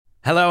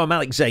Hello, I'm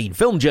Alex Zane,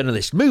 film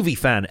journalist, movie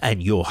fan,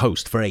 and your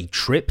host for A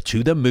Trip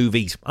to the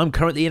Movies. I'm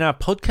currently in our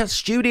podcast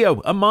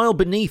studio, a mile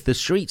beneath the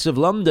streets of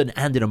London,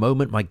 and in a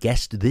moment, my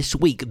guest this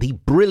week, the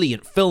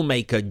brilliant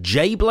filmmaker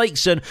Jay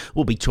Blakeson,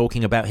 will be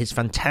talking about his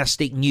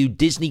fantastic new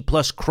Disney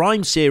Plus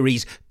crime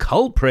series,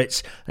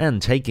 Culprits,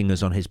 and taking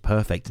us on his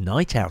perfect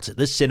night out at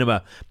the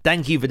cinema.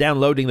 Thank you for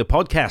downloading the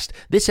podcast.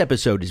 This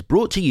episode is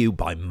brought to you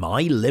by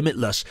My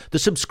Limitless, the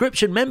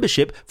subscription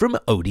membership from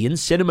Odeon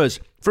Cinemas.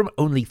 From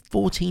only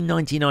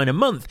 $14.99 a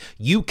month,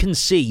 you can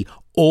see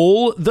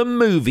all the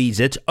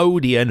movies at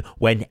Odeon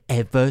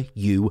whenever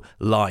you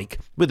like.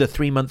 With a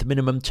 3-month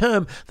minimum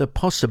term, the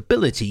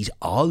possibilities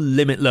are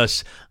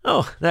limitless.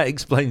 Oh, that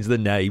explains the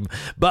name.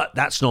 But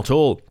that's not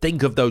all.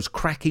 Think of those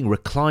cracking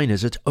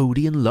recliners at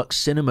Odeon Lux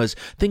Cinemas.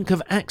 Think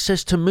of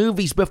access to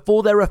movies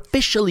before they're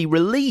officially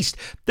released.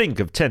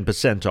 Think of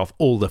 10% off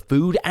all the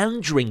food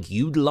and drink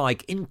you'd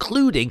like,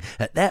 including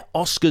at their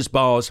Oscars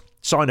bars.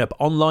 Sign up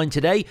online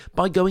today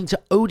by going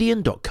to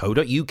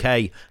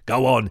odeon.co.uk.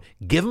 Go on,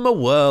 give them a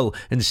whirl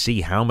and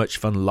see how much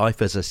fun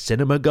life as a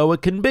cinema goer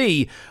can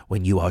be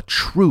when you are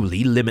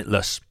truly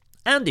limitless.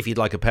 And if you'd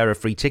like a pair of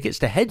free tickets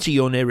to head to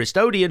your nearest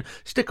Odeon,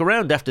 stick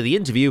around after the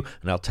interview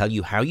and I'll tell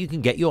you how you can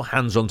get your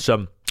hands on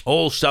some.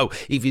 Also,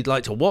 if you'd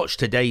like to watch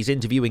today's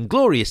interview in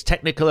glorious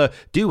Technicolor,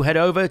 do head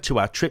over to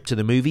our Trip to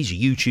the Movies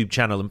YouTube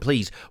channel. And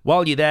please,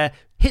 while you're there,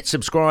 hit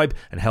subscribe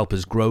and help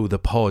us grow the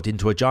pod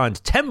into a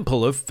giant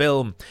temple of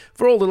film.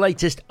 For all the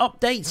latest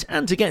updates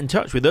and to get in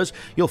touch with us,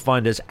 you'll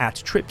find us at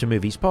Trip to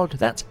Movies Pod.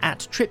 That's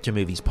at Trip to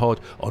Movies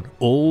Pod on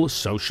all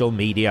social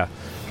media.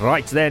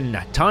 Right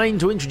then, time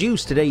to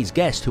introduce today's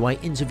guest who I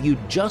interviewed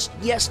just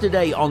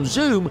yesterday on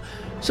Zoom.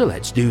 So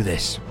let's do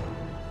this.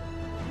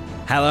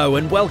 Hello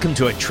and welcome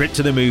to A Trip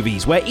to the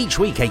Movies, where each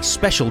week a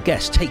special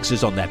guest takes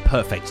us on their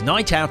perfect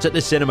night out at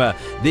the cinema.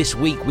 This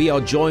week we are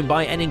joined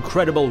by an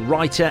incredible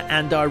writer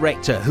and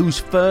director whose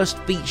first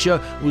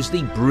feature was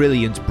the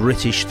brilliant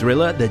British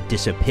thriller The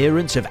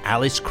Disappearance of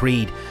Alice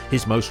Creed.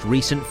 His most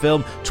recent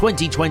film,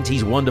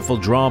 2020's wonderful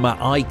drama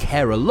I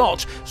Care a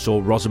Lot,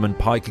 saw Rosamund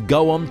Pike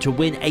go on to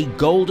win a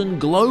Golden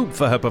Globe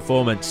for her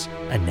performance.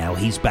 And now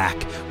he's back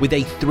with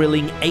a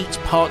thrilling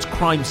 8-part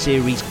crime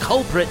series,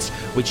 Culprits,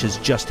 which has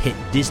just hit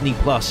Disney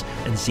Plus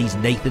and sees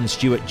Nathan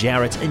Stewart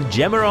Jarrett and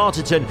Gemma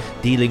Arterton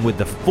dealing with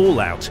the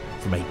fallout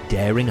from a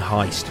daring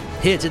heist.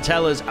 Here to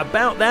tell us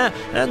about that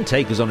and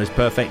take us on his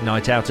perfect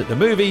night out at the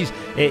movies,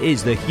 it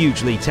is the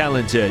hugely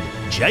talented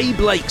Jay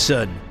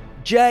Blakeson.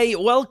 Jay,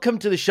 welcome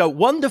to the show.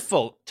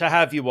 Wonderful to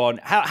have you on.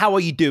 How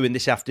are you doing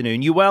this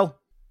afternoon? You well?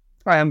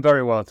 I am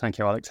very well, thank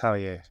you, Alex. How are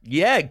you?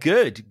 Yeah,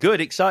 good.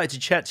 Excited to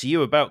chat to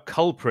you about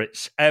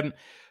Culprits.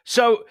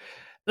 So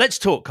let's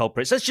talk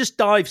Culprits. Let's just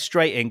dive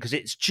straight in because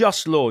it's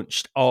just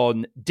launched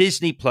on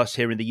Disney Plus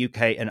here in the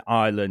UK and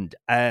Ireland.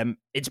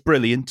 It's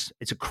brilliant.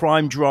 It's a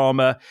crime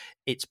drama.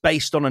 It's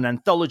based on an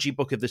anthology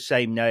book of the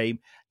same name.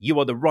 You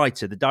are the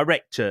writer, the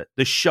director,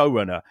 the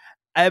showrunner.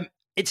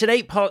 It's an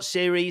 8-part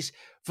series.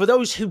 For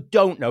those who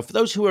don't know, for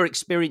those who are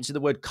experiencing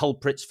the word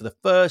culprits for the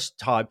first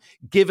time,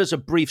 give us a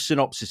brief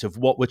synopsis of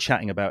what we're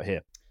chatting about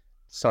here.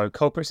 So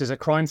Culprits is a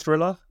crime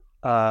thriller,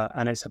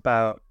 and it's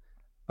about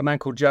a man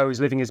called Joe who's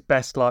living his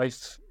best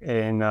life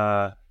in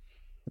the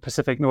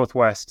Pacific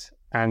Northwest,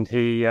 and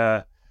he's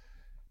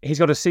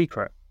got a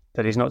secret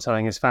that he's not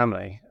telling his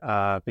family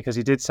because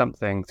he did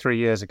something 3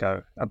 years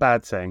ago, a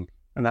bad thing,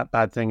 and that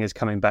bad thing is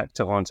coming back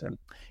to haunt him.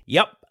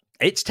 Yep.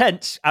 It's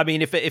tense. I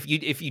mean, if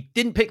you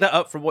didn't pick that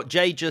up from what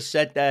Jay just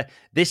said there,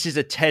 this is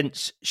a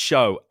tense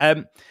show.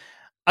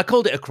 I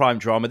called it a crime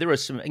drama. There are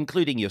some,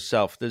 including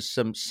yourself, there's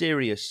some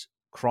serious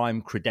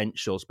crime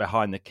credentials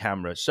behind the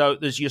camera. So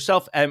there's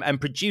yourself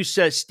and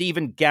producer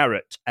Stephen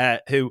Garrett,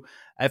 who,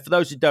 for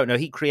those who don't know,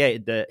 he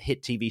created the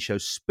hit TV show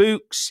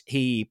Spooks.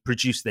 He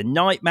produced The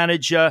Night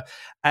Manager,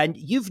 and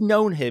you've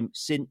known him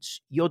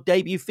since your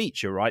debut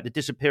feature, right? The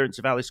Disappearance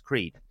of Alice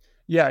Creed.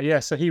 Yeah.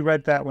 So he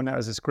read that when that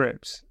was a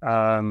script,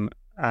 and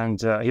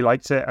he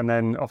liked it. And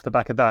then off the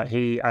back of that,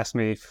 he asked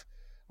me if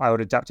I would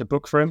adapt a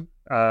book for him.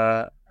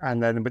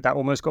 And then that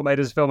almost got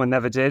made as a film and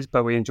never did,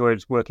 but we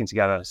enjoyed working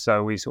together.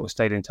 So we sort of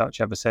stayed in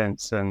touch ever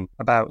since. And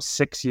about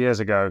 6 years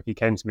ago, he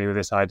came to me with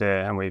this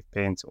idea and we've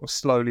been sort of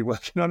slowly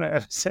working on it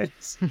ever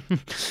since.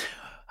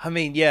 I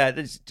mean, yeah,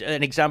 there's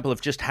an example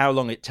of just how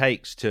long it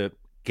takes to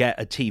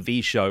get a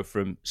TV show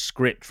from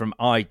script, from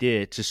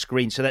idea to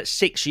screen. So that's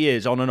 6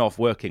 years on and off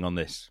working on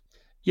this.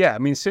 Yeah, I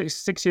mean,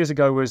 six years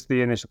ago was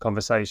the initial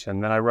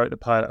conversation. Then I wrote the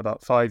pilot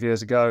about 5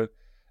 years ago.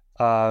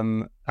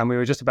 And we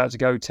were just about to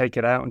go take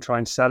it out and try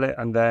and sell it.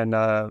 And then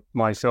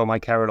my film, I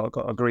Care a Lot,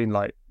 got a green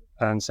light.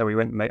 And so I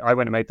went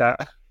and made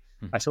that.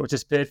 I sort of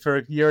disappeared for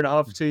a year and a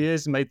half, 2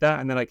 years and made that.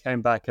 And then I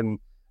came back. And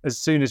as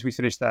soon as we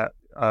finished that,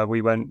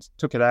 we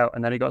took it out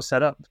and then it got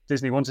set up.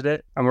 Disney wanted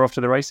it and we're off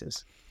to the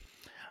races.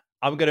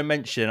 I'm going to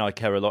mention I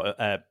Care a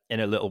Lot in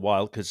a little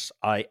while because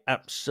I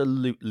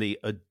absolutely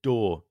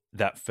adore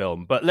that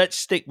film. But let's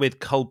stick with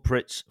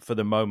Culprits for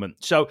the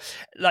moment. So,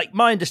 like,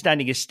 my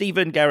understanding is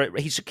Stephen Garrett,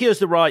 he secures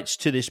the rights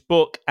to this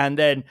book, and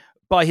then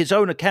by his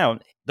own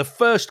account, the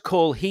first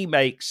call he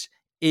makes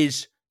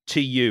is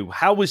to you.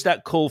 How was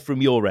that call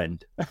from your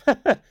end?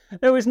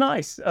 It was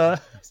nice.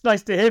 It's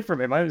nice to hear from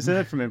him. I haven't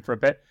heard from him for a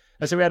bit.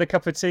 And so we had a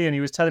cup of tea and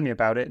he was telling me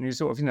about it, and he was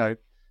sort of,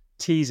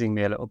 teasing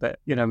me a little bit,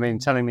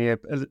 telling me a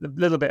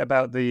little bit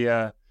about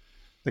the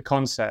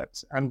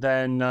concept. And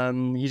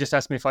then he just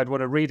asked me if I'd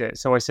want to read it.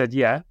 So I said,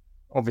 yeah,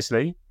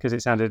 obviously, because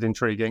it sounded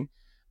intriguing.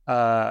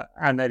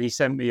 And then he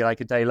sent me,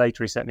 like a day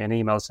later, he sent me an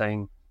email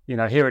saying,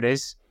 here it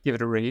is, give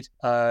it a read.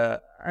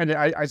 And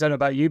I don't know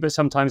about you, but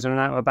sometimes when I'm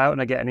out and about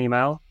and I get an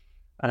email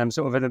and I'm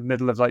sort of in the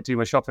middle of like doing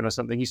my shopping or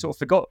something, you sort of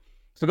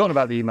forgotten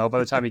about the email by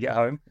the time you get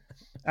home.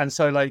 And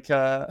so I'd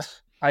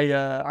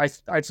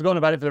forgotten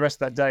about it for the rest of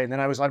that day. And then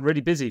I was like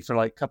really busy for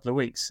like a couple of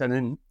weeks.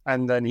 And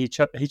then he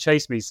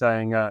chased me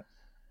saying, not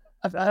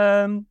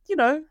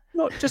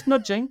just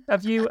nudging.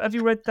 Have you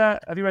read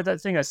that? Have you read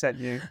that thing I sent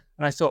you?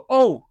 And I thought,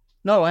 oh,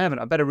 no, I haven't.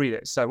 I better read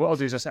it. So what I'll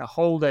do is I'll set a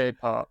whole day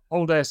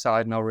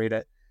aside and I'll read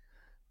it.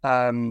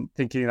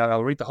 Thinking,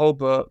 I'll read the whole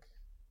book,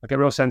 I'll get a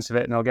real sense of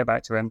it and I'll get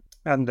back to him.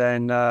 And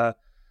then, it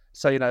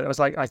was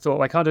like, I thought,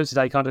 well, I can't do it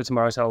today, can't do it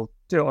tomorrow. So I'll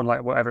do it on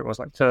like whatever it was,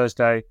 like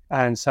Thursday.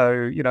 And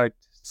so,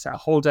 set a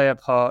whole day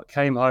apart,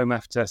 came home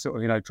after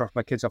sort of, drop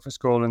my kids off at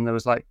school. And there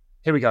was like,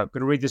 here we go, I'm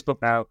going to read this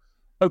book now.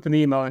 Open the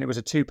email and it was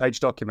a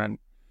 2-page document,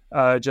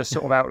 just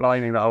sort of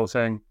outlining the whole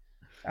thing.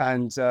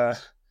 And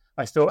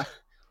I thought,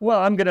 well,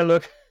 I'm going to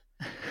look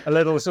a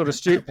little sort of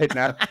stupid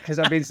now because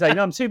I've been saying,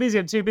 no, I'm too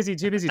busy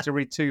to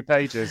read 2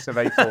 pages of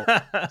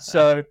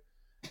A4.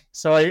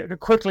 So I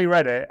quickly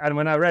read it. And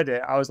when I read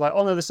it, I was like,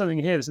 oh no, there's something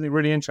here. There's something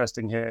really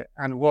interesting here.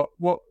 And what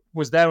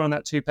was there on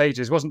that 2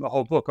 pages wasn't the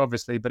whole book,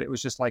 obviously, but it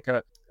was just like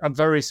a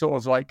very sort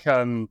of like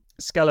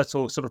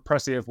skeletal sort of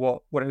précis of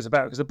what it was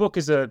about. Because the book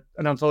is an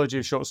anthology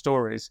of short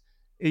stories,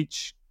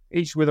 each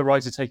with a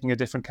writer taking a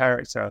different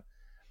character.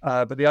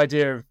 But the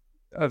idea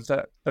of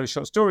those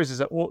short stories is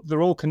that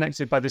they're all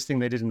connected by this thing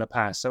they did in the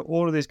past. So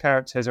all of these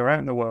characters are out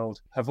in the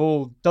world, have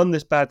all done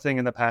this bad thing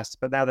in the past,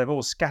 but now they've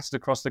all scattered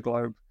across the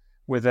globe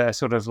with their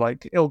sort of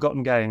like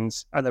ill-gotten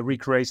gains, and they're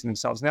recreating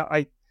themselves. Now,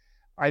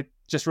 I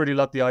just really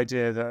love the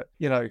idea that,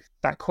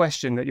 that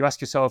question that you ask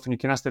yourself, and you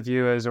can ask the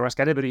viewers or ask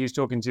anybody who's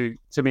talking to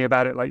me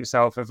about it like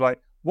yourself, of like,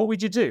 what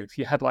would you do if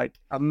you had like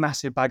a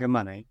massive bag of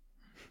money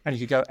and you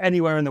could go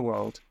anywhere in the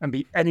world and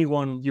be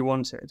anyone you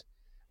wanted?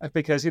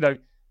 Because,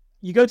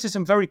 you go to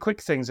some very quick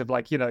things of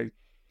like,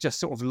 just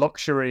sort of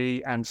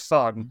luxury and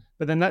fun,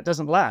 but then that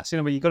doesn't last.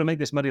 You've got to make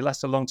this money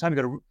last a long time.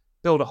 You've got to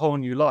build a whole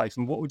new life.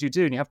 And what would you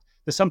do? And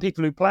there's some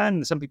people who plan,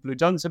 there's some people who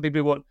don't, some people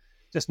who want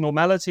just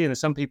normality, and there's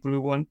some people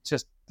who want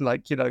just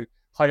like,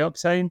 high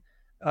octane.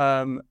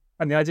 And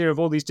the idea of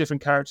all these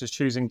different characters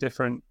choosing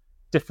different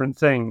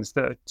things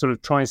that sort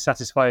of try and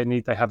satisfy a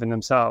need they have in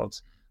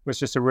themselves was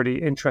just a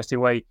really interesting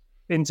way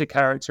into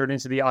character and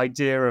into the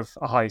idea of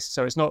a heist.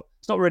 So it's not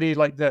really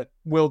like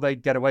will they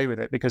get away with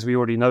it, because we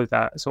already know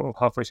that sort of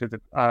halfway through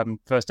the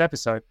first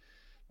episode.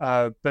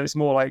 But it's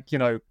more like,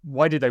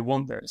 why did they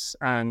want this,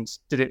 and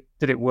did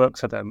it work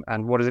for them,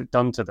 and what has it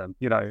done to them?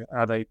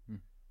 Are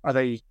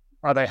they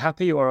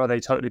happy, or are they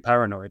totally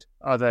paranoid?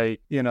 Are they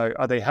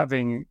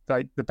having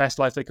like the best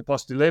life they could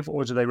possibly live,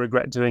 or do they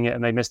regret doing it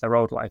and they miss their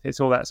old life?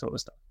 It's all that sort of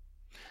stuff.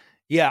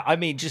 Yeah, I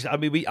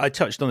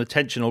touched on the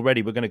tension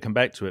already. We're going to come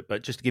back to it,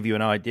 but just to give you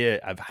an idea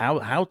of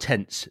how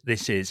tense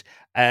this is,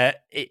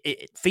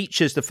 it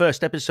features, the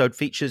first episode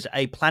features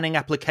a planning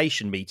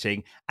application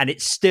meeting, and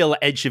it's still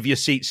edge of your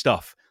seat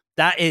stuff.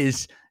 That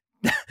is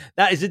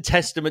a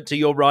testament to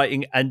your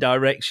writing and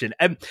direction.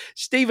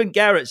 Stephen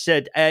Garrett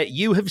said,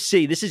 you have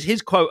seen, this is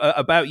his quote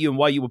about you and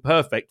why you were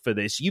perfect for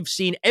this. You've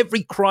seen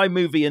every crime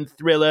movie and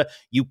thriller.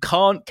 You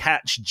can't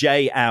catch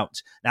Jay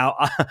out. Now,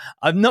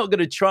 I'm not going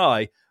to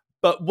try,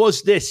 but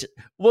was this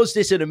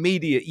an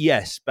immediate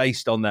yes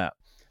based on that?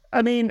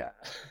 I mean,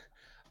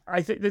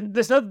 I think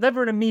there's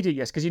never an immediate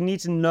yes, because you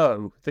need to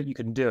know that you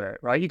can do it,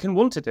 right? You can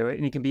want to do it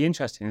and you can be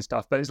interested in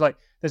stuff, but it's like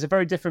there's a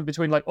very difference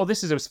between like, oh,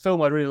 this is a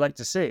film I'd really like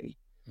to see,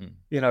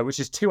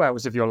 which is 2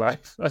 hours of your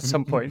life at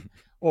some point,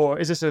 or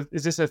is this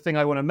a thing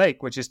I want to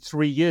make, which is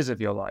 3 years of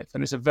your life,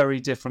 and it's a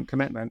very different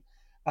commitment.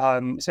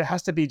 So it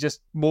has to be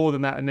just more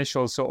than that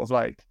initial sort of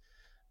like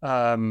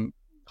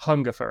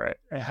hunger for it.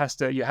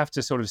 You have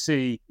to sort of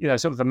see,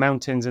 sort of the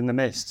mountains in the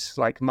mist,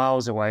 like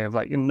miles away, of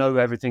like,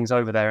 everything's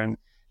over there, and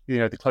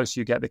the closer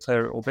you get, the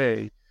clearer it will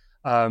be.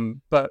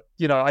 But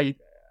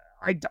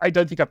I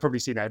don't think I've probably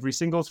seen every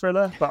single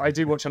thriller, but I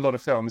do watch a lot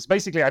of films.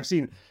 Basically, I've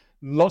seen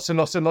lots and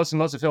lots and lots and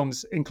lots of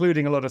films,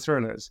 including a lot of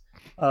thrillers.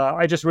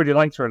 I just really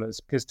like thrillers,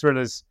 because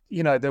thrillers,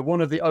 they're one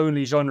of the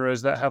only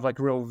genres that have like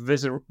real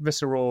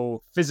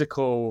visceral,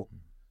 physical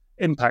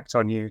impact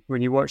on you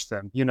when you watch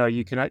them.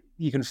 You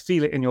can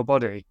feel it in your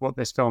body what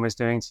this film is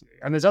doing to you.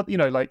 And there's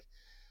other, like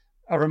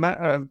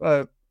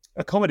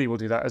a comedy will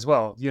do that as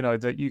well.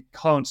 That you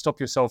can't stop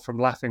yourself from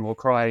laughing or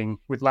crying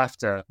with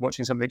laughter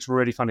watching something that's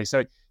really funny.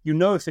 So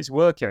if it's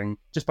working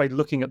just by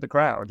looking at the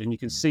crowd, and you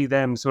can see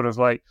them sort of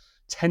like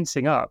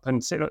tensing up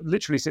and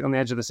literally sit on the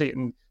edge of the seat,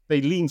 and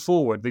they lean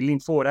forward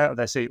out of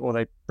their seat, or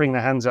they bring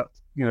their hands up,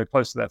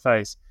 close to their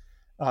face.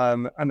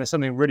 And there's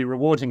something really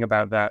rewarding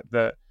about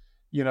that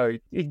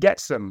it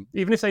gets them.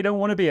 Even if they don't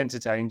want to be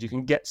entertained, you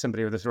can get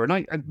somebody with a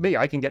story.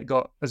 I can get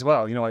got as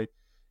well.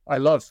 I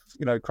love,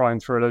 crime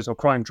thrillers or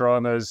crime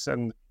dramas,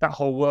 and that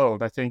whole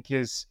world I think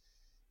is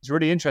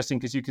really interesting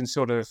because you can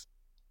sort of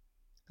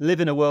live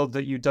in a world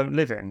that you don't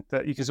live in,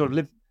 that you can sort of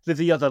live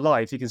the other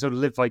life. You can sort of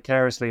live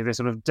vicariously this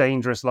sort of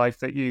dangerous life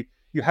that you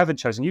haven't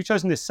chosen. You've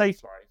chosen this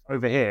safe life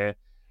over here,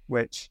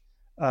 which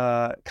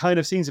kind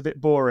of seems a bit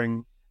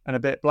boring and a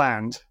bit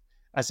bland.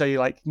 And so you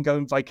can go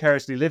and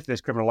vicariously live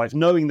this criminal life,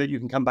 knowing that you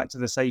can come back to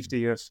the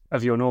safety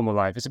of your normal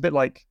life. It's a bit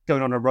like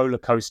going on a roller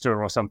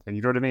coaster or something.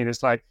 You know what I mean?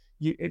 It's like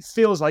it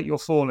feels like you're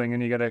falling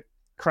and you're going to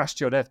crash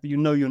to your death, but you're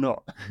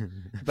not.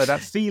 But that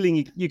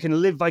feeling, you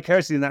can live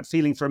vicariously in that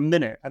feeling for a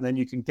minute, and then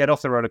you can get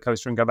off the roller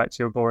coaster and go back to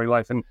your boring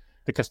life. And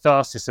the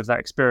catharsis of that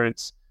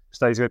experience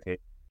stays with you.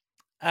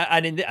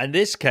 And in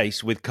this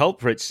case, with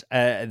Culprits,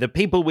 the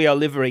people we are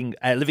living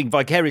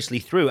vicariously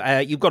through,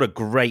 you've got a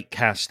great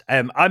cast.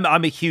 I'm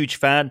a huge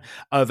fan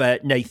of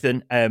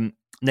Nathan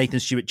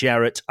Stewart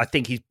Jarrett. I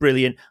think he's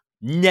brilliant.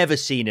 Never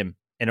seen him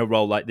in a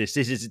role like this.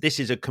 This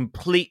is a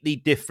completely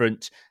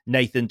different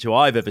Nathan to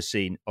I've ever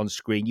seen on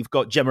screen. You've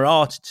got Gemma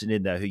Arterton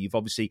in there, who you've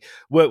obviously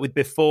worked with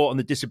before on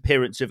the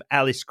disappearance of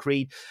Alice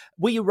Creed.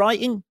 Were you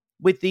writing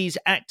with these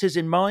actors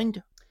in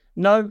mind?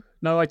 No,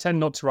 I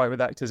tend not to write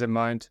with actors in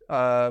mind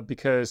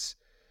because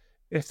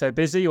if they're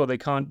busy or they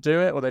can't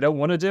do it or they don't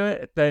want to do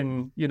it,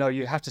 then,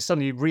 you have to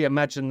suddenly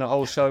reimagine the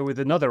whole show with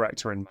another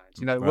actor in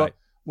mind. Right.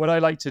 What I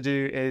like to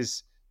do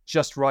is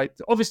just write.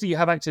 Obviously, you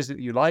have actors that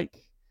you like,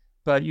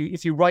 but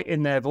if you write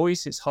in their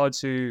voice, it's hard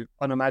to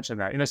unimagine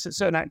that.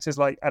 Certain actors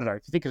if you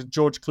think of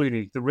George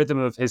Clooney, the rhythm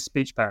of his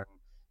speech pattern,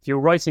 if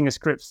you're writing a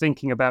script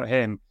thinking about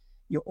him,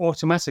 you're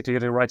automatically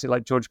going to write it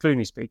like George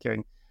Clooney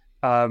speaking.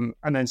 And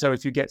then so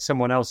if you get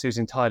someone else who's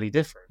entirely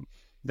different,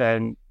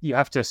 then you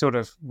have to sort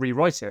of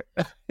rewrite it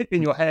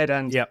in your head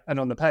and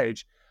on the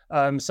page.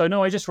 So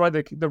no, I just write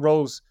the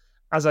roles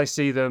as I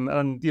see them.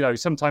 And,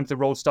 sometimes the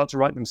roles start to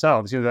write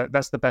themselves.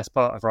 That's the best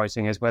part of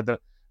writing, is where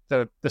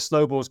the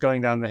snowball's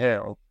going down the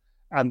hill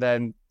and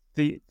then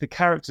the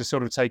characters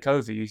sort of take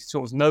over. You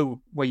sort of know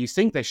where you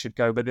think they should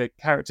go, but the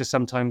characters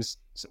sometimes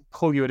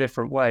pull you a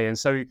different way. And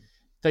so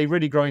they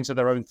really grow into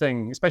their own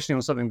thing, especially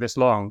on something this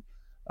long.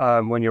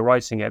 When you're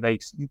writing it,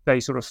 they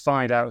sort of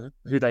find out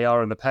who they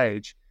are on the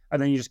page, and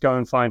then you just go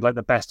and find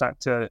the best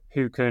actor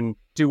who can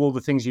do all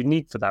the things you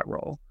need for that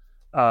role.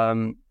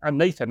 And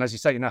Nathan, as you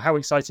say, how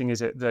exciting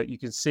is it that you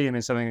can see him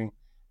in something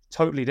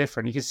totally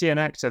different? You can see an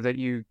actor that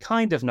you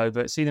kind of know,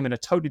 but see them in a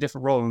totally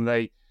different role, and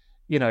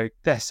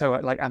they're so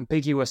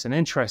ambiguous and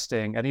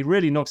interesting, and he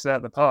really knocks it out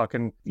of the park,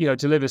 and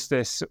delivers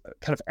this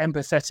kind of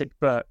empathetic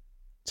but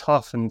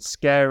tough and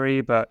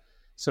scary but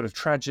sort of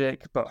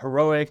tragic but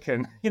heroic,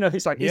 and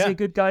it's like, is he a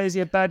good guy, is he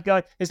a bad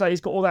guy? It's like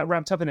he's got all that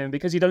wrapped up in him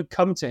because you don't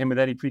come to him with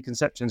any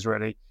preconceptions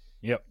really.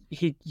 Yep.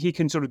 He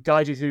can sort of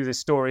guide you through this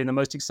story in the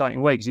most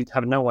exciting way because you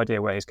have no idea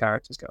where his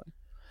character's going.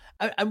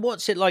 And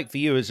what's it like for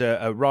you as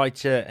a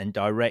writer and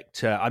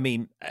director? I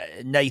mean,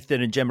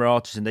 Nathan and Gemma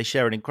Arterton, they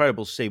share an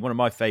incredible scene, one of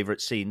my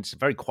favourite scenes, a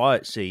very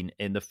quiet scene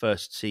in the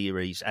first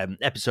series,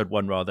 episode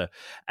 1 rather,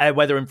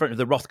 where they're in front of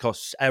the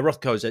Rothkos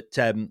at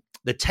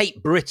the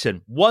Tate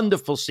Britain.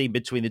 Wonderful scene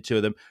between the two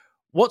of them.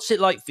 What's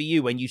it like for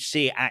you when you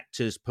see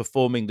actors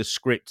performing the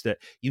script that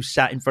you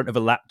sat in front of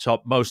a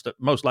laptop,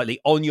 most likely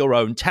on your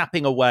own,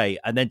 tapping away,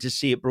 and then to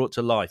see it brought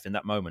to life in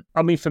that moment?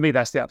 I mean, for me,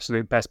 that's the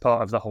absolute best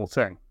part of the whole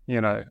thing,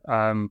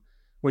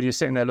 when you're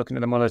sitting there looking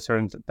at the monitor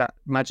and that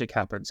magic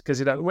happens.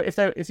 Because,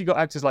 if you've got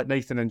actors like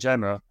Nathan and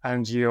Gemma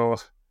and you're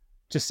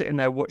just sitting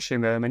there watching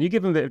them and you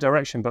give them a bit of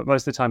direction, but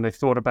most of the time they've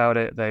thought about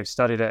it, they've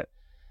studied it,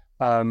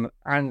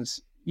 and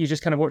you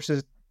just kind of watch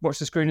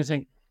the screen and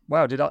think,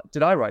 wow, did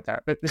I write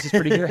that? But this is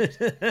pretty good.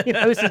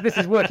 This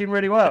is working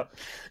really well.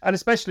 And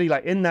especially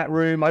in that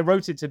room, I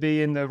wrote it to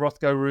be in the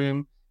Rothko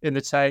room in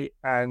the Tate,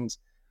 and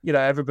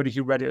everybody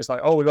who read it was like,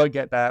 oh, we won't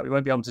get that, we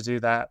won't be able to do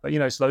that. But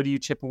slowly you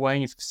chip away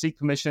and you seek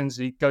permissions,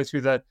 you go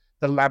through the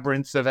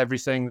labyrinth of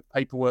everything,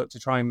 paperwork to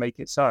try and make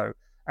it so.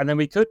 And then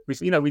we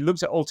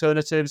looked at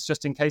alternatives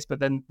just in case, but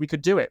then we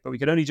could do it, but we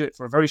could only do it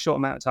for a very short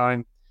amount of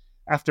time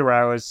after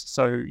hours.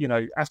 So,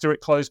 after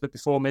it closed, but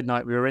before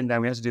midnight, we were in there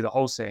and we had to do the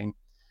whole scene.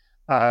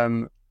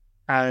 And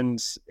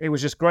it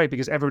was just great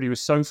because everybody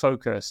was so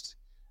focused.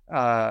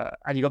 And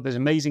you got those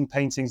amazing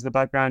paintings in the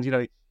background.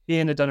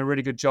 Ian had done a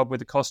really good job with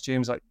the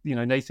costumes.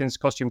 Nathan's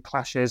costume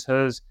clashes,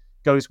 hers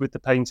goes with the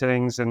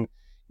paintings, and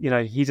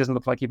he doesn't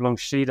look like he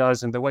belongs, she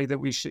does. And the way that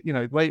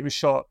the way it was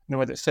shot, and the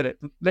way that Philip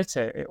lit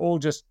it, it all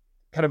just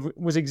kind of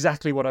was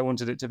exactly what I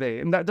wanted it to be.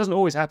 And that doesn't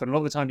always happen. A lot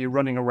of the time you're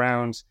running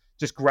around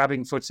just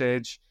grabbing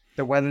footage.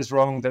 The weather's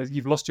wrong.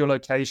 You've lost your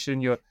location.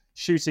 You're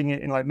shooting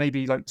it in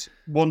maybe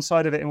one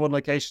side of it in one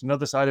location,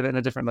 another side of it in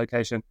a different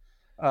location.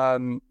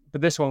 But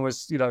this one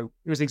was, it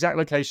was the exact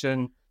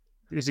location.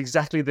 It was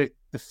exactly the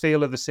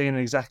feel of the scene and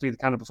exactly the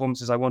kind of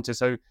performances I wanted.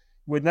 So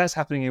when that's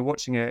happening, you're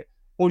watching it,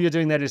 all you're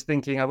doing there is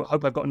thinking, I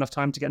hope I've got enough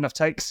time to get enough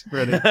takes,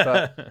 really.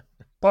 But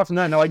apart from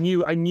that, no, I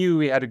knew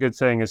we had a good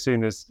thing as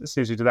soon as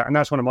we did that. And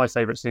that's one of my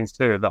favourite scenes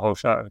too of the whole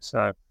show.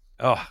 So,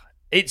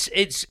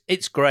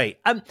 It's great.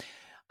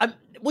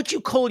 Would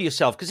you call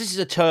yourself, because this is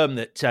a term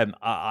that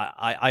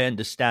I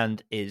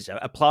understand is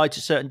applied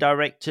to certain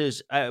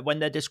directors when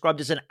they're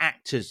described as an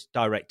actor's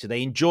director?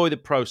 They enjoy the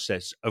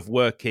process of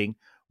working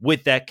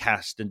with their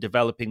cast and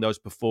developing those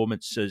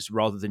performances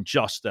rather than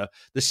just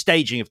the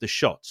staging of the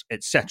shots,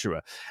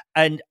 etc.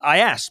 And I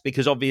asked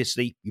because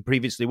obviously you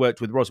previously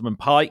worked with Rosamund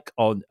Pike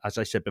on, as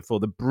I said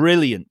before, the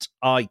brilliant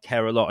I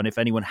Care a Lot. And if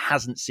anyone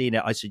hasn't seen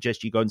it, I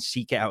suggest you go and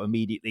seek it out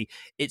immediately.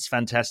 It's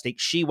fantastic.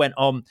 She went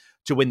on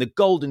to win the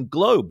Golden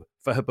Globe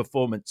for her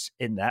performance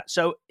in that.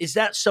 So is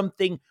that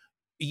something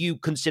you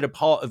consider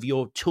part of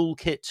your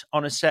toolkit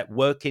on a set,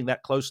 working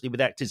that closely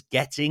with actors,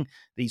 getting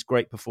these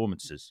great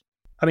performances?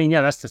 I mean,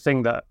 yeah, that's the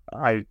thing that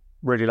I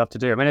really love to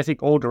do. I mean, I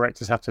think all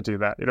directors have to do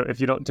that.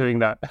 If you're not doing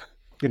that,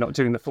 you're not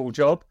doing the full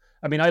job.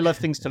 I mean, I love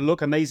things to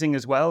look amazing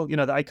as well.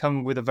 That I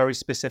come with a very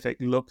specific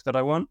look that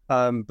I want,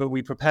 but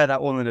we prepare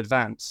that all in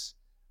advance.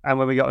 And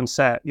when we get on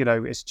set,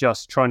 it's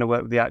just trying to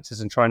work with the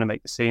actors and trying to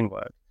make the scene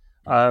work.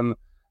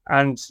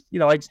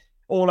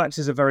 All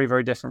actors are very,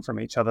 very different from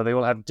each other. They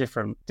all have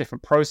different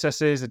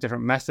processes,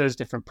 different methods,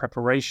 different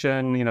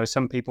preparation.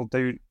 Some people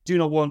do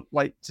not want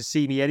to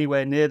see me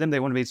anywhere near them. They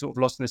want to be sort of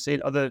lost in the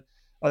scene. Other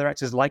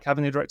actors like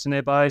having the director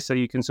nearby, so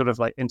you can sort of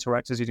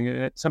interact as you're doing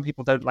it. Some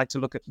people don't like to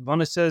look at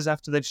monitors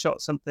after they've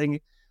shot something.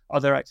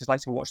 Other actors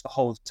like to watch the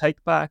whole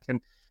take back, and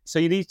so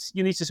you need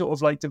to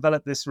sort of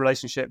develop this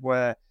relationship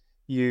where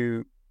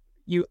you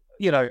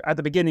at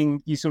the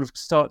beginning you sort of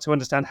start to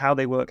understand how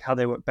they work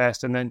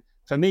best, and then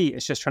for me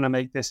it's just trying to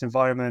make this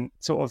environment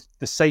sort of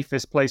the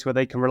safest place where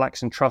they can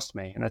relax and trust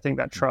me. And I think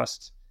that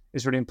trust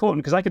is really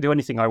important, because I can do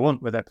anything I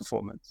want with their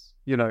performance.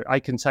 I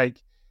can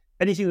take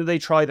anything that they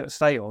try that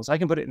fails, I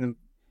can put it in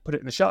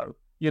the show.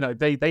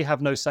 They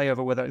have no say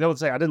over whether they'll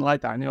say I didn't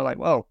like that, and you're like,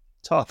 well,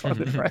 tough, I'm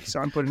the director,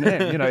 so I'm putting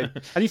it in.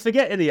 And you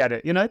forget in the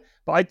edit.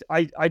 But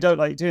I don't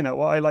like doing that.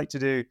 What I like to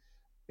do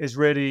is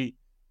really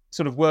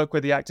sort of work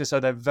with the actors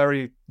so they're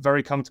very,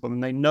 very comfortable,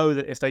 and they know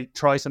that if they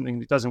try something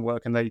that doesn't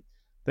work, and they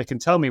can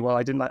tell me, well,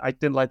 I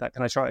didn't like that,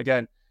 can I try it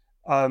again?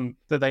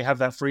 That they have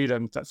that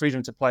freedom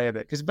to play a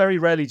bit, because very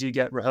rarely do you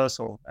get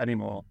rehearsal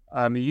anymore.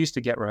 You used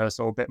to get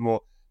rehearsal a bit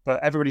more,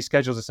 but everybody's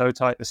schedules are so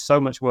tight. There's so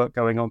much work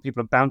going on.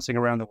 People are bouncing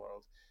around the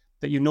world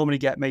that you normally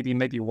get maybe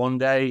one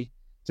day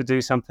to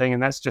do something,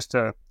 and that's just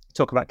to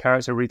talk about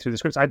character, read through the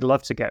scripts. I'd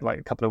love to get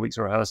a couple of weeks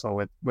of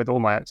rehearsal with all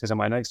my actors in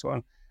my next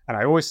one. And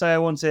I always say I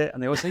want it,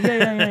 and they always say,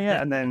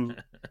 yeah. And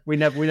then we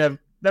never,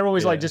 they're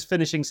always just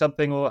finishing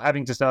something or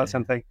having to start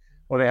something,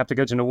 or they have to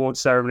go to an awards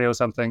ceremony or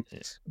something.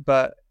 Yes.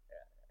 But,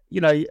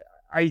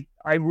 I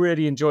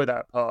really enjoy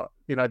that part.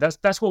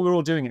 That's what we're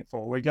all doing it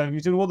for. We're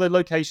doing all the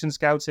location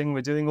scouting.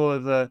 We're doing all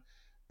of the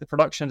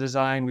production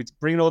design. We're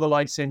bringing all the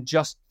lights in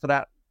just for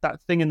that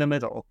thing in the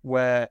middle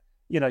where,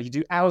 you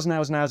do hours and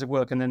hours and hours of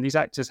work. And then these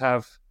actors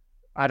have,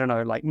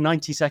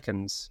 90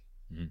 seconds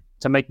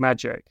to make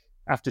magic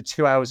after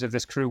 2 hours of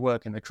this crew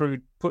work, and the crew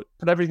put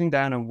everything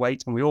down and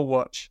wait, and we all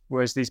watch.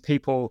 Whereas these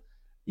people,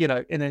 they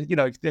have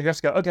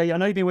to go, okay, I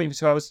know you've been waiting for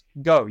 2 hours,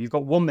 go. You've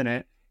got 1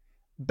 minute,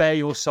 bare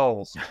your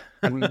souls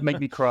and make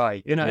me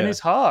cry, and it's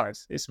hard.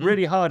 It's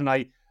really hard. And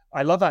I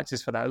love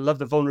actors for that. I love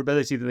the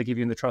vulnerability that they give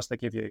you and the trust they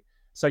give you.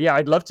 So yeah,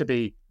 I'd love to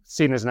be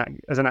seen as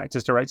an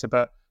actor's director,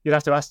 but you'd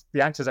have to ask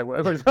the actors I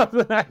work with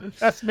rather than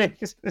that's me.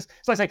 It's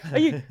like saying, have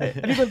you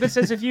got a good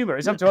sense of humor?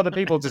 It's up to other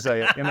people to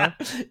say it,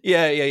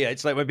 Yeah.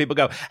 It's like when people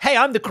go, hey,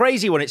 I'm the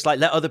crazy one. It's like,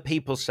 let other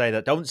people say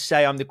that. Don't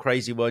say I'm the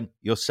crazy one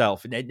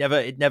yourself. And it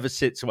never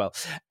sits well.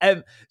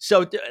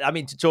 So, I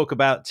mean, to talk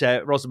about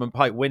Rosamund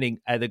Pike winning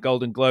the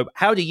Golden Globe,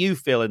 how do you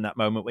feel in that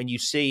moment when you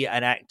see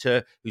an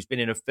actor who's been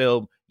in a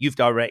film you've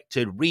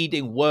directed,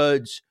 reading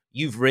words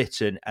you've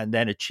written, and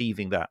then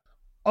achieving that?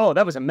 Oh,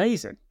 that was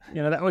amazing.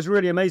 That was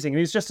really amazing. And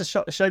it was just to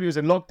show he was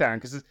in lockdown,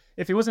 because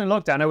if he wasn't in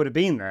lockdown, I would have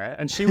been there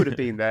and she would have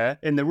been there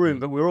in the room,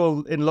 but we were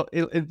all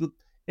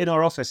in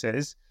our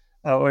offices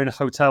or in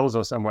hotels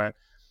or somewhere.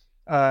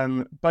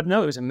 But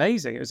no, it was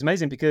amazing. It was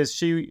amazing because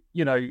she,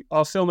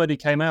 our film only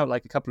came out a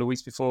couple of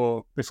weeks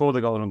before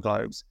the Golden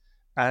Globes.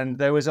 And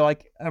there was a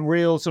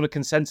real sort of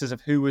consensus of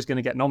who was going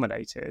to get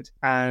nominated.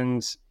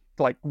 And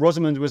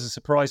Rosamund was a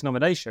surprise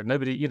nomination.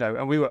 Nobody,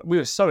 and we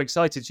were so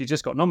excited she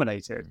just got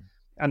nominated.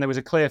 And there was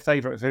a clear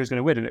favourite of who was going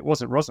to win, and it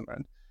wasn't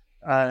Rosamund.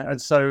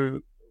 And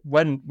so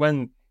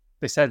when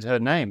they said her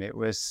name, it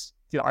was,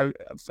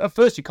 at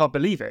first you can't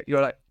believe it.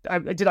 You're like,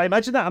 did I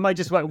imagine that? Am I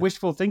just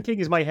wishful thinking?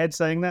 Is my head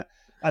saying that?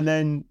 And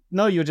then,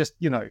 no, you're just,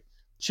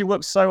 she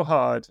worked so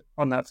hard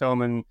on that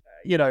film. And,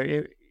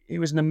 it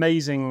was an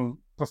amazing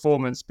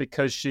performance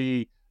because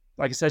she,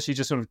 like I said, she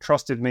just sort of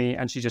trusted me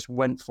and she just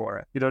went for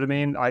it. You know what I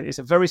mean? It's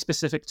a very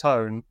specific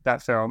tone,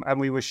 that film. And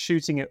we were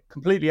shooting it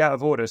completely out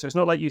of order. So it's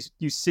not like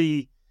you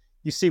see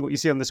what you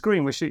see on the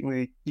screen. We're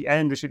shooting the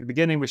end, we're shooting the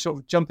beginning, we're sort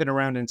of jumping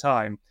around in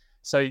time.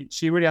 So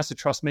she really has to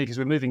trust me because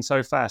we're moving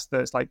so fast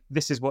that it's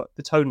this is what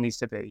the tone needs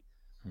to be.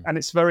 And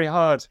it's very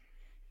hard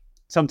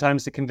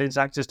sometimes to convince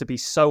actors to be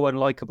so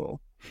unlikable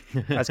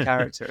as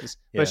characters.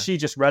 But she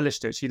just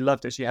relished it. She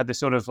loved it. She had this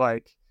sort of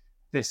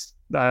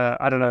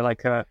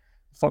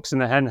fox in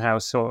the hen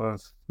house sort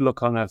of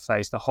look on her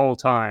face the whole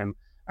time.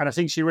 And I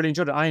think she really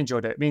enjoyed it. I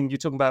enjoyed it. I mean, you're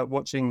talking about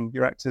watching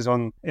your actors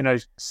on,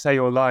 Say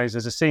Your Lies.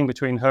 There's a scene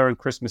between her and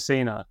Chris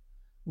Messina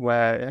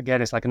where,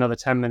 again, it's like another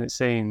 10-minute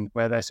scene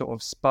where they're sort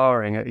of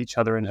sparring at each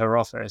other in her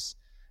office.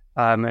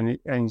 And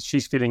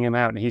she's feeling him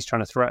out and he's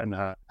trying to threaten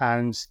her.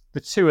 And the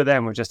two of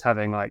them were just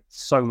having like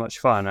so much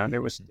fun. And it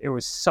was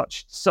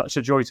such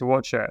a joy to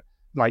watch it.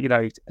 Like,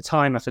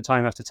 time after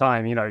time after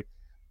time,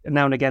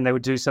 now and again they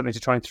would do something to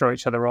try and throw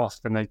each other off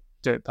and they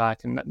do it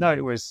back. And no,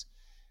 it was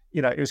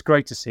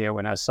great to see her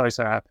win. I was so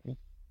happy.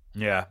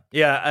 Yeah.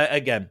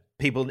 Again,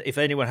 people, if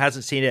anyone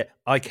hasn't seen it,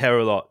 I care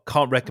a lot.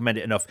 Can't recommend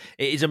it enough.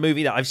 It is a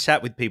movie that I've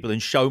sat with people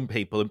and shown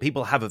people, and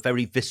people have a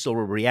very visceral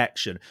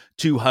reaction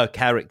to her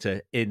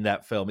character in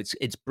that film.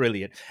 It's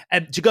brilliant.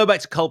 And to go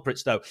back to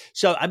culprits, though,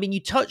 so I mean, you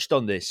touched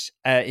on this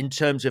in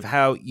terms of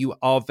how you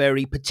are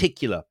very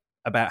particular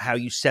about how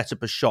you set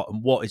up a shot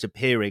and what is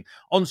appearing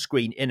on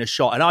screen in a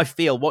shot. And I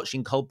feel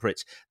watching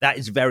Culprits, that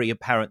is very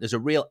apparent. There's a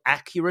real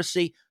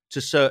accuracy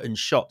to certain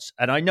shots.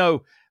 And I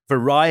know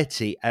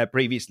Variety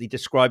previously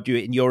described you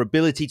in your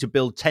ability to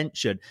build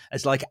tension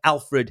as like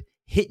Alfred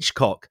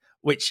Hitchcock,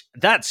 which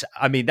that's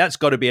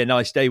got to be a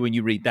nice day when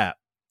you read that.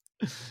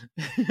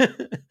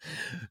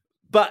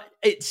 But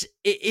it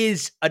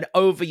is an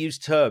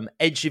overused term,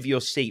 edge of your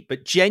seat.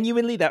 But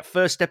genuinely, that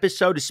first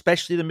episode,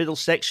 especially the middle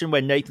section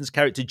where Nathan's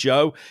character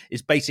Joe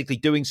is basically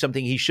doing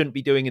something he shouldn't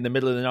be doing in the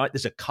middle of the night.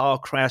 There's a car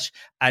crash,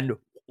 and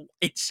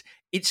it's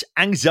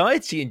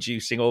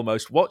anxiety-inducing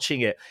almost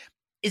watching it.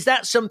 Is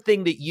that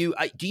something that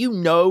do you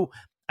know?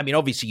 I mean,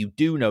 obviously you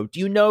do know. Do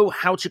you know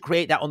how to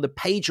create that on the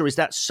page, or is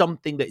that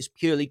something that is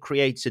purely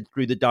created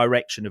through the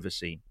direction of a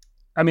scene?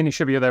 I mean, it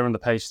should be there on the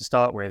page to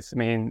start with. I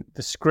mean,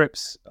 the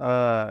scripts,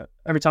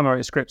 every time I write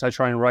a script, I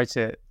try and write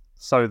it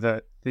so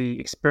that the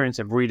experience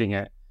of reading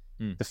it,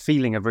 the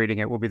feeling of reading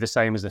it will be the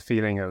same as the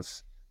feeling of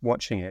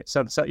watching it.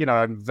 So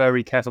I'm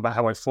very careful about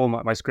how I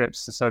format my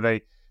scripts. So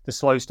the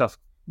slow stuff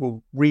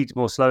will read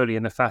more slowly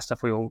and the fast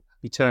stuff will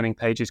be turning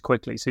pages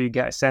quickly. So you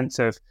get a sense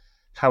of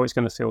how it's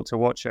going to feel to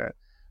watch it.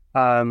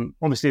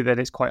 Obviously, then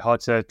it's quite hard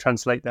to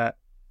translate that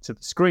to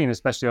the screen,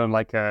 especially on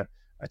like a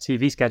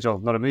TV schedule,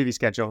 not a movie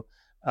schedule.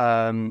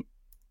 And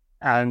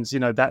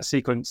that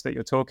sequence that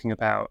you're talking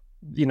about,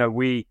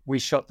 we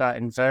shot that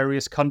in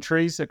various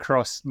countries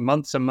across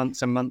months and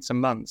months and months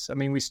and months. I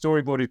mean, we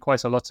storyboarded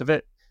quite a lot of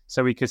it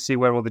so we could see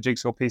where all the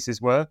jigsaw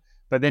pieces were.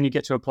 But then you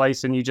get to a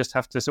place and you just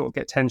have to sort of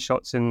get 10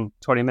 shots in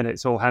 20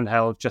 minutes, all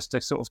handheld, just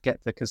to sort of get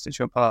the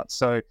constituent parts.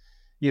 So,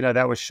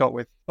 that was shot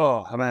with,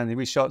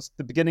 we shot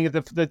the beginning of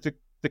the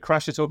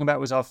crash you're talking about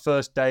was our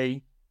first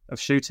day of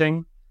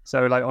shooting.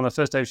 So like on our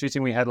first day of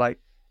shooting, we had like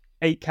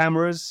 8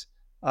 cameras,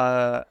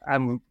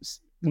 and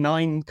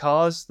 9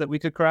 cars that we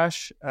could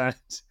crash. And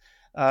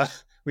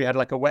we had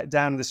like a wet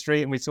down in the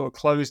street and we sort of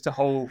closed the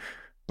whole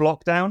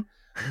block down.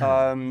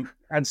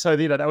 And so,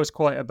 that was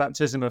quite a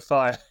baptism of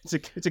fire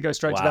to go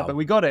straight to that, but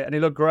we got it and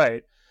it looked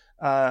great.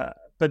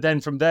 But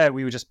then from there,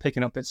 we were just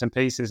picking up bits and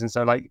pieces. And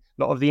so like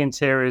a lot of the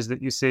interiors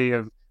that you see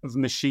of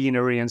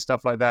machinery and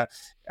stuff like that,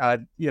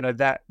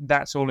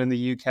 that's all in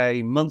the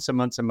UK months and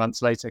months and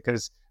months later,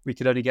 because we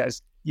could only get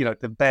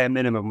the bare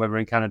minimum when we're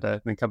in Canada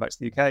and then come back to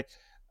the UK.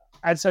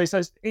 And so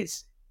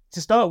it's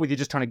to start with, you're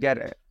just trying to get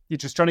it. You're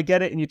just trying to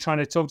get it and you're trying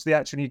to talk to the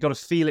actor and you've got to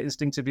feel it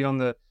instinctively on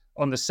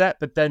the set.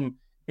 But then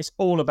it's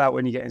all about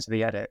when you get into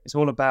the edit. It's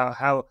all about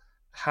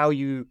how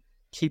you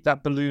keep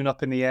that balloon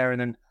up in the air and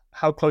then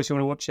how close you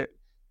want to watch it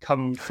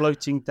come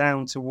floating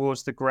down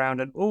towards the ground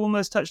and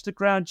almost touch the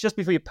ground just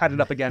before you pad it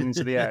up again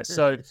into the air.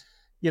 So,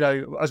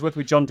 I was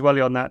working with John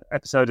Dwelly on that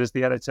episode as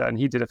the editor, and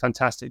he did a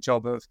fantastic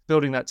job of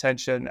building that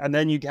tension. And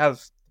then you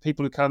have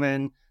people who come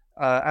in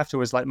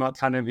afterwards, like Mark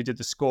Cannon, who did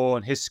the score,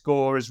 and his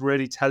score is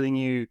really telling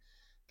you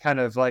kind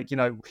of like,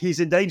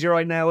 he's in danger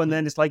right now. And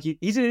then it's like,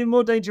 he's in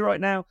more danger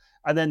right now.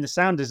 And then the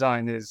sound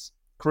design is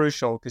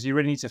crucial because you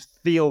really need to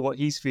feel what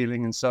he's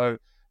feeling. And so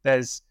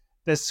there's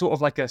sort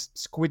of like a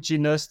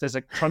squidginess, there's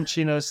a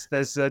crunchiness,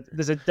 there's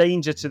a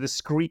danger to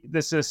the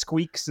there's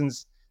squeaks and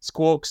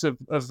squawks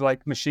of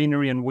like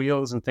machinery and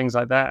wheels and things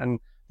like that, and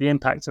the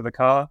impact of the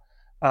car.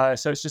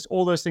 So it's just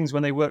all those things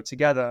when they work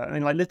together. I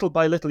mean, like little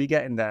by little you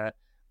get in there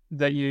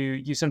that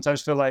you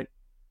sometimes feel like,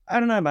 I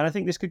don't know, man, I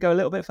think this could go a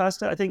little bit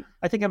faster. I think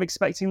I'm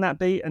expecting that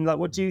beat, and like,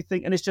 what do you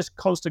think? And it's just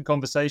constant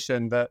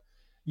conversation that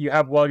you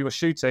have while you're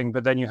shooting,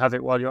 but then you have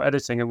it while you're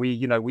editing. And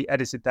we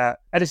edited that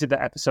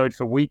episode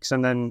for weeks,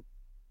 and then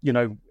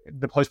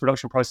the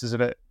post-production process of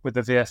it with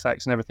the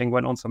VFX and everything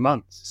went on for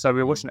months. So we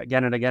were watching it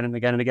again and again and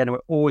again and again, and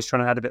we're always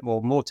trying to add a bit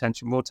more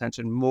tension,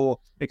 more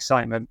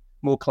excitement,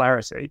 more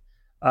clarity.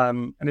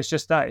 And it's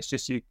just that. It's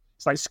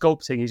like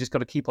sculpting. You just got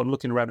to keep on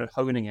looking around and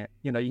honing it.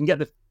 You can get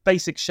the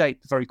basic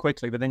shape very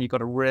quickly, but then you've got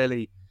to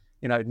really,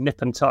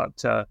 nip and tuck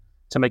to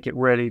make it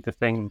really the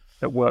thing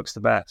that works the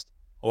best.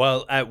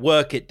 Well, at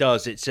work it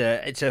does. It's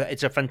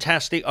a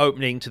fantastic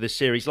opening to the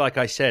series. Like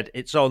I said,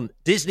 it's on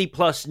Disney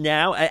Plus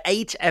now,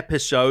 8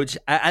 episodes,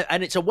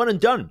 and it's a one and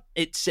done.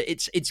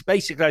 It's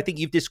basically, I think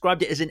you've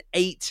described it as an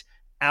 8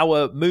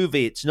 8-hour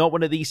movie. It's not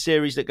one of these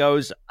series that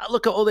goes, "Oh,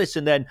 look at all this,"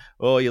 and then,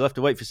 "Oh, you'll have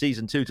to wait for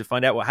season 2 to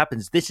find out what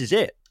happens." This is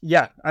it.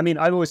 Yeah, I mean,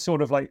 I always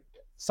sort of like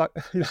suck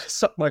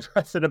my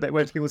breath in a bit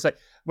when people say,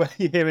 when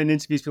you hear in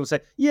interviews, people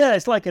say, "Yeah,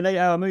 it's like an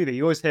 8-hour movie."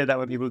 You always hear that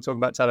when people are talking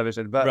about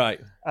television, but right.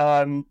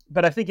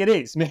 But I think it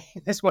is. I mean,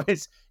 this one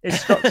is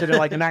structured in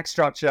like an act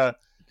structure.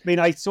 I mean,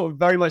 I sort of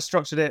very much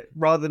structured it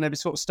rather than it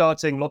sort of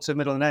starting lots of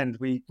middle and end.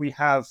 We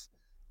have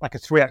like a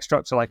 3-act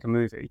structure like a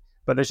movie,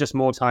 but there's just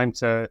more time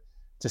to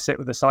sit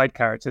with the side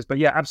characters. But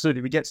yeah,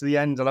 absolutely. We get to the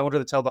end and I wanted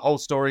to tell the whole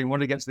story and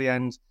wanted to get to the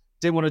end.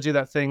 Didn't want to do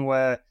that thing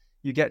where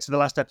you get to the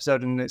last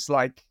episode and it's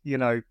like,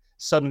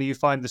 suddenly you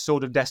find the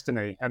Sword of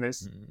Destiny. And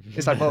it's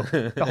like, well,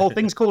 the whole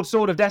thing's called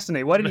Sword of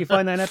Destiny. Why didn't you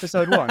find that in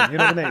episode 1? You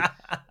know what I mean?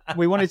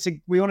 We wanted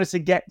to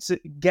get to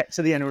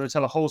the end. We wanted to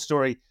tell a whole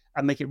story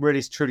and make it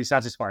really truly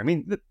satisfying. I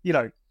mean,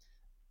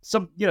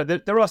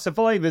 there are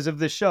survivors of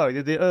this show.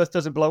 The Earth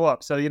doesn't blow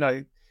up. So,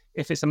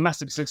 if it's a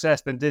massive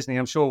success, then Disney,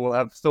 I'm sure, will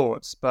have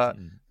thoughts. But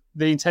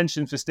the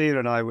intention for Steve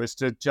and I was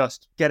to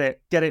just get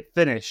it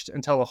finished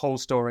and tell the whole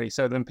story,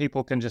 so then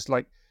people can just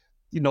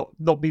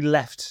not be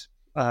left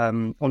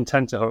on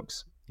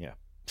tenterhooks. Yeah,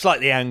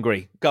 slightly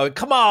angry, going,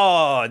 "Come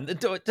on,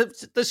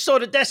 the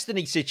Sword of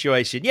Destiny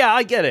situation." Yeah,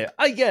 I get it.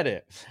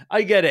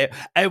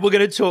 And we're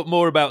going to talk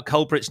more about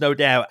culprits, no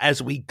doubt,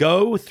 as we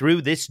go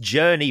through this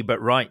journey. But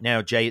right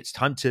now, Jay, it's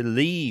time to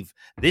leave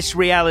this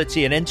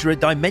reality and enter a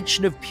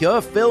dimension of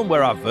pure film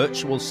where our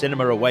virtual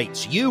cinema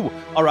awaits. You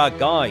are our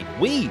guide.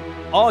 We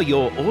are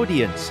your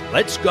audience.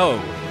 Let's go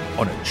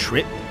on a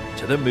trip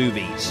to the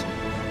movies.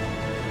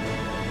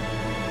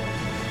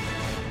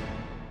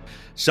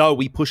 So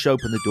we push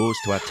open the doors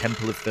to our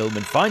temple of film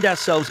and find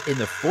ourselves in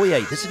the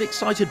foyer. There's an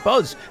excited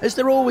buzz, as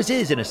there always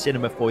is in a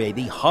cinema foyer,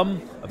 the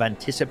hum of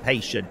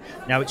anticipation.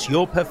 Now it's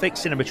your perfect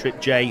cinema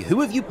trip, Jay. Who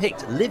have you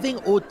picked, living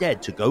or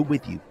dead, to go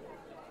with you?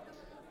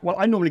 Well,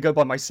 I normally go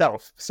by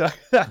myself, so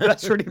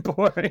that's really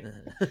boring.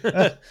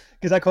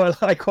 Because I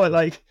quite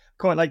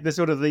like the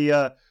sort of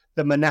the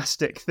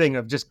monastic thing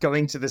of just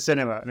going to the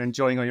cinema and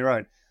enjoying on your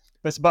own.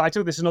 But I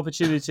took this as an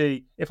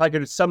opportunity. If I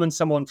could summon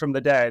someone from the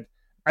dead,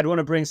 I'd want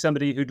to bring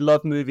somebody who'd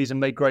love movies and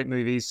make great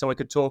movies, so I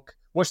could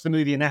watch the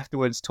movie and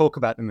afterwards talk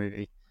about the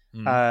movie.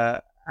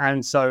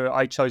 And so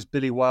I chose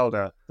Billy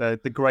Wilder,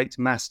 the great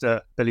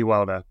master Billy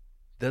Wilder.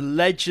 The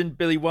legend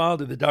Billy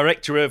Wilder, the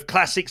director of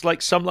classics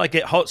like Some Like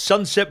It Hot,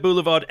 Sunset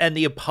Boulevard, and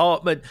The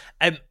Apartment.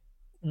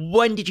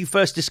 When did you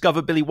first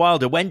discover Billy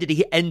Wilder? When did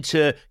he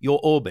enter your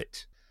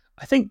orbit?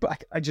 I think,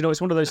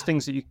 it's one of those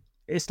things that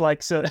it's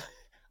like, so,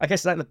 I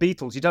guess like the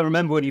Beatles. You don't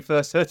remember when you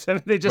first heard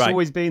them. They've just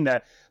always been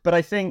there. But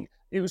I think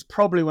it was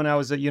probably when I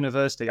was at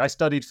university. I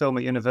studied film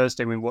at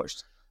university. And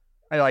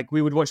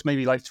we would watch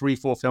maybe like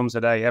 3-4 films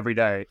a day, every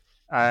day.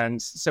 And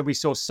so we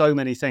saw so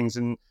many things.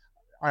 And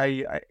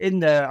I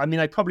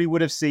probably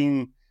would have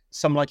seen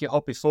Some Like It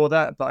Hot before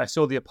that, but I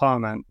saw The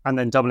Apartment and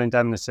then Double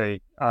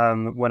Indemnity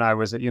when I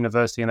was at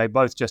university, and they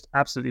both just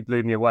absolutely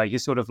blew me away.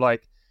 He's sort of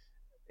like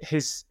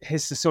his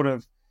sort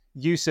of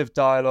use of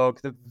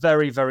dialogue, the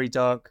very, very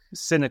dark,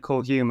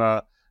 cynical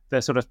humor,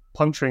 the sort of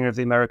puncturing of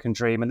the American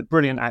dream, and the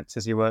brilliant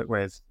actors he worked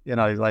with,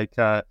 like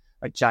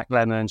Jack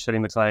Lemmon, Shirley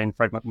MacLaine,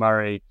 Fred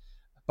MacMurray,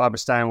 Barbara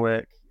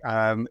Stanwyck,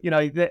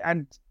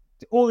 and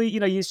all the,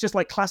 it's just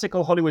like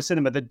classical Hollywood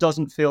cinema that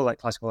doesn't feel like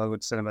classical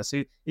Hollywood cinema.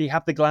 So you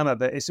have the glamour,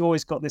 but it's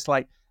always got this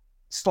like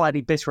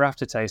slightly bitter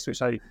aftertaste,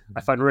 which I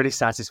find really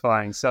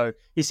satisfying. So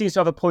he seems to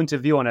have a point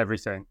of view on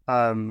everything,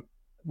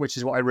 which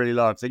is what I really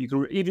love. That you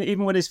can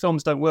even when his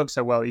films don't work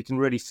so well, you can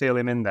really feel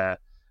him in there,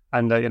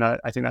 and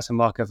I think that's a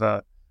mark of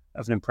an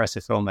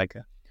impressive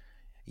filmmaker.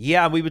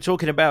 Yeah, we were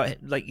talking about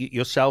like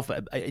yourself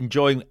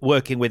enjoying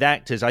working with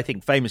actors. I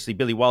think famously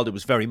Billy Wilder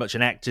was very much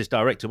an actor's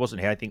director,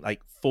 wasn't he? I think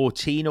like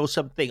 14 or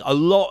something. A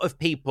lot of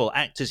people,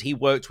 actors he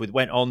worked with,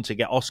 went on to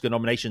get Oscar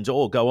nominations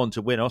or go on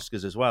to win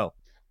Oscars as well.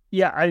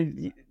 Yeah,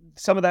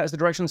 some of that is the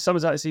direction. Some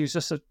of that is he was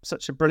just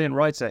such a brilliant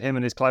writer. Him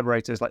and his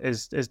collaborators, like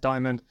is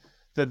Diamond,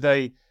 that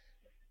they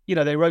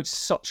wrote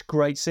such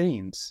great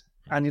scenes.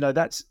 And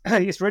that's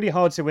it's really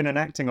hard to win an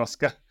acting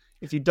Oscar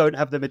if you don't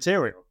have the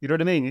material. You know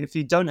what I mean? If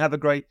you don't have a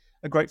great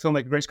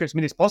filmmaker, great script. I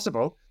mean, it's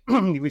possible.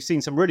 We've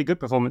seen some really good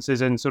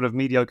performances in sort of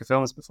mediocre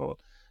films before.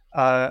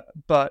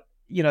 But,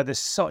 there's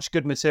such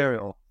good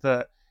material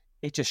that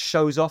it just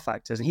shows off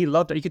actors. And he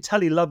loved it. You could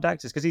tell he loved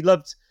actors because he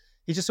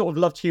just sort of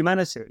loved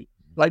humanity,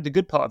 like the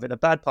good part of it, the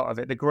bad part of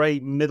it, the grey,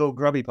 middle,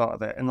 grubby part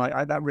of it. And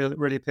that really,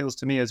 really appeals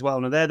to me as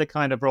well. And they're the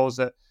kind of roles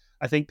that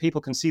I think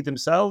people can see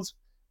themselves,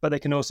 but they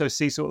can also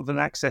see sort of an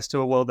access to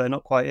a world they're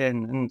not quite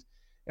in. And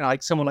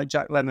like someone like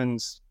Jack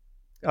Lemmon's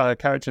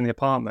character in The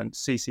Apartment,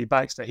 C.C.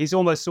 Baxter, he's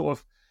almost sort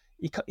of,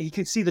 he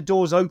can see the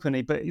doors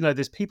open, but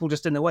there's people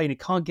just in the way and he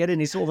can't get in.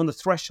 He's sort of on the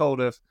threshold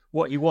of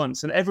what he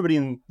wants, and everybody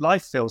in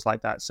life feels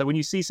like that. So when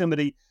you see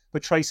somebody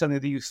portray something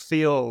that you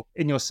feel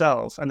in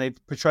yourself and they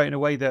portray it in a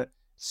way that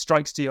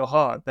strikes to your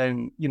heart,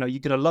 then you're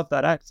gonna love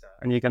that actor,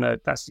 and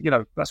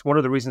that's one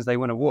of the reasons they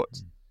win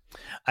awards.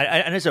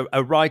 And as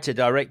a writer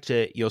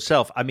director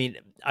yourself, I mean,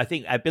 I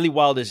think Billy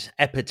Wilder's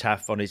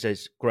epitaph on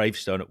his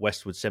gravestone at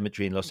Westwood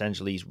Cemetery in Los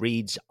Angeles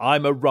reads,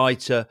 "I'm a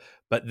writer,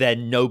 but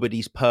then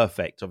nobody's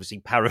perfect." Obviously,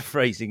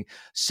 paraphrasing.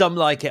 Some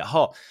like it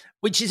hot,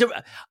 which is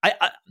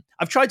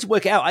I've tried to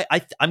work it out.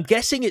 I'm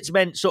guessing it's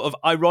meant sort of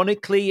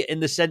ironically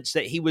in the sense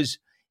that he was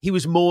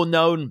more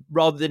known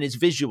rather than his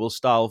visual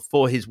style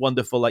for his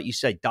wonderful, like you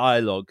say,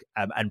 dialogue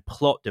and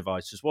plot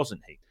devices,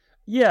 wasn't he?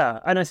 Yeah,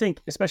 and I think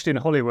especially in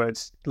Hollywood,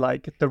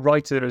 like the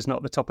writer is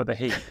not the top of the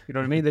heap. You know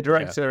what I mean? The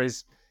director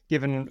is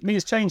given. I mean,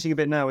 it's changing a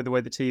bit now with the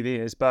way the TV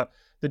is, but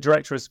the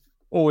director has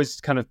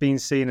always kind of been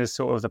seen as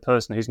sort of the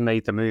person who's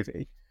made the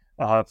movie.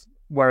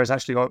 Whereas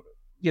actually,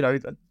 you know,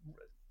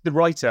 the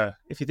writer,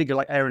 if you think of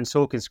like Aaron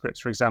Sorkin scripts,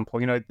 for example,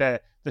 you know, they're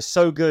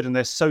so good and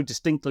they're so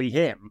distinctly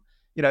him.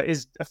 You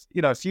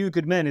know, A Few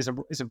Good Men is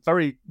a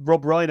very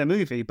Rob Reiner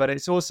movie, but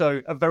it's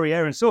also a very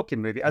Aaron Sorkin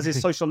movie, as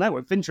is Social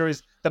Network. Fincher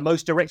is the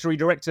most director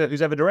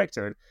who's ever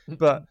directed,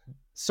 but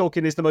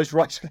Sorkin is the most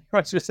writer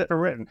who's ever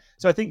written.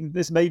 So I think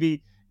this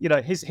maybe, you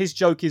know, his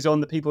joke is on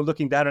the people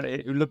looking down at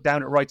it who look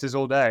down at writers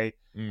all day,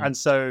 and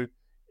so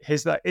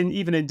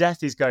even in death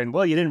he's going,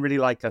 well, you didn't really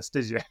like us,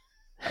 did you?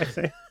 I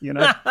think, you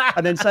know,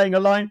 and then saying a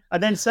line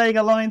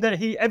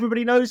that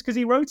everybody knows because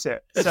he wrote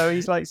it. So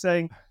he's like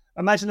saying,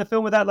 imagine the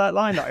film without that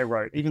line that I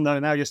wrote, even though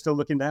now you're still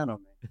looking down on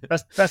me.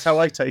 That's how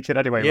I take it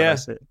anyway. Yeah. When I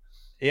see it.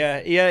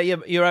 Yeah.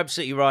 You're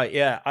absolutely right.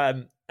 Yeah.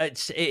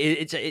 Is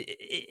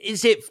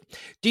it?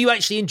 Do you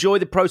actually enjoy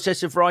the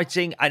process of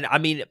writing? And I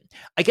mean,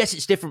 I guess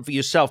it's different for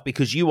yourself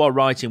because you are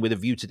writing with a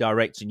view to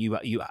direct, and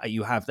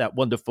you have that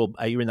wonderful.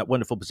 You're in that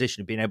wonderful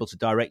position of being able to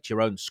direct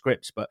your own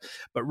scripts. But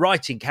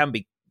writing can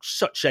be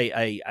such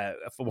a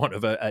for want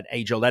of an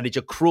age-old adage,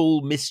 a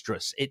cruel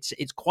mistress. It's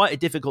quite a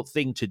difficult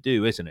thing to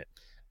do, isn't it?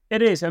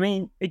 It is. I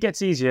mean, it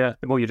gets easier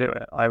the more you do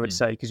it, I would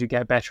say, because you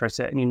get better at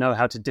it and you know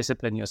how to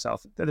discipline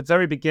yourself. At the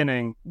very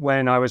beginning,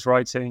 when I was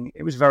writing,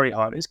 it was very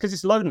hard. It's because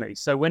it's lonely.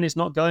 So when it's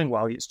not going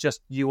well, it's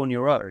just you on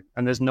your own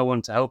and there's no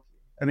one to help you.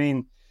 I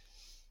mean,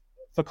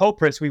 for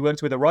Culprits, we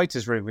worked with a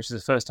writer's room, which is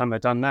the first time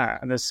I'd done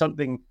that. And there's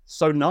something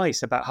so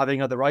nice about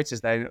having other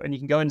writers there. And you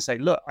can go in and say,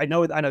 look, I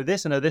know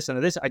this, I know this, I know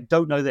this. I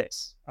don't know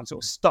this. I'm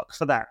sort of stuck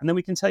for that. And then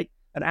we can take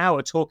an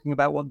hour talking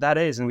about what that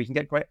is and we can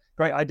get great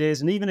ideas.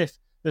 And even if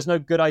there's no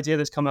good idea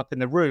that's come up in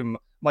the room,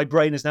 my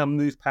brain has now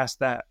moved past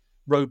that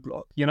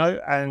roadblock, you know?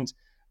 And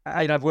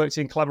I've worked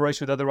in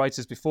collaboration with other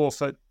writers before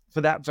for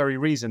that very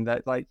reason,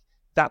 that like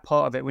that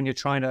part of it, when you're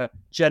trying to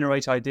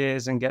generate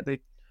ideas and get the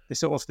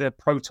sort of the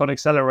proton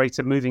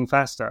accelerator moving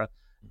faster,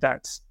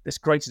 it's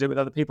great to do with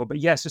other people. But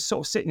yes, just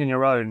sort of sitting on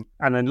your own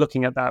and then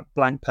looking at that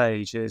blank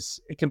page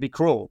it can be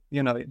cruel,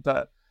 you know?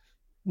 But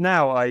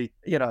now I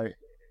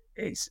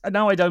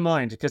don't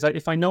mind because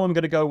if I know I'm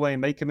going to go away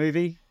and make a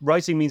movie,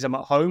 writing means I'm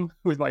at home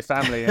with my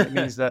family, and it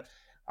means that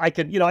I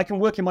can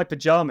work in my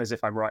pajamas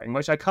if I'm writing,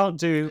 which I can't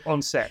do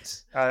on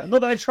set. Not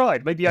that I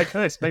tried. Maybe I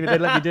could. Maybe they'd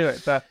let me do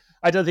it, but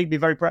I don't think it'd be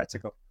very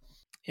practical.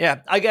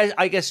 Yeah, I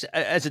guess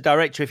as a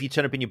director, if you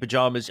turn up in your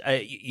pajamas,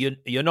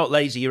 you're not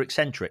lazy. You're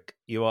eccentric.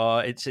 You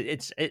are.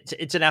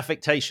 It's an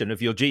affectation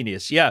of your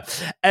genius. Yeah.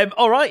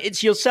 All right.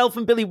 It's yourself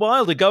and Billy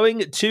Wilder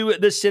going to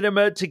the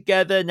cinema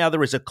together. Now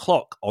there is a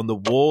clock on the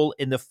wall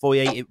in the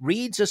foyer. It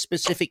reads a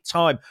specific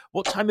time.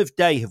 What time of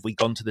day have we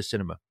gone to the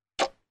cinema?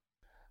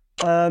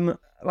 Well,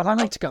 I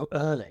like to go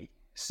early.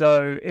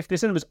 So if the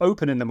cinema's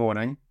open in the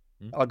morning,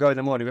 I'll go in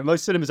the morning. But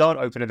most cinemas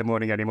aren't open in the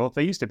morning anymore.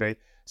 They used to be.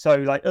 So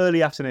like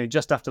early afternoon,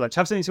 just after lunch,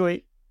 have something to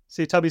eat,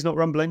 see your tummy's not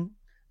rumbling,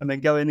 and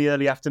then go in the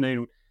early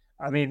afternoon.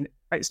 I mean,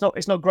 it's not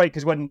great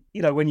because when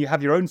you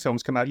have your own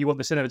films come out, you want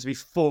the cinema to be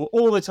full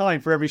all the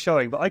time for every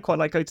showing. But I quite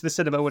like going to the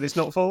cinema when it's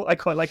not full. I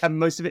quite like having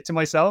most of it to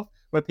myself,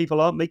 where people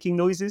aren't making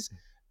noises.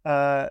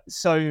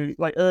 So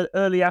like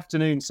early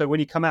afternoon. So when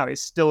you come out,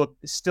 it's still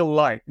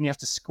light, and you have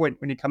to squint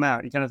when you come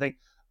out. You kind of think,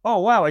 oh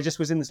wow, I just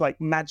was in this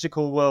like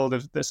magical world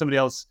of somebody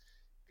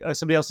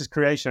else's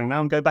creation, and now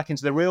I'm going back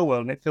into the real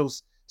world, and it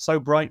feels so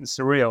bright and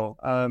surreal.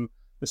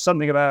 There's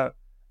something about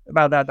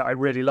that I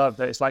really love,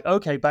 that it's like,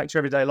 okay, back to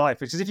everyday life.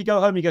 Because if you go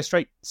home, you go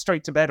straight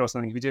to bed or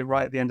something. If you do it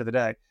right at the end of the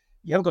day,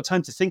 you haven't got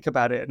time to think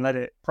about it and let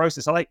it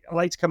process. I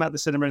like to come out the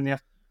cinema in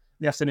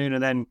the afternoon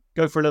and then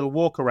go for a little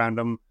walk around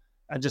them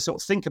and just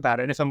sort of think about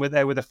it. And if I'm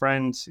there with a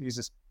friend who's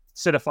a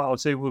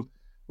cinephile too,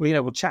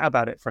 we'll chat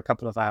about it for a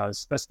couple of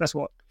hours. That's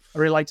what I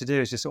really like to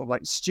do, is just sort of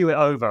like stew it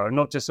over and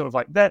not just sort of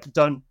like, that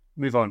done,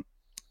 move on.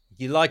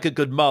 You like a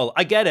good mull.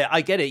 I get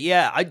it.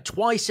 Yeah.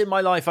 Twice in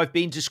my life, I've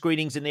been to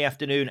screenings in the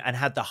afternoon and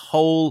had the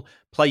whole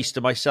place to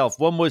myself.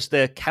 One was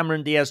the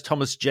Cameron Diaz,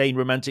 Thomas Jane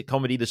romantic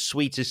comedy, The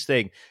Sweetest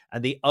Thing.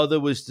 And the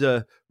other was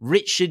the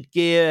Richard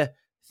Gere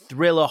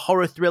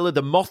horror thriller,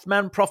 The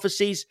Mothman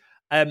Prophecies.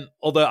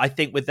 Although I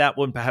think with that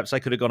one, perhaps I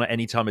could have gone at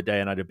any time of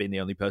day and I'd have been the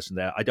only person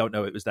there. I don't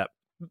know it was that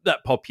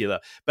popular.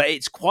 But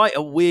it's quite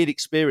a weird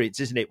experience,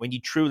 isn't it, when you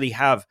truly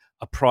have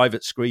a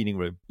private screening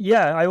room?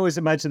 Yeah, I always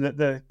imagine that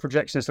the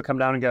projectionist will come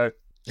down and go,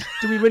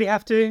 do we really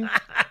have to?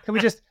 Can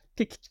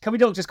we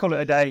not just call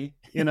it a day?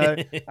 You know,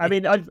 I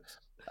mean,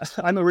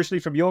 I'm originally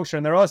from Yorkshire,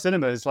 and there are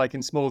cinemas like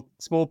in small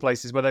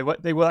places where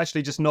they will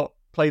actually just not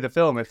play the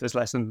film if there's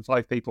less than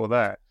 5 people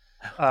there,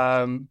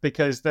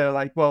 because they're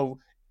like, well,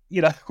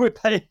 we're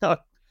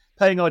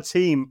paying our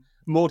team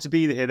more to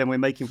be here than we're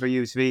making for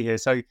you to be here.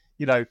 So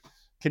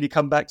can you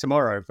come back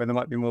tomorrow when there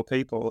might be more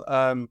people?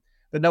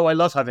 But no, I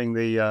love having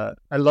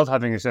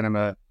a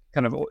cinema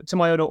kind of to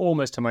my own, or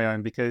almost to my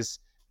own, because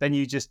then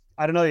you just,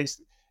 I don't know,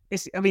 it's.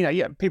 I mean,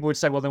 yeah, people would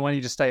say, well, then why don't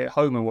you just stay at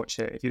home and watch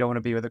it if you don't want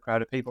to be with a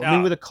crowd of people? I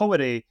mean, with a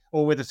comedy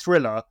or with a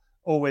thriller,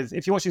 or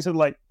if you're watching something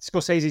like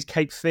Scorsese's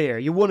Cape Fear,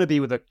 you want to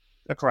be with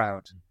a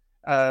crowd.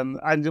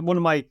 And one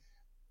of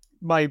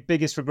my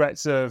biggest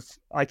regrets of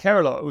I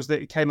Care a Lot was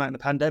that it came out in the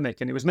pandemic,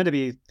 and it was meant to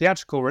be a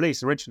theatrical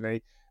release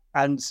originally.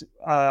 And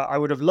I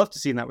would have loved to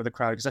see that with a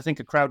crowd, because I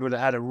think a crowd would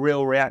have had a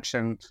real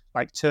reaction,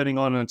 like turning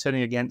on and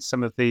turning against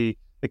some of the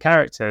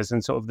characters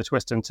and sort of the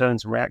twists and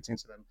turns and reacting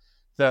to them.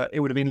 That it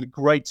would have been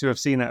great to have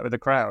seen that with a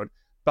crowd.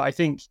 But I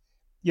think,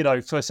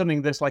 for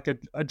something that's like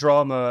a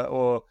drama,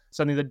 or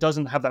something that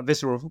doesn't have that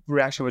visceral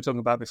reaction we were talking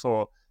about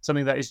before,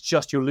 something that is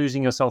just you're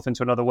losing yourself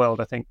into another world,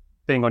 I think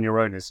being on your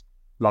own is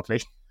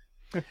lovely.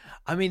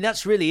 I mean,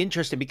 that's really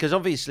interesting, because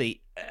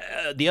obviously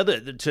the other,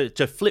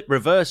 to flip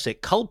reverse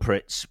it,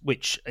 Culprits,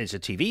 which is a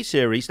TV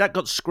series, that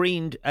got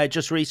screened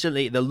just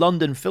recently at the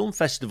London Film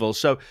Festival.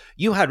 So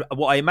you had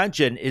what I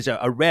imagine is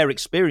a rare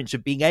experience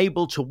of being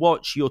able to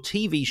watch your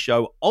TV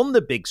show on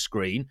the big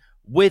screen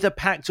with a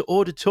packed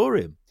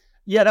auditorium.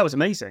 Yeah, that was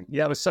amazing.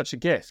 Yeah, it was such a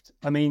gift.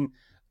 I mean,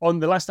 I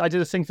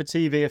did a thing for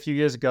TV a few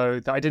years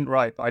ago that I didn't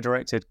write, but I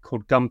directed,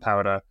 called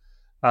Gunpowder,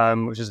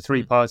 which is a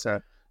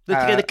 3-parter.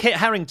 The Kit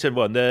Harington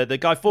one, the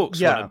Guy Fawkes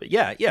one.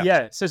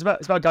 Yeah. So it's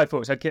about Guy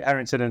Fawkes. It had Kit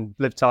Harington and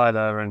Liv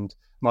Tyler and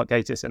Mark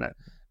Gatiss in it.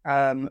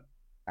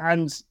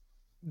 And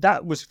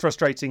that was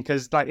frustrating,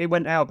 because it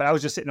went out, but I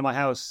was just sitting in my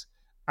house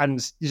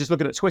and you're just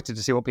looking at Twitter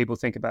to see what people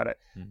think about it.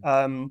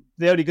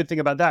 The only good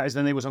thing about that is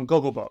then it was on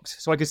Gogglebox,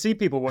 so I could see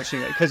people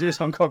watching it because it was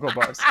on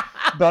Gogglebox.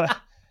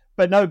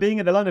 But no, being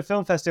at the London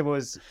Film Festival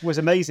was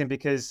amazing,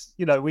 because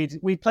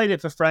we played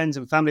it for friends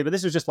and family, but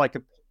this was just like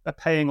a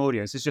paying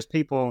audience. It's just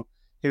people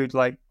who'd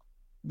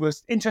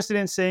was interested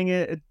in seeing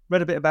it,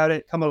 read a bit about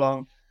it, come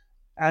along,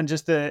 and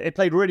just it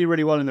played really,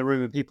 really well in the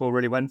room, and people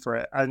really went for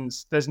it. And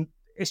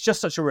it's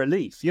just such a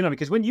relief,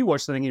 because when you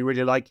watch something you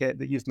really like it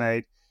that you've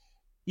made,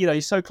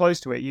 you're so close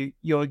to it.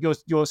 You're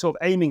sort of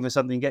aiming for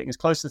something, getting as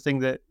close to the thing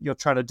that you're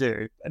trying to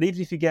do. And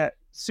even if you get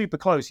super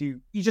close,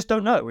 you just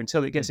don't know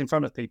until it gets in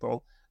front of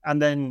people.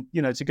 And then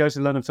to go to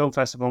the London Film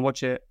Festival and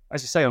watch it,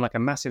 as you say, on like a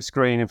massive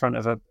screen in front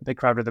of a big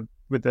crowd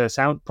with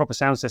the proper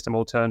sound system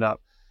all turned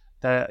up.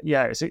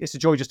 It's a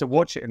joy just to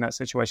watch it in that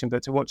situation,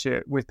 but to watch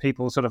it with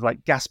people sort of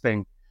like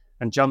gasping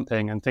and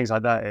jumping and things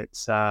like that,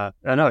 it's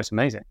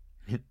amazing.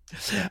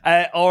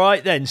 All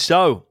right then,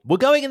 so we're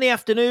going in the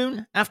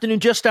afternoon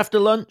just after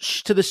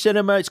lunch to the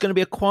cinema. It's going to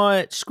be a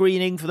quiet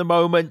screening for the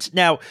moment.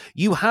 Now,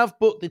 you have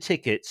booked the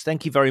tickets.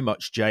 Thank you very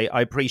much, Jay.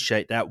 I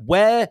appreciate that.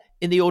 Where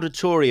in the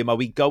auditorium are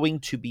we going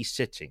to be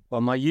sitting?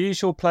 Well, my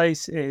usual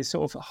place is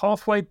sort of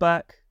halfway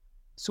back,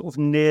 sort of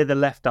near the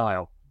left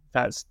aisle.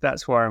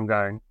 That's where I'm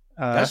going.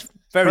 That's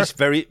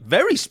very,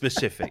 very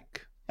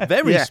specific.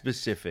 Very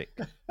specific.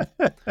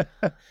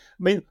 I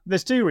mean,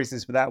 there's 2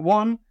 reasons for that.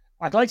 One,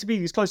 I'd like to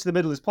be as close to the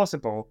middle as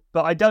possible,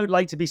 but I don't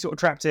like to be sort of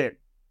trapped in.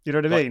 You know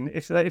what I mean?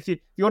 If you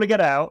want to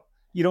get out,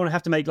 you don't want to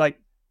have to make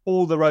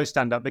all the rows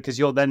stand up, because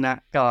you're then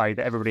that guy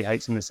that everybody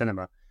hates in the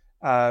cinema.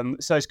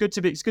 So it's good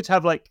to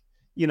have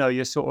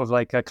your sort of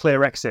like a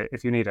clear exit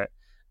if you need it.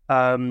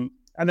 And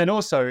then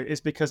also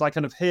it's because I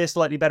kind of hear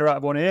slightly better out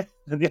of one ear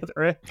than the other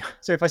ear.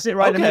 So if I sit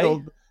right in the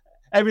middle,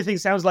 everything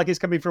sounds like it's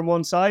coming from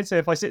one side. So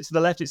if I sit to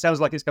the left, it sounds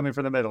like it's coming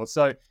from the middle.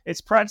 So it's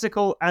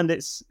practical, and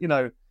it's,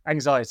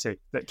 anxiety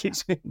that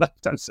keeps me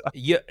left hand side.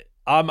 Yeah,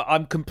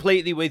 I'm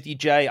completely with you,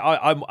 Jay.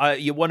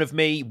 You're one of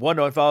me, one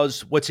of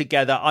us. We're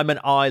together. I'm an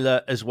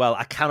aisler as well.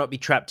 I cannot be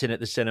trapped in at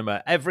the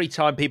cinema. Every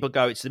time people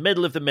go, it's the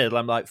middle of the middle,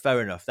 I'm like,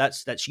 fair enough.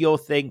 That's your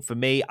thing. For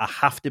me, I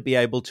have to be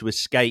able to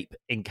escape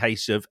in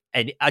case of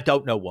any, I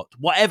don't know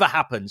whatever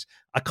happens,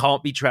 I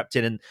can't be trapped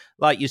in. And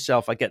like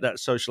yourself, I get that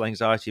social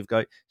anxiety of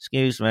going,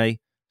 excuse me,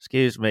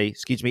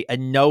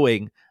 and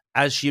knowing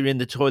as you're in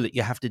the toilet,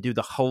 you have to do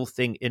the whole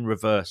thing in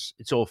reverse.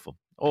 It's awful.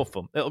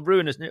 It'll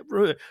ruins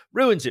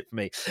it for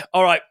me.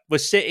 All right, we're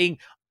sitting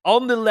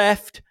on the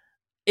left,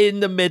 in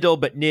the middle,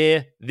 but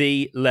near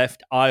the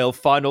left aisle.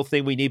 Final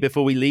thing we need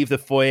before we leave the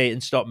foyer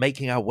and start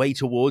making our way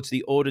towards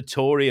the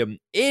auditorium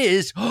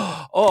is,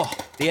 the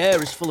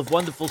air is full of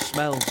wonderful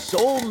smells.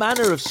 All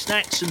manner of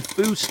snacks and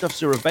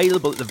foodstuffs are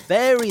available at the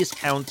various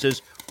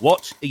counters.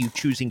 What are you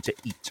choosing to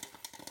eat?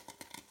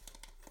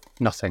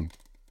 Nothing.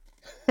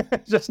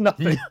 Just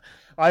nothing.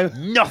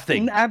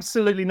 Nothing.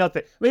 Absolutely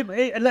nothing.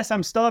 Unless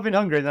I'm starving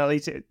hungry, then I'll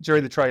eat it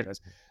during the trailers.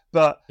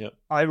 But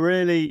I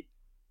really,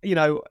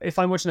 if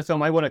I'm watching a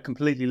film, I want to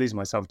completely lose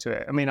myself to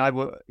it. I mean, I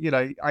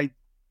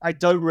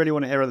don't really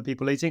want to hear other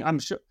people eating. I'm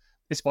sure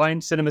it's fine.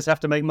 Cinemas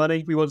have to make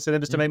money. We want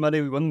cinemas to make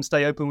money. We want them to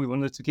stay open. We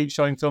want them to keep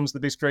showing films on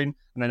the big screen.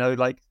 And I know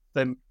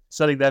them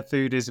selling their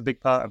food is a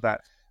big part of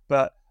that.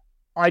 But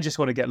I just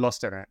want to get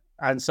lost in it.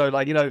 And so,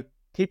 like,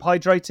 keep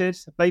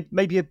hydrated.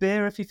 Maybe a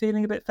beer if you're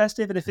feeling a bit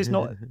festive, and if it's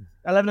not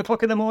 11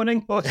 o'clock in the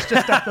morning or it's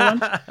just after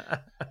lunch.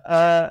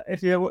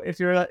 If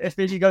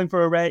you're going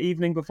for a rare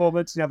evening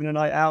performance, you're having a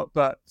night out.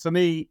 But for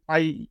me,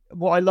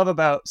 what I love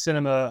about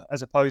cinema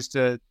as opposed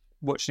to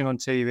watching on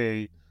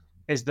TV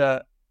is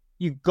that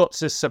you've got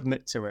to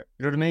submit to it.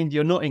 You know what I mean?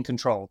 You're not in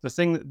control. The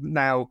thing that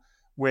now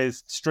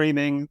with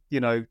streaming,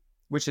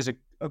 which is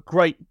a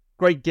great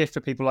gift for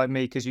people like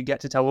me, because you get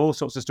to tell all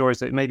sorts of stories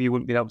that maybe you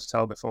wouldn't be able to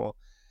tell before.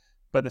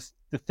 But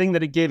the thing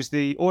that it gives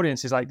the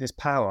audience is like this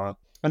power,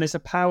 and it's a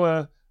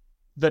power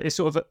that is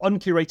sort of an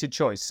uncurated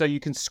choice. So you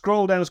can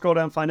scroll down,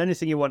 find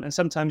anything you want, and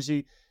sometimes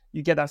you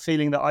get that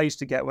feeling that I used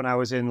to get when I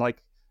was in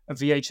like a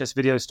VHS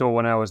video store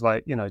when I was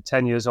like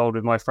 10 years old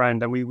with my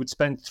friend, and we would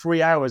spend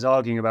 3 hours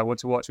arguing about what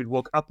to watch. We'd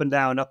walk up and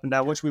down.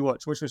 What should we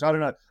watch? Which was, I don't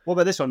know. What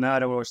about this one? No, I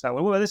don't want to watch that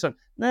one. What about this one?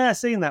 Nah,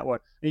 seen that one.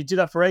 And you do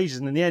that for ages,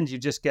 and in the end, you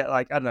just get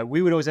like, I don't know.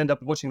 We would always end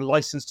up watching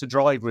License to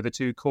Drive with the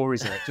two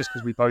Corys in it, just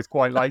because we both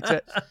quite liked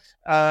it.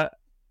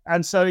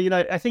 And so,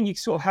 I think you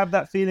sort of have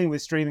that feeling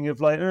with streaming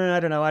of like, I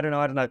don't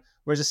know.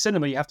 Whereas a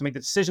cinema, you have to make the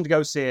decision to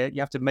go see it.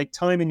 You have to make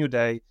time in your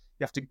day. You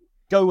have to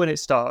go when it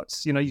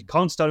starts. You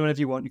can't start it whenever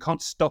you want. You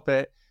can't stop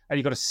it. And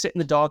you've got to sit in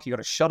the dark. You've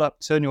got to shut up,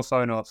 turn your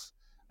phone off,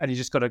 and you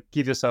just got to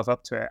give yourself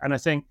up to it. And I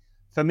think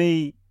for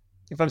me,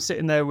 if I'm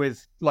sitting there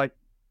with like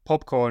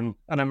popcorn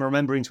and I'm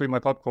remembering to eat my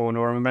popcorn,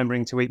 or I'm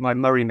remembering to eat my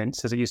Murray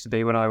mints, as it used to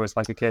be when I was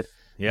like a kid,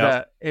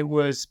 it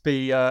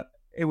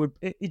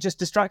just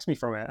distracts me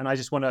from it. And I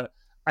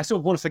sort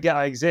of want to forget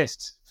I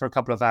exist for a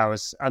couple of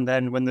hours. And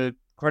then when the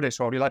credits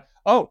roll, you're like,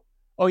 oh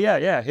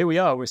yeah, here we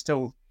are. We're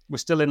still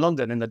in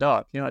London in the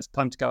dark. It's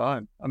time to go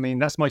home. I mean,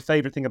 that's my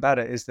favorite thing about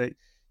it, is that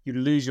you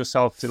lose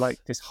yourself to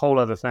like this whole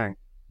other thing.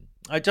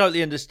 I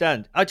totally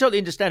understand.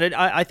 And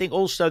I think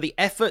also the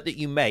effort that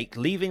you make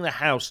leaving the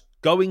house,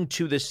 going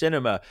to the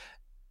cinema,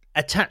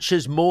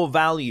 attaches more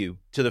value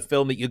to the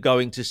film that you're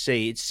going to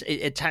see.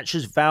 It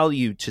attaches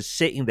value to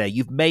sitting there.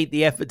 You've made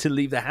the effort to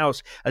leave the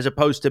house, as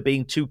opposed to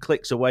being 2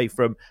 clicks away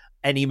from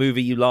any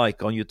movie you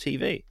like on your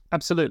TV.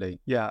 Absolutely.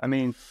 Yeah. I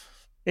mean,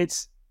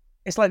 it's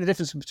like the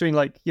difference between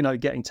like,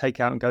 getting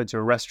takeout and going to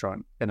a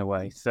restaurant in a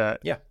way that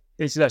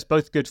it's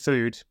both good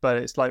food, but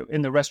it's like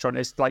in the restaurant,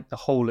 it's like the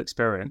whole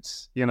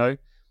experience, you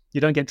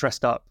don't get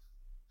dressed up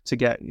to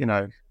get your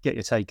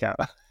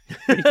takeout.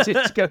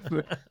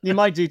 You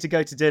might do to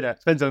go to dinner,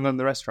 depends on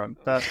the restaurant.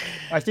 But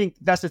I think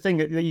that's the thing,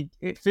 that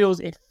it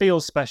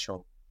feels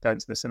special going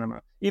to the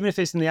cinema, even if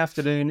it's in the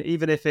afternoon,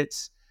 even if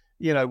it's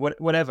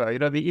whatever,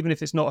 even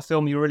if it's not a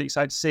film you're really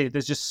excited to see.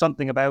 There's just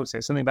something about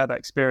that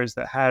experience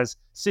that has,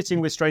 sitting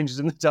with strangers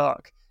in the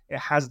dark, it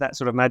has that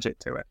sort of magic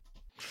to it.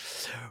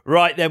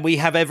 Right, then, we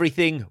have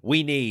everything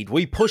we need.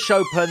 We push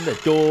open the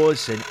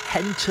doors and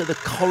enter the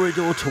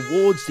corridor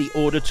towards the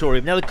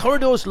auditorium. Now, the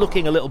corridor's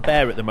looking a little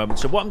bare at the moment,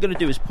 so what I'm going to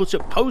do is put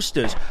up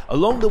posters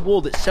along the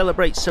wall that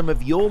celebrate some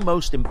of your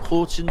most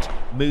important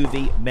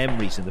movie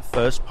memories. And the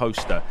first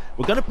poster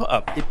we're going to put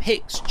up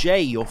depicts,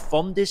 Jay, your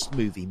fondest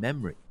movie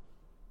memory.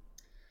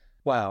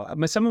 Wow.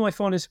 Some of my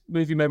fondest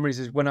movie memories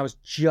is when I was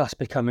just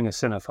becoming a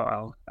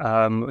cinephile.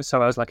 So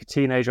I was like a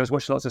teenager. I was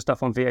watching lots of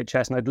stuff on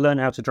VHS, and I'd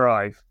learned how to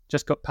drive.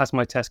 Just got past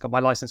my test, got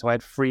my license, so I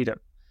had freedom.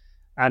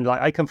 And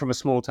like, I come from a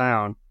small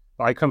town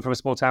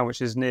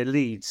which is near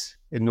Leeds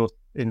I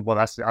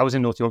was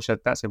in North Yorkshire.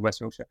 That's in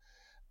West Yorkshire.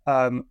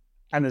 And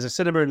there's a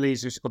cinema in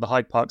Leeds which is called the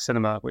Hyde Park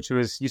Cinema, which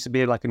used to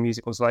be like a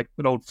musical. It's like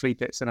an old flea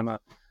pit cinema.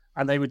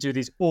 And they would do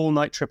these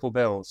all-night triple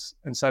bills.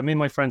 And so me and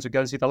my friends would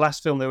go and see the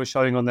last film they were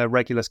showing on their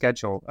regular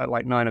schedule at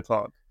like 9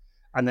 o'clock.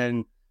 And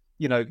then,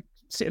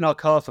 sit in our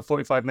car for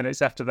 45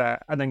 minutes after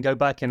that, and then go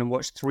back in and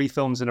watch 3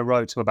 films in a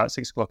row till about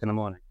 6 o'clock in the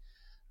morning.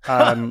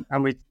 And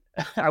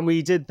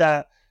we did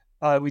that.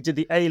 We did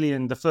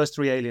the first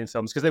 3 Alien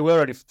films, because they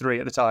were only 3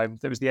 at the time.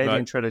 There was the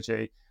Alien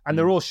trilogy. And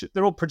they're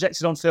all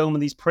projected on film,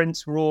 and these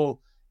prints were all,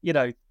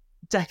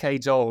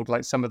 decades old,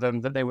 like some of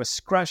them, that they were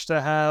scratched to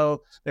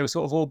hell. They were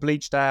sort of all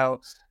bleached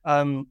out.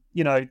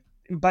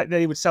 Back then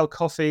they would sell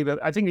coffee,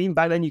 but I think even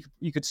back then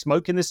you could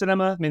smoke in the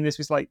cinema. I mean, this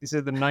is the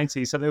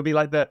 90s, so there would be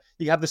like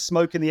you have the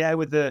smoke in the air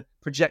with the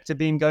projector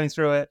beam going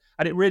through it,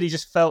 and it really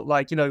just felt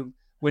like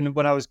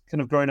when I was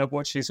kind of growing up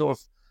watching sort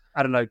of,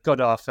 I don't know,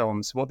 Godard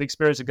films, what the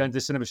experience of going to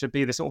the cinema should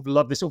be. This sort of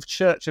love, this sort of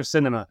church of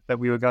cinema that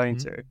we were going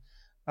to.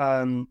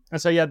 And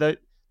so the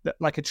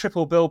like a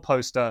triple bill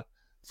poster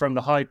from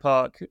the Hyde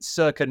Park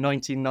circa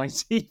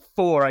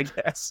 1994, I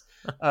guess,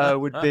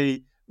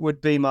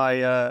 would be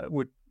my I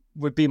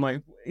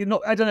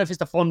don't know if it's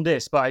the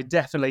fondest, but that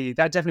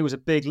definitely was a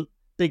big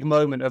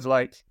moment of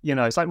like,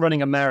 it's like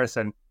running a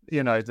marathon,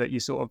 that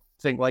you sort of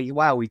think, well,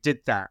 wow, we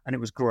did that, and it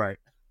was great.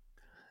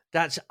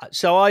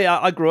 So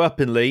I grew up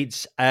in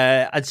Leeds,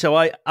 and so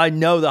I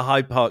know the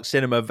Hyde Park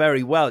Cinema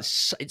very well.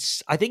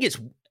 I think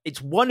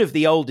it's one of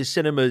the oldest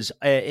cinemas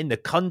in the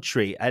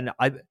country, and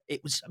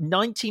it was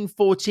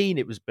 1914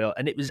 it was built,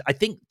 and it was, I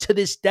think to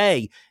this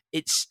day,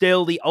 it's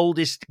still the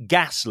oldest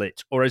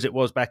gaslit, or as it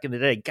was back in the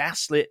day,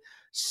 gaslit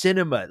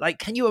cinema. Like,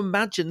 can you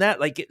imagine that?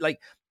 Like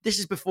this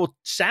is before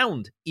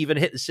sound even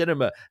hit the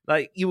cinema.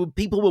 Like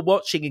people were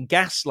watching in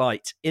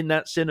gaslight in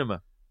that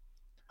cinema.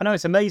 I know,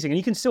 it's amazing, and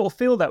you can sort of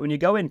feel that when you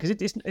go in, because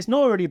it's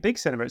not already a big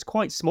cinema; it's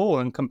quite small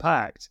and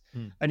compact.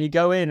 And you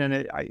go in, and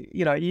it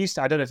used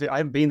to. I don't know if I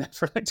haven't been there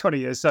for like 20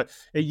 years, so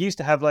it used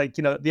to have like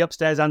the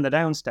upstairs and the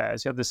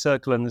downstairs. You have the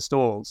circle and the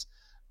stalls,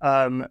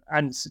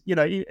 and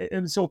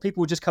so people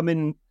would just come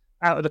in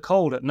out of the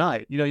cold at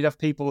night. You'd have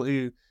people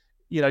who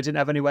didn't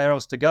have anywhere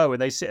else to go,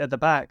 and they sit at the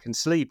back and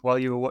sleep while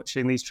you were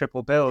watching these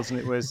triple bills, and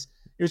it was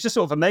just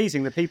sort of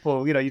amazing. The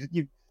people,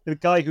 the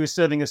guy who was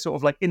serving a sort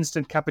of like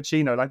instant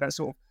cappuccino, like that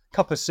sort of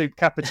cup of soup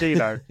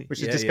cappuccino,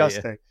 which is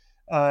disgusting.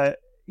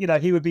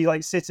 He would be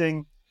like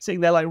sitting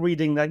there like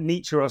reading like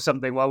Nietzsche or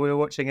something while we were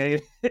watching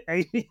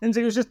Aliens.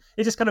 It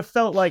just kind of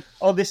felt like,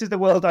 oh, this is the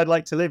world I'd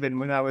like to live in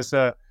when I was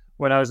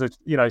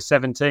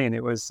 17.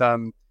 It was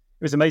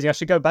amazing. I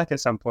should go back at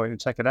some point and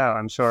check it out.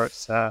 I'm sure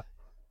it's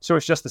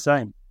just the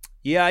same.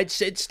 Yeah,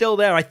 it's still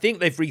there. I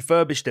think they've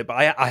refurbished it, but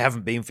I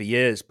haven't been for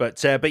years.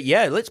 But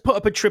yeah, let's put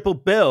up a triple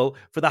bill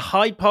for the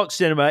Hyde Park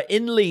Cinema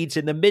in Leeds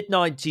in the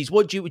mid-90s.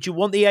 Would you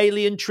want the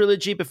Alien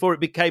trilogy before it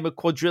became a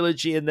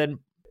quadrilogy, and then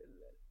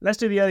let's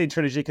do the Alien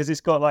trilogy because it's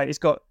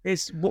the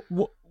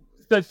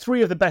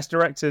three of the best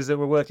directors that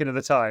were working at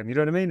the time. You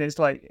know what I mean? It's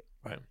like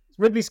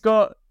Ridley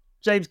Scott,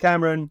 James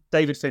Cameron,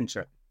 David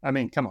Fincher. I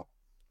mean, come on,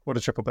 what a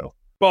triple bill!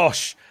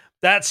 Bosh.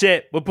 That's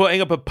it. We're putting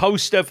up a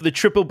poster for the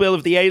triple bill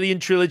of the Alien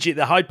trilogy at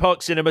the Hyde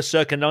Park Cinema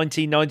circa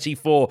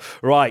 1994.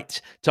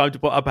 Right, time to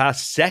put up our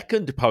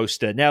second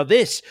poster. Now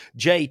this,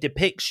 Jay,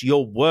 depicts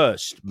your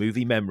worst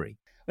movie memory.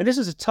 And this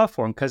is a tough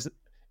one because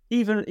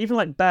even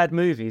like bad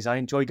movies, I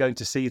enjoy going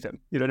to see them.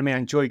 You know what I mean? I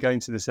enjoy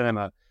going to the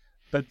cinema.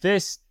 But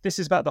this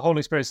is about the whole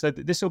experience. So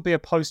this will be a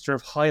poster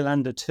of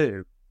Highlander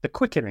 2. The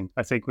Quickening,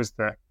 I think, was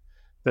the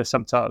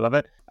subtitle of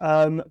it,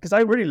 because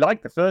I really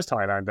liked the first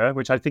Highlander,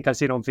 which I think I've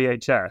seen on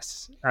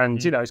VHS,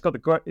 and it's got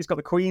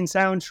the Queen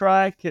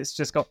soundtrack. It's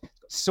just got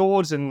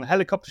swords and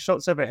helicopter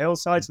shots over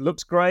hillsides. It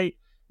looks great.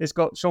 It's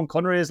got Sean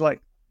Connery as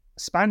like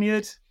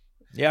Spaniard.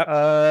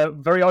 Yeah.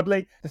 Very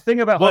oddly, the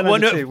thing about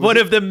Highlander one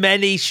of the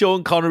many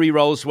Sean Connery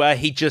roles where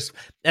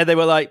they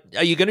were like,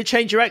 "Are you going to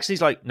change your accent?"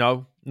 He's like,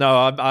 "No,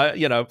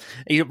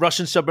 he's a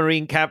Russian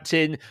submarine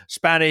captain,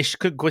 Spanish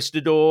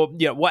conquistador,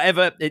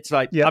 whatever." It's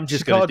like, I'm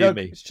just going to do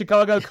me.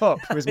 Chicago Cop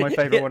was my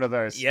favorite one of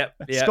those.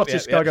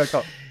 Scottish Chicago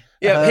Cop.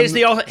 Yeah, here's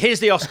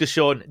the Oscar,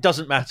 Sean. It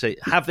doesn't matter.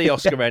 Have the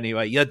Oscar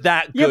anyway. You're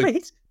that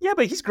good.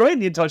 But he's great in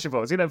The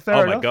Untouchables.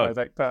 Fair enough. My God. I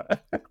think,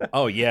 but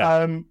oh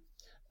yeah.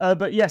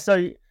 But yeah.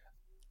 So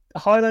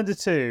Highlander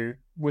 2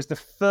 was the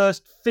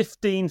first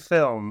 15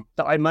 film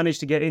that I managed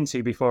to get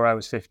into before I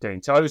was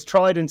 15. So I was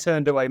tried and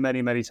turned away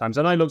many, many times.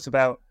 And I looked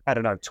about,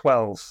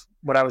 12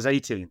 when I was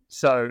 18.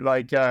 So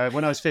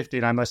when I was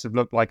 15, I must have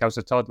looked like I was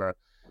a toddler.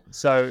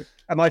 So,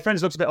 and my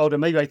friends looked a bit older.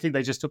 Maybe I think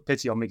they just took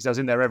pity on me because I was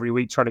in there every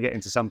week trying to get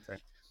into something.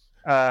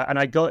 And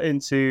I got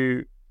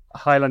into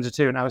Highlander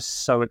 2 and I was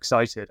so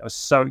excited. It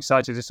just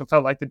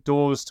felt like the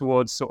doors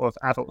towards sort of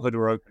adulthood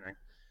were opening.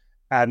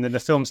 And then the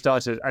film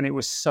started and it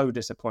was so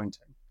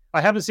disappointing. I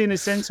haven't seen it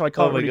since, so I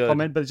can't really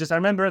comment. But I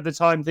remember at the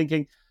time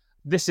thinking,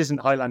 this isn't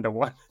Highlander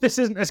 1. This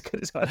isn't as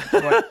good as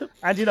Highlander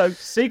 1. And,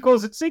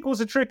 sequels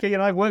are tricky,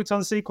 and I've worked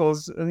on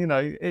sequels, and,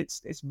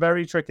 it's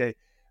very tricky.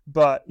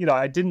 But,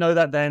 I didn't know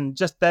that then.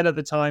 Just then at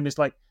the time, it's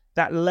like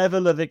that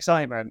level of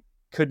excitement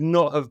could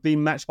not have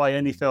been matched by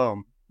any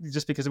film.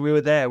 Just because we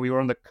were there. We were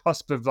on the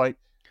cusp of,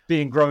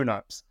 being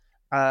grown-ups.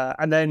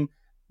 And then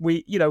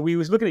we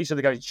was looking at each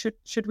other going,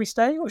 should we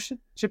stay or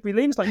should we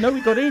leave? It's like, no, we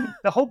got in.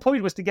 The whole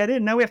point was to get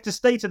in. Now we have to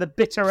stay to the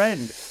bitter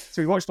end.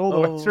 So we watched all the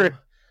way through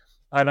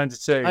Highlander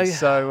 2. Oh, yeah.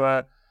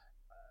 So,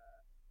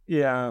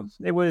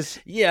 it was...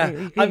 Yeah,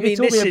 it taught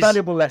me a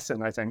valuable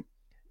lesson, I think.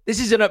 This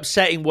is an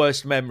upsetting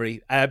worst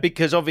memory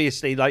because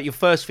obviously, your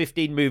first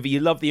 15 movie, you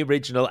love the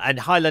original, and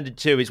Highlander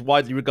 2 is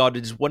widely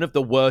regarded as one of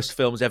the worst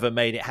films ever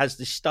made. It has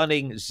the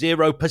stunning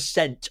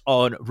 0%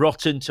 on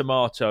Rotten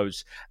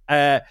Tomatoes.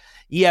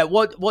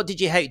 What did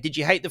you hate? Did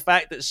you hate the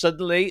fact that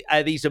suddenly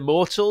these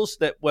immortals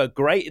that were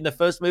great in the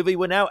first movie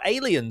were now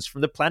aliens from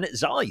the planet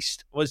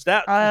Zeist? Was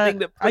that the thing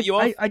that put you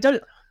off? I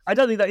don't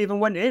think that even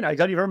went in. I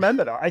don't even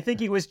remember that. I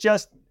think it was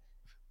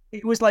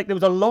like there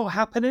was a lot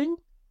happening,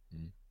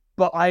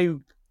 but I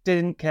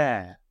didn't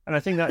care. And I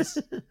think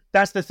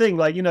that's the thing.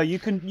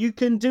 You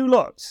can do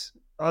lots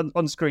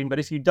on screen, but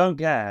if you don't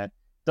care, it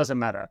doesn't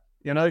matter.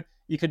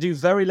 You can do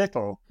very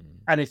little,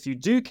 and if you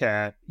do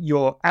care,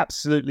 you're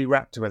absolutely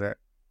wrapped with it.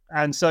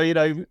 And so,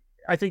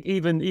 I think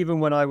even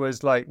when I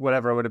was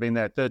whatever I would have been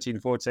there, 13,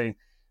 14,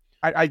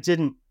 I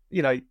didn't,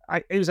 it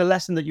was a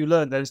lesson that you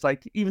learned that it's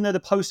even though the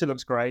poster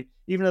looks great,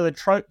 even though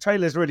the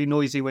trailer is really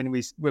noisy when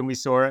we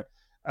saw it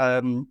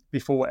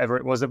before whatever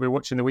it was that we were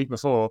watching the week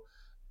before,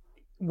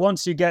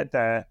 once you get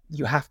there,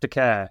 you have to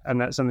care.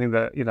 And that's something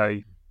that,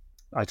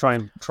 I try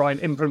and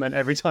implement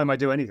every time I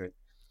do anything.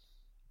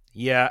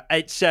 Yeah,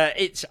 I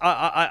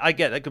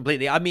get that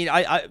completely. I mean,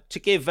 I to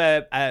give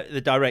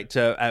the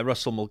director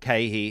Russell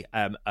Mulcahy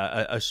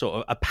a sort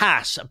of a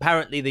pass.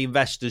 Apparently, the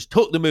investors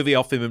took the movie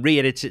off him and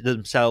re-edited it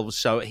themselves,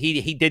 so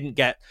he didn't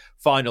get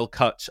final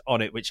cut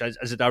on it. Which, as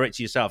a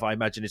director yourself, I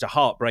imagine is a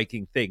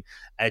heartbreaking thing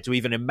to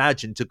even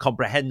imagine, to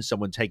comprehend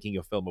someone taking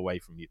your film away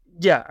from you.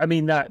 Yeah, I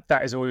mean that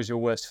is always your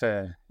worst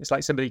fear. It's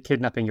like somebody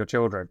kidnapping your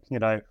children. You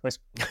know, it's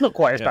not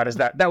quite as bad as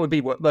that. That would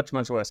be much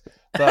worse.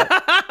 But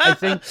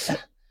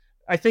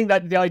I think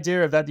that the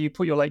idea of that you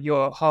put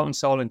your heart and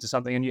soul into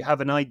something, and you have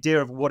an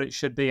idea of what it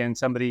should be, and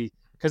somebody,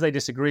 because they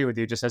disagree with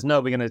you, just says, no,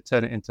 we're going to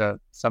turn it into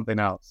something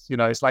else. You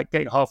know, it's like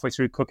getting halfway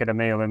through cooking a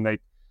meal and they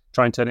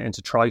try and turn it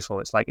into trifle.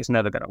 It's like, it's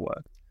never going to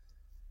work.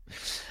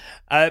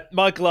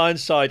 Michael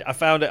Ironside, I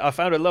found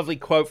a lovely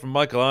quote from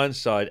Michael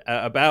Ironside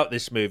about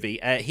this movie.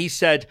 He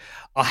said,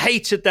 "I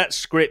hated that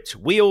script.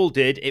 We all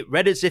did. It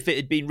read as if it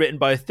had been written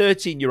by a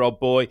 13-year-old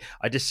boy.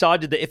 I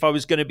decided that if I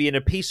was going to be in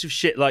a piece of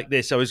shit like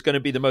this, I was going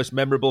to be the most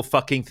memorable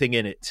fucking thing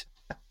in it."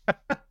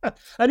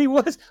 And he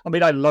was. I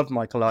mean, I love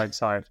Michael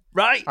Ironside.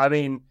 Right? I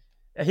mean,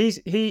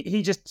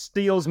 he just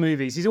steals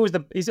movies. He's always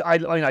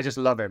I just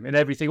love him in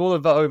everything. All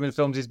of the Verhoeven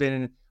films he's been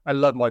in, I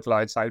love Michael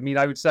Ironside. I mean,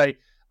 I would say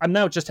I'm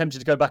now just tempted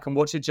to go back and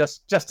watch it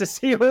just to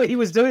see what he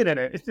was doing in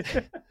it.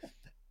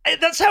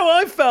 That's how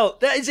I felt.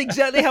 That is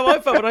exactly how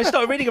I felt when I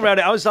started reading about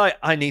it. I was like,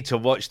 I need to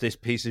watch this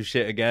piece of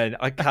shit again.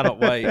 I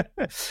cannot wait.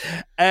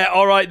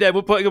 All right, then,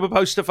 we're putting up a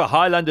poster for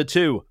Highlander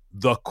 2,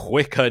 The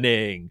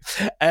Quickening.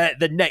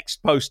 The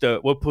next poster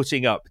we're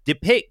putting up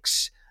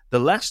depicts the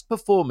last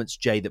performance,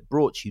 Jay, that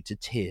brought you to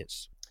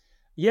tears.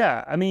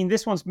 Yeah, I mean,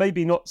 this one's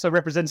maybe not so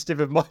representative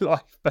of my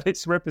life, but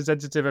it's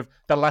representative of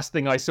the last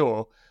thing I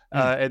saw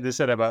in the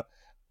cinema.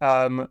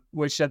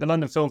 Which at the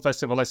London Film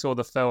Festival, I saw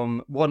the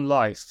film One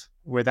Life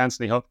with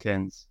Anthony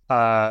Hopkins.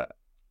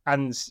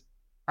 And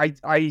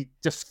I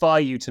defy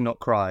you to not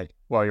cry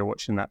while you're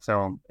watching that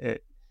film.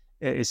 It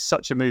is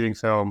such a moving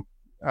film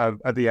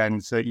at the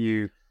end that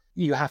you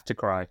have to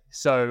cry.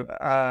 So,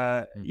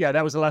 yeah,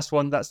 that was the last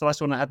one. That's the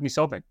last one that had me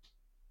sobbing.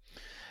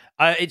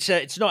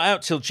 It's not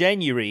out till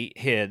January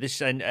here.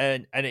 This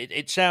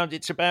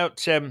it's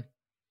about.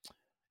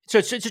 So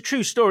it's a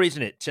true story,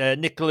 isn't it?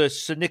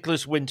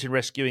 Nicholas Winton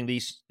rescuing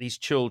these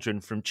children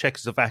from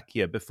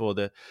Czechoslovakia before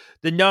the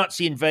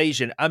Nazi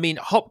invasion. I mean,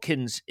 Anthony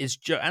Hopkins is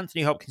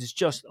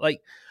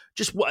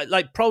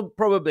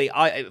probably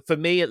for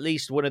me at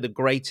least one of the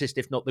greatest,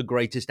 if not the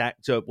greatest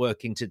actor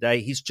working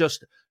today. He's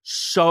just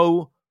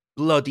so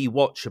bloody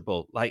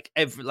watchable.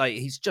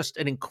 He's just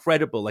an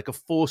incredible, like a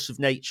force of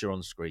nature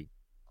on screen.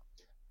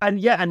 And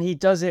yeah, and he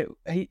does it.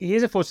 He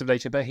is a force of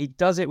nature, but he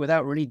does it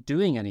without really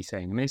doing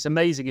anything. I mean, it's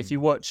amazing if you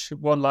watch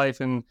One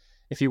Life and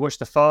if you watch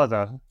The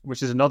Father,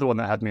 which is another one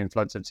that had me in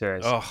floods of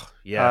tears. Oh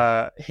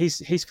yeah,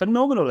 he's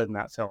phenomenal in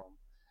that film,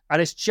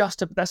 and it's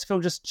that's a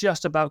film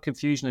just about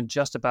confusion and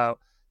just about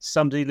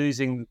somebody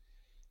losing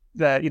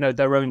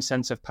their own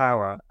sense of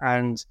power,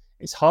 and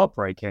it's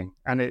heartbreaking,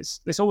 and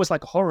it's almost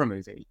like a horror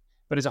movie,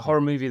 but it's a horror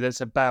movie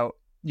that's about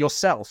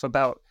yourself,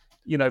 about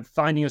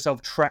finding yourself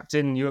trapped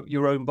in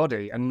your own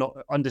body and not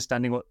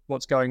understanding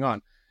what's going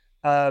on.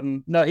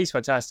 No, he's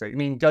fantastic. I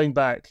mean, going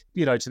back,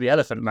 to The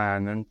Elephant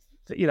Man, and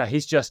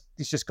he's just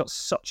got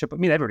such a. I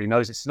mean, everybody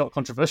knows it's not a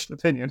controversial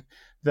opinion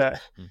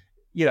that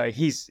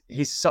he's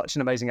such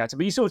an amazing actor.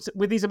 But you sort of,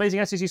 with these amazing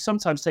actors, you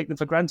sometimes take them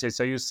for granted.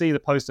 So you'll see the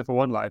poster for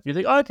One Life, you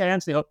think, oh, okay,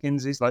 Anthony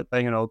Hopkins, he's like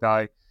playing an old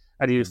guy,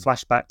 and you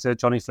flash back to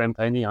Johnny Flynn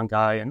playing a young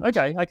guy, and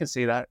okay, I can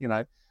see that,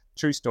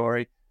 true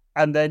story.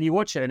 And then you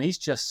watch it, and he's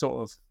just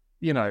sort of.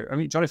 I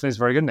mean, Johnny Flynn is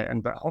very good in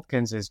it, but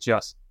Hopkins is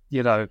just,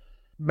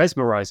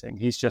 mesmerizing.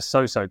 He's just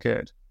so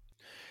good.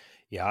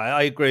 Yeah,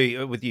 I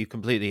agree with you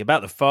completely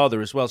about The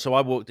Father as well. So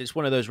it's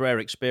one of those rare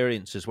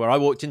experiences where I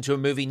walked into a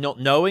movie not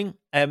knowing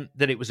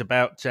that it was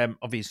about,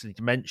 obviously,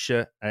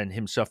 dementia and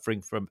him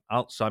suffering from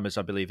Alzheimer's,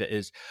 I believe it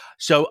is.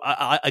 So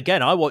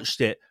I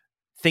watched it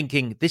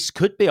thinking this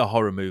could be a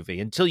horror movie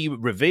until you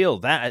reveal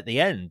that at the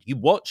end. You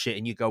watch it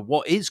and you go,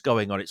 what is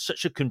going on? It's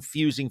such a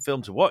confusing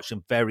film to watch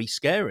and very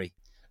scary.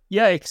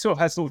 Yeah, it sort of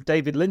has sort of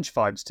David Lynch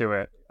vibes to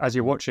it as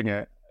you're watching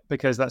it,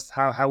 because that's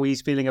how he's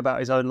feeling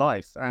about his own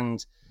life,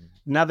 and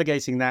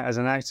navigating that as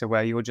an actor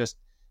where you're just,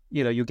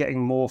 you're getting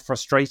more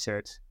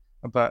frustrated,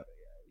 but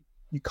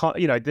you can't,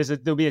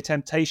 there'll be a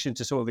temptation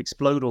to sort of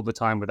explode all the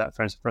time with that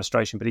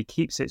frustration, but he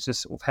keeps it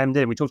just sort of hemmed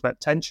in. We talked about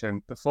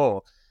tension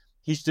before.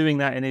 He's doing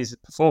that in his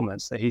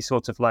performance, that he's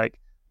sort of like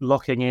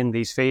locking in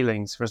these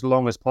feelings for as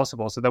long as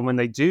possible. So then when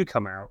they do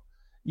come out,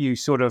 you're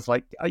sort of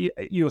like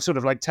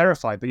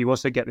terrified, but you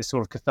also get this sort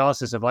of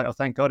catharsis of like, oh,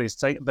 thank God he's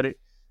taken. But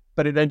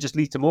it then just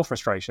leads to more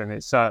frustration.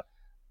 It's a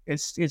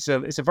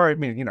very,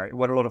 it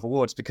won a lot of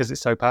awards because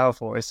it's so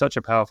powerful. It's such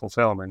a powerful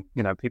film, and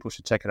people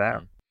should check it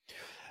out.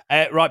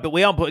 Right, but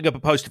we aren't putting up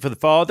a poster for The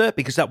Father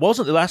because that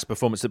wasn't the last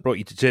performance that brought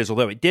you to tears,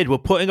 although it did. We're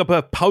putting up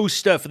a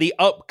poster for the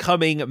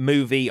upcoming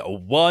movie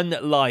One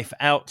Life,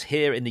 out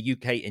here in the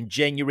UK in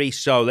January.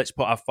 So let's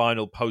put our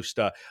final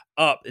poster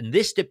up. And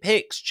this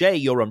depicts, Jay,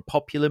 your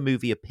unpopular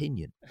movie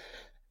opinion.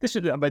 This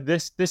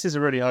is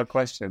a really hard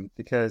question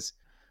because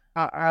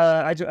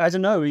I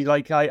don't know.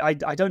 Like I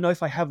don't know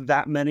if I have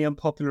that many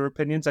unpopular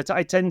opinions.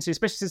 I tend to,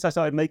 especially since I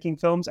started making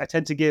films, I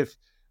tend to give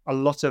a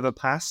lot of a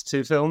pass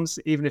to films,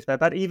 even if they're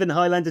bad. Even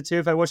Highlander 2,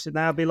 if I watched it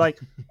now, I'd be like,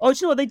 oh, do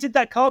you know what? They did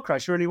that car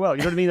crash really well.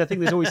 You know what I mean? I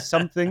think there's always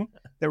something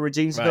that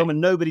redeems the film,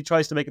 and nobody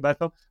tries to make a bad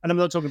film. And I'm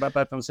not talking about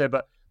bad films here,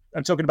 but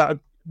I'm talking about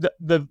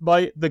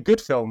the good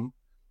film,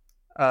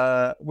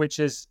 which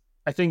is,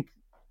 I think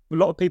a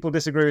lot of people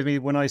disagree with me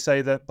when I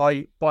say that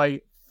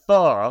by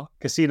far,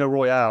 Casino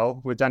Royale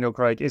with Daniel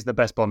Craig is the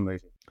best Bond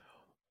movie.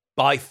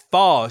 By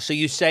far. So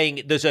you're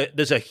saying there's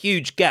a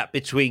huge gap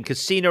between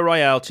Casino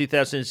Royale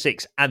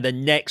 2006 and the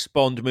next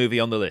Bond movie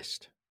on the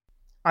list?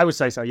 I would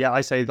say so. Yeah,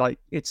 I say like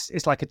it's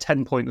like a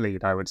 10-point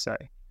lead. I would say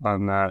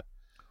on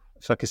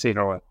for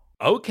Casino Royale.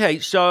 Okay,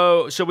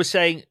 so we're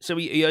saying,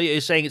 you're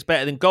saying it's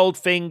better than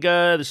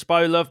Goldfinger, The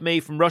Spy Who Loved Me,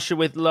 From Russia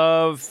with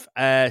Love,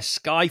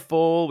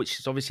 Skyfall, which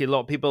is obviously a lot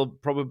of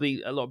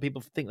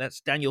people think that's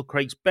Daniel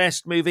Craig's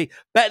best movie.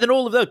 Better than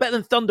all of those, better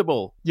than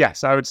Thunderball.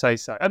 Yes, I would say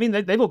so. I mean,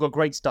 they've all got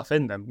great stuff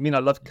in them. I mean, I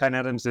love Ken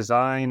Adams'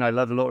 design. I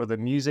love a lot of the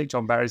music,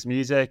 John Barry's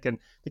music, and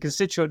the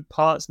constituent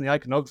parts and the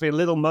iconography,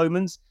 little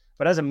moments.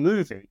 But as a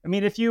movie, I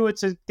mean, if you were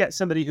to get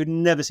somebody who'd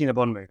never seen a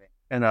Bond movie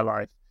in their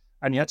life,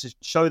 and you had to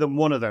show them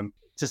one of them,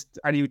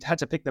 and you had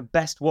to pick the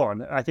best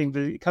one, I think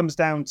it comes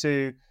down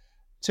to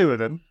two of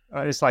them.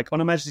 It's like On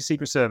Her Majesty's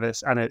Secret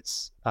Service and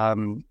it's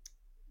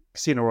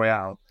Casino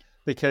Royale,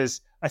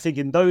 because I think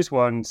in those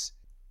ones,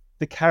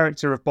 the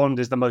character of Bond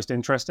is the most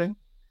interesting.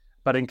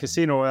 But in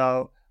Casino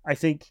Royale, I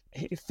think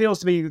it feels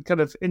to be kind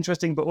of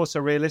interesting, but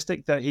also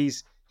realistic that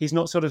he's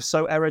not sort of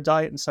so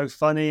erudite and so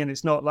funny. And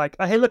it's not like,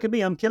 oh, hey, look at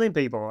me, I'm killing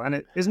people.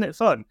 And isn't it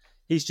fun?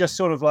 He's just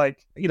sort of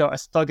like, a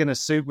thug in a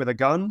suit with a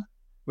gun,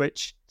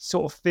 which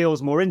sort of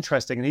feels more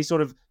interesting. And he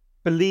sort of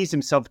believes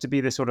himself to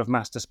be this sort of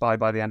master spy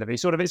by the end of it.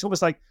 It's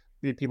almost like,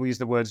 people use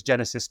the words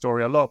Genesis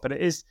story a lot, but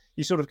it is,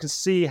 you sort of can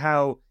see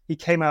how he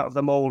came out of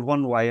the mold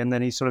one way and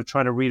then he's sort of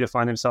trying to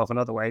redefine himself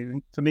another way.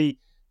 And for me,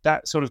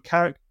 that sort of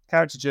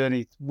character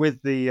journey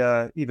with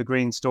the Eva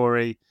Green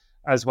story,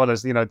 as well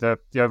as, the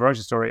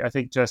overarching story, I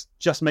think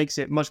just makes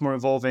it much more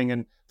involving.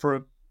 And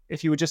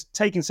if you were just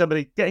getting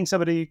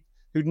somebody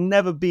who'd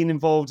never been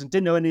involved and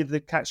didn't know any of the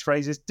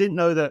catchphrases, didn't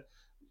know that,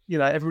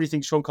 everybody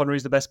thinks Sean Connery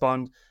is the best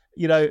Bond.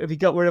 If you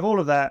got rid of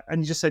all of that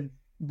and you just said,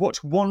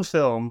 watch one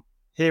film,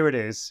 here it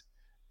is,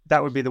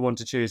 that would be the one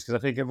to choose. Because I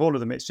think of all of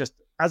them, it's just,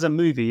 as a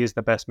movie, is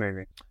the best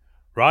movie.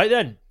 Right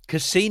then,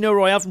 Casino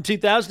Royale from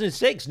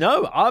 2006.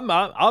 No,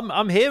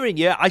 I'm hearing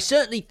you. I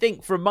certainly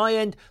think from my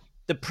end,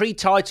 the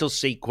pre-title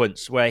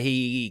sequence where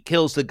he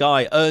kills the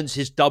guy, earns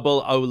his 00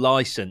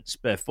 license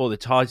before the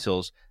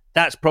titles.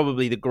 That's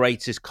probably the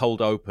greatest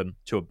cold open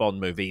to a Bond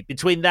movie.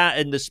 Between that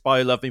and The Spy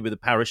Who Loved Me with the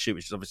parachute,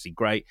 which is obviously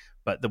great,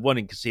 but the one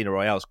in Casino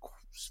Royale is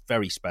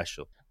very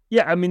special.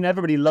 Yeah, I mean,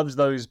 everybody loves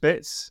those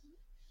bits,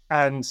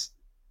 and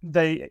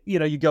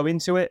you go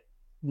into it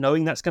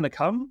knowing that's going to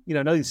come,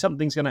 knowing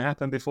something's going to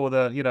happen before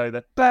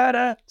the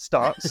bada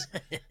starts,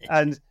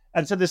 and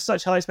so there's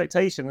such high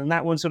expectation, and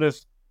that one sort of,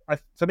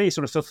 for me,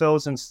 sort of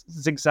fulfills and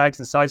zigzags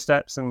and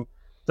sidesteps and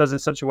does it in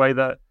such a way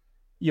that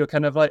you're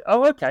kind of like,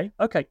 oh, okay,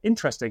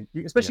 interesting.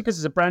 Especially because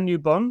it's a brand new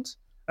Bond.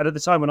 And at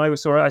the time when I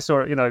saw it,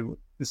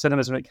 the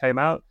cinemas when it came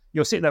out,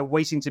 you're sitting there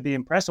waiting to be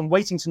impressed and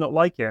waiting to not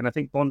like it. And I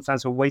think Bond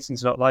fans were waiting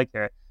to not like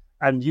it.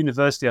 And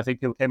universally, I think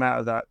people came out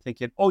of that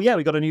thinking, oh yeah,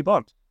 we got a new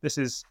Bond. This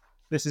is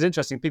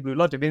interesting. People who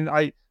loved it. I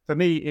mean, for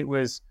me, it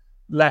was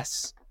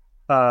less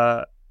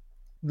that.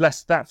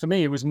 For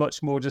me, it was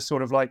much more just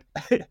sort of like,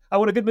 I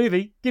want a good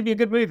movie. Give me a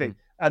good movie.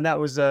 And that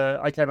was,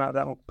 I came out of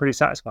that one pretty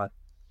satisfied.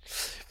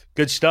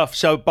 Good stuff.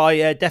 So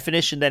by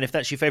definition then, if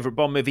that's your favourite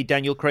Bond movie,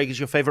 Daniel Craig is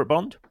your favourite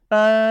Bond?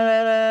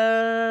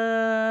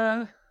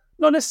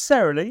 Not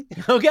necessarily.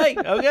 Okay,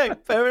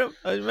 fair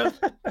enough.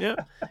 Yeah.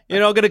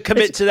 You're not going to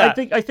commit to that.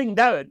 I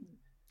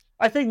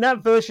think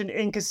that version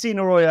in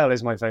Casino Royale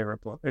is my favourite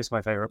Bond.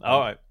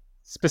 All right.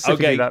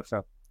 Specifically that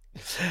film.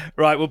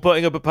 Right, we're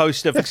putting up a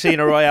poster for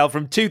Casino Royale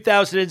from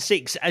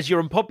 2006 as your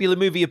unpopular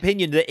movie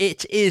opinion that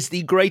it is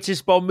the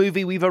greatest Bond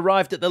movie. We've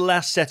arrived at the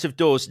last set of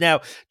doors.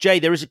 Now, Jay,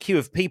 there is a queue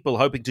of people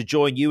hoping to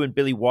join you and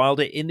Billy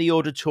Wilder in the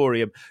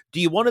auditorium.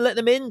 Do you want to let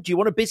them in? Do you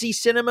want a busy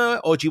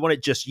cinema, or do you want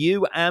it just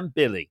you and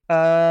Billy?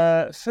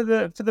 For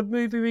the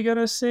movie we're going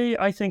to see,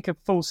 I think a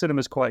full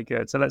cinema is quite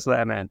good, so let's let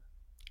them in.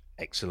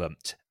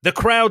 Excellent. The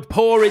crowd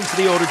pour into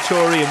the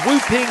auditorium,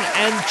 whooping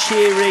and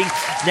cheering.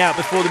 Now,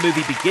 before the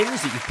movie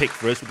begins that you've picked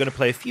for us, we're going to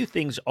play a few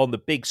things on the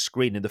big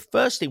screen. And the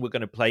first thing we're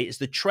going to play is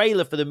the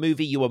trailer for the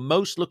movie you are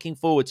most looking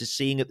forward to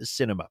seeing at the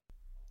cinema.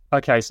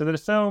 Okay, so the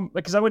film,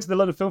 because I went to the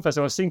London Film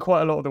Festival, I've seen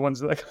quite a lot of the ones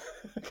that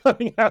are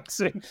coming out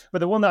soon. But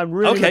the one that I'm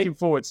really looking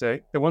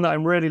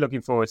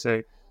forward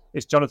to,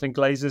 is Jonathan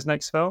Glazer's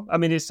next film. I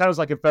mean, it sounds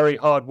like a very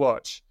hard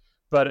watch.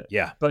 But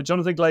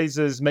Jonathan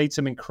Glazer's made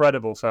some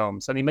incredible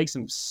films, and he makes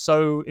them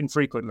so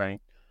infrequently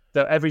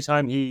that every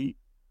time he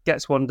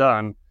gets one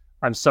done,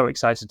 I'm so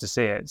excited to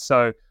see it.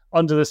 So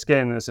Under the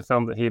Skin is a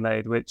film that he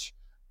made, which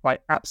I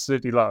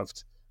absolutely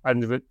loved,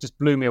 and it just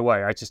blew me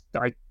away.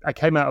 I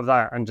came out of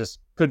that and just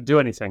couldn't do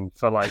anything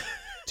for like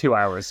 2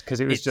 hours because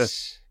it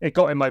was it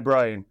got in my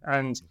brain.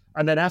 And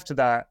then after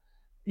that,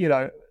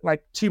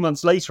 like 2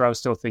 months later, I was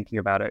still thinking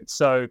about it.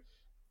 So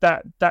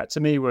that to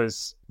me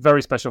was a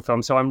very special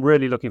film. So I'm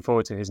really looking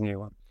forward to his new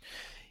one.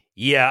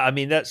 Yeah, I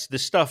mean, that's the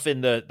stuff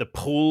in the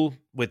pool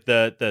with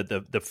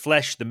the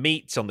flesh, the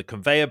meats on the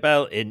conveyor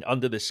belt in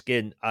under the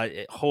skin.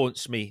 It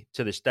haunts me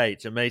to this day.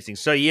 It's amazing.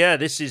 So yeah,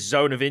 this is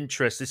Zone of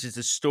Interest. This is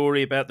the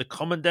story about the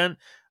commandant,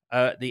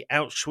 the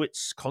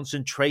Auschwitz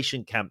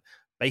concentration camp,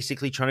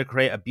 basically trying to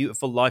create a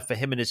beautiful life for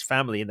him and his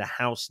family in the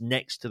house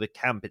next to the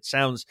camp. It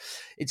sounds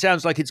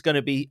like it's going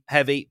to be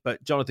heavy,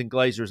 but Jonathan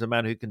Glazer is a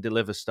man who can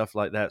deliver stuff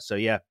like that. So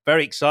yeah,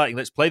 very exciting.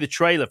 Let's play the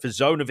trailer for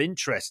Zone of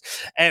Interest.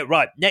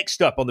 Right,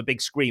 next up on the big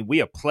screen,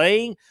 we are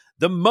playing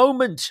the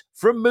moment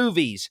from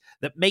movies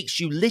that makes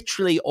you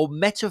literally or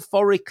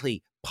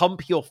metaphorically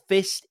pump your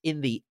fist in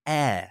the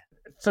air.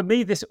 For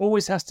me, this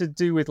always has to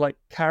do with like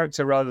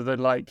character rather than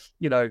like,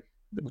 we were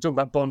talking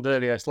about Bond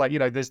earlier. It's like,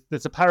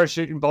 there's a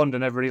parachute in Bond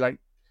and everybody like,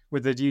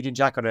 with the Union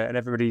Jack on it, and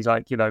everybody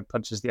like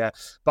punches the air.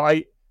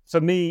 But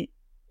for me,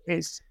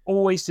 it's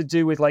always to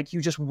do with like you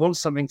just want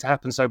something to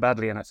happen so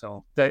badly in a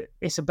film that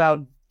it's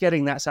about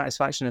getting that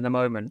satisfaction in the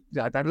moment,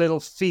 that little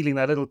feeling,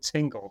 that little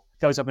tingle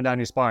goes up and down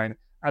your spine.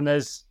 And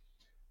there's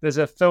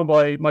a film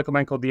by Michael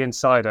Mann called The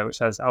Insider, which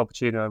has Al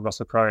Pacino and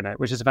Russell Crowe in it,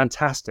 which is a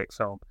fantastic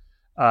film,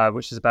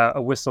 which is about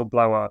a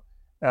whistleblower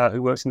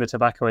who works in the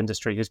tobacco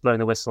industry, who's blowing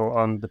the whistle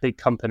on the big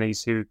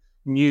companies who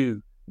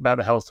knew about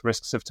the health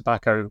risks of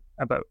tobacco,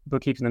 but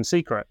keeping them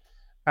secret.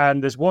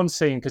 And there's one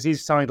scene, because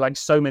he's signed like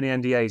so many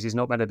NDAs, he's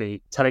not meant to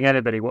be telling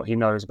anybody what he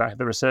knows about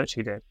the research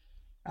he did.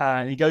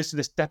 And he goes to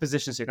this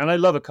deposition scene. And I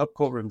love a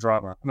courtroom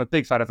drama. I'm a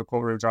big fan of a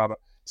courtroom drama.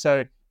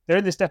 So they're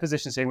in this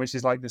deposition scene, which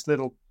is like this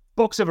little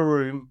box of a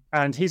room,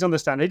 and he's on the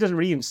stand. He doesn't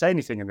really even say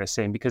anything in this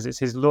scene because it's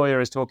his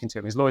lawyer is talking to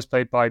him. His lawyer's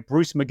played by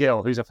Bruce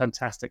McGill, who's a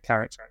fantastic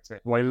character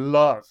actor, who I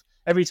love.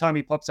 Every time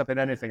he pops up in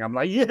anything, I'm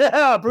like,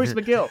 yeah, Bruce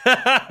McGill.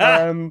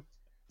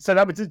 So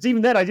that was,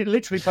 even then, I did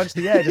literally punch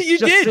the air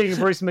just seeing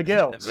Bruce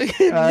McGill.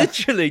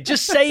 Literally,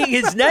 just saying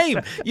his name.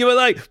 You were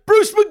like,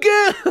 Bruce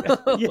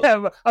McGill!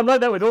 Yeah, I'm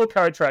like that with all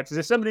character actors.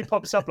 If somebody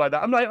pops up like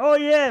that, I'm like, oh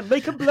yeah,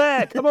 make him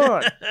black, come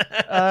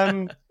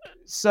on.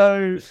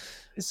 So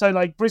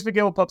like Bruce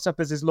McGill pops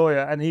up as his lawyer,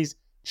 and he's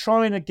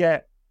trying to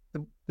get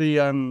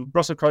the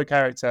Russell Crowe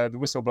character, the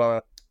whistleblower,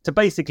 to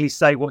basically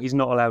say what he's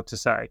not allowed to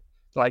say.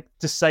 Like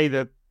to say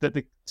that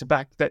the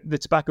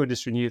tobacco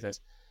industry knew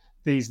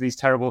these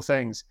terrible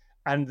things.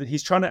 And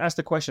he's trying to ask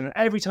the question, and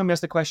every time he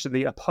asks the question,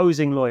 the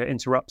opposing lawyer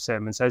interrupts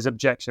him and says,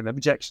 objection,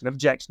 objection,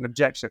 objection,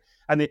 objection.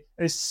 And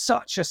it's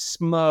such a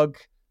smug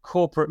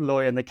corporate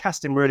lawyer, and they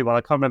cast him really well. I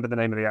can't remember the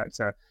name of the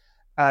actor.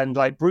 And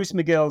like Bruce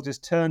McGill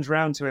just turns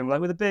around to him like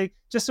with a big,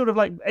 just sort of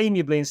like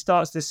amiably, and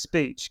starts this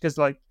speech, because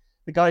like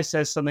the guy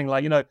says something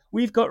like,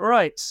 we've got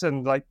rights.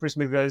 And like Bruce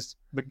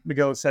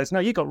McGill says, no,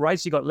 you got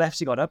rights, you got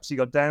lefts, you got ups, you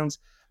got downs.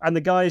 And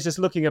the guy is just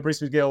looking at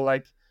Bruce McGill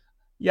like,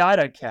 yeah, I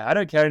don't care. I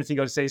don't care anything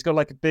you got to say. He's got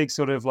like a big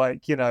sort of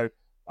like,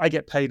 I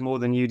get paid more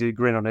than you do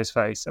grin on his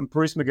face. And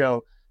Bruce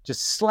McGill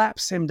just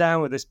slaps him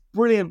down with this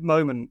brilliant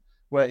moment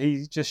where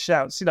he just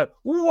shouts,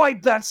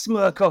 wipe that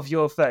smirk off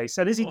your face.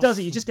 And as he does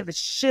it, you just get this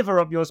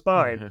shiver up your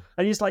spine. And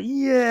you're just like,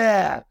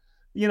 yeah,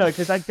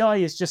 because that guy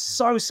is just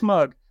so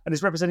smug and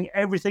is representing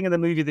everything in the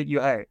movie that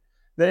you hate.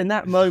 That in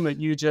that moment,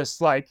 you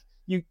just like,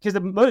 because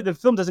the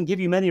film doesn't give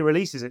you many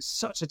releases. It's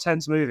such a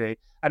tense movie,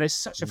 and it's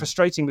such a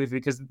frustrating movie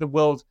because the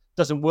world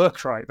doesn't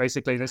work right,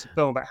 basically. And it's a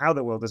film about how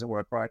the world doesn't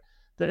work right.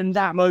 That in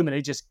that moment,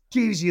 it just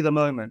gives you the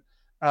moment.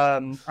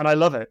 And I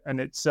love it. And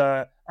it's,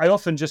 I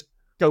often just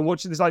go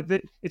watch it.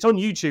 It's on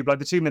YouTube, like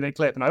the 2-minute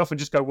clip. And I often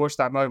just go watch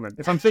that moment.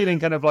 If I'm feeling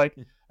kind of like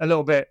a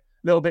little bit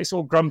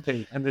sort of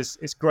grumpy and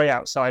it's grey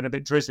outside and a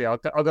bit drizzly, I'll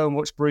go and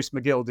watch Bruce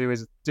McGill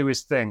do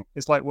his thing.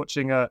 It's like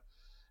watching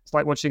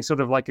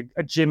sort of like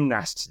a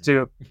gymnast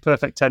do a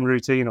perfect 10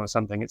 routine or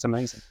something. It's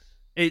amazing.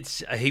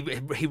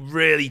 He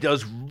really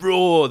does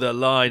roar the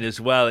line as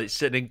well.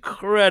 It's an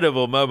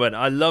incredible moment.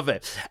 I love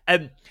it.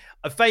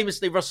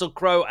 Famously, Russell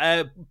Crowe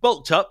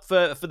bulked up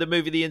for the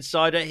movie The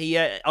Insider. He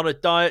on a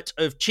diet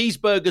of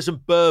cheeseburgers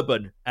and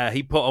bourbon.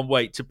 He put on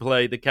weight to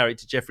play the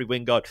character Jeffrey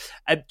Wingard.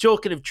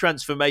 Talking of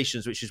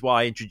transformations, which is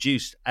why I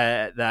introduced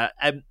that.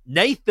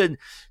 Nathan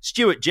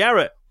Stewart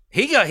Jarrett.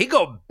 He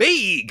got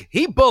big.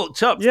 He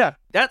bulked up. Yeah,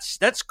 that's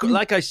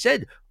like I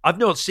said. I've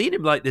not seen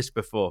him like this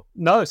before.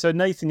 No, so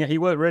Nathan, he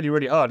worked really,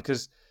 really hard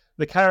because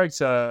the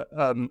character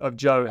of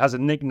Joe has a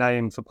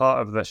nickname for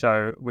part of the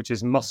show, which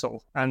is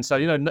Muscle. And so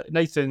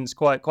Nathan's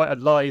quite a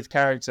lithe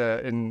character.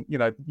 In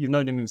you've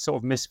known him in sort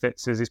of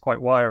Misfits as he's quite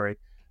wiry,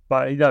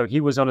 but he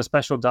was on a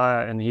special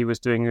diet and he was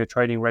doing a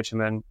training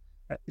regimen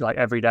like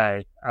every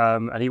day.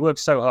 And he worked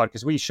so hard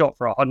because we shot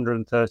for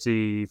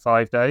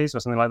 135 days or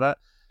something like that.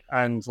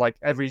 And like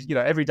every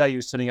day he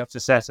was turning up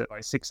to set at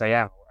like 6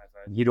 a.m. or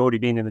whatever. And he'd already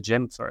been in the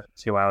gym for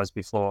 2 hours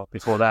before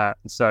that.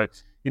 And so,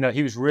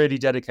 he was really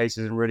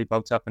dedicated and really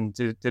bulked up and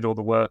did all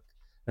the work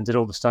and did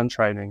all the stunt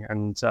training.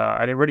 And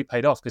it really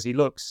paid off because he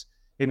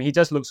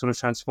does look sort of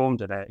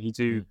transformed in it.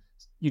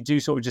 You do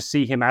sort of just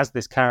see him as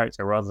this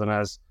character rather than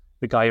as,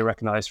 the guy you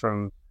recognize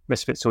from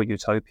Misfits or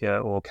Utopia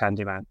or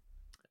Candyman.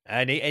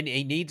 And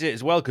he needs it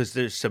as well because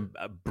there's some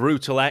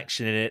brutal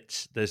action in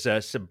it. There's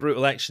some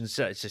brutal action.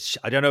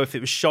 I don't know if it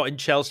was shot in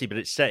Chelsea, but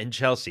it's set in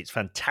Chelsea. It's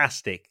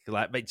fantastic.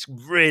 Like, it's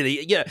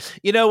really,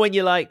 when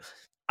you're like,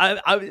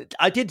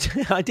 I did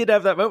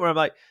have that moment where I'm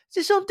like, is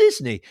this on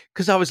Disney?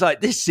 Because I was like,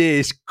 this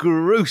is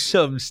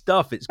gruesome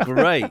stuff. It's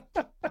great.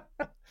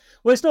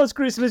 Well, it's not as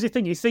gruesome as you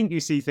think. You think you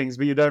see things,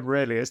 but you don't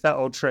really. It's that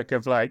old trick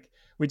of like,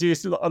 we do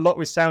a lot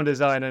with sound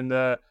design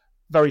and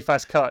very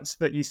fast cuts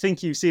that you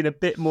think you've seen a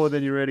bit more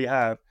than you really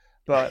have.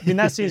 But I mean,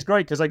 that scene's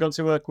great because I got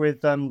to work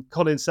with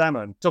Colin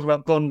Salmon, talking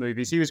about Bond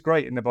movies. He was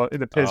great in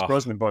the Pierce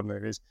Brosnan Bond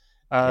movies.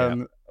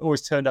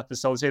 Always turned up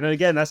as Soldier. And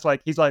again, that's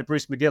like, he's like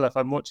Bruce McGill. If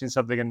I'm watching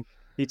something and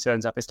he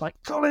turns up, it's like,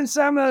 Colin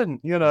Salmon,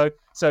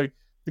 So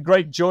the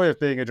great joy of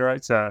being a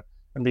director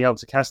and being able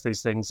to cast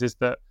these things is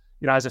that,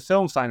 as a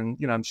film fan,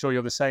 I'm sure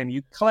you're the same,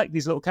 you collect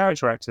these little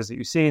character actors that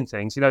you see in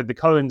things. The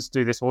Coens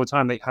do this all the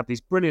time. They have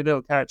these brilliant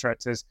little character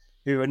actors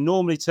who are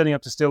normally turning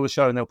up to steal the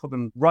show, and they'll put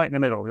them right in the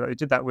middle. They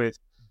did that with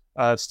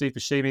Steve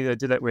Buscemi. They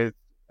did it with,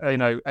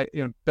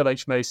 Bill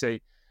H.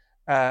 Macy.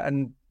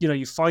 And,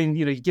 you find,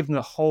 you give them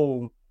the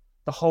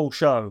whole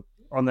show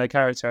on their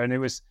character. And it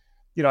was,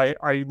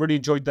 I really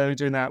enjoyed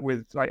doing that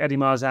with like Eddie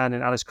Marzan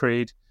and Alice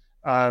Creed.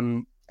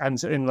 And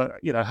in,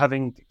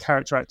 having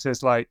character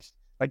actors like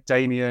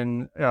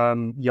Damien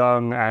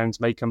Young and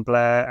Macon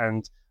Blair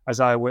and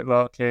Isaiah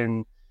Whitlock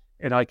in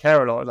I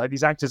Care a Lot. Like,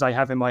 these actors I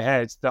have in my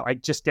head that I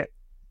just get,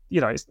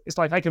 it's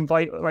like I can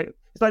invite, like,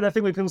 it's like that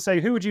thing where people say,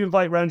 who would you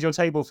invite around your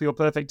table for your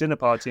perfect dinner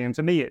party? And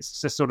for me,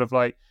 it's just sort of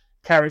like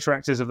character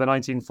actors of the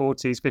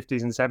 1940s,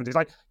 50s and 70s.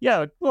 Like,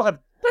 yeah,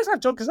 let's have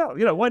John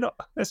Cazale. Why not?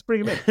 Let's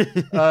bring him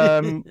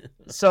in.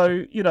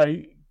 So,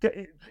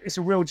 it's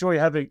a real joy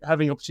having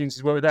opportunities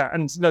to work with that.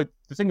 And,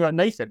 the thing about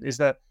Nathan is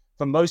that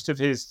for most of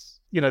his,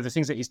 the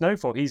things that he's known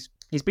for, he's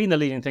been the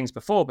lead in things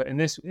before, but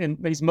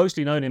he's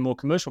mostly known in more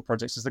commercial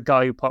projects as the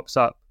guy who pops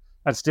up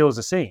and steals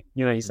a scene.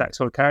 He's that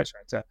sort of character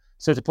actor.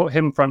 So to put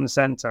him front and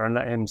center and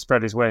let him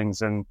spread his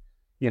wings and,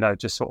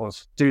 just sort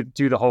of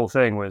do the whole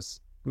thing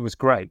was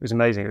great. It was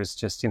amazing. It was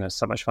just,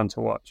 so much fun to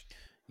watch.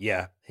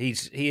 Yeah, he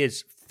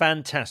is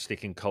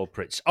fantastic in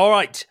Culprits. All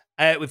right.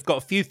 We've got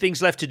a few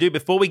things left to do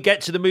before we get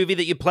to the movie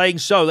that you're playing.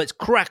 So let's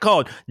crack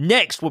on.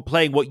 Next, we're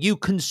playing what you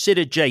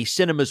consider, Jay,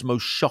 cinema's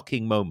most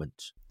shocking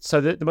moment. So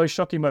the most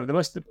shocking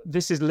moment,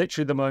 this is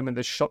literally the moment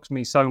that shocked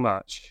me so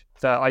much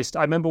that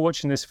I remember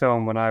watching this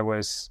film when I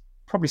was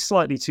probably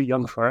slightly too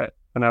young for it.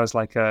 When I was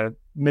like a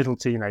middle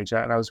teenager,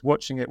 and I was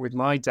watching it with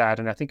my dad,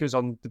 and I think it was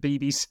on the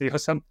BBC or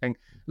something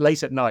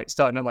late at night,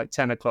 starting at like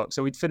 10 o'clock.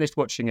 So we'd finished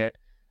watching it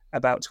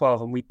about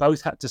 12, and we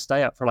both had to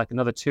stay up for like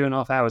another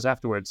 2.5 hours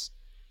afterwards,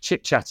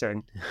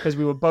 chit-chatting, because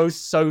we were both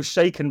so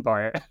shaken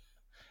by it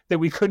that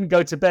we couldn't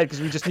go to bed because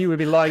we just knew we'd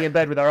be lying in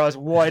bed with our eyes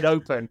wide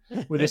open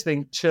with this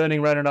thing churning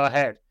around in our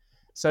head.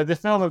 So the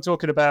film I'm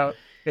talking about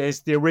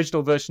is the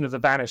original version of The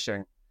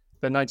Vanishing,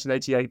 the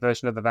 1988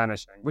 version of The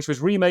Vanishing, which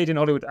was remade in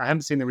Hollywood. I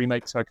haven't seen the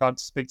remake, so I can't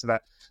speak to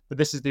that. But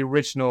this is the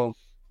original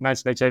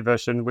 1988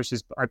 version, which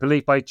is, I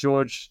believe, by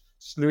George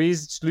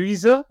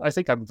Sluizer. I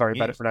think I'm very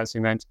bad at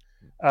pronouncing names.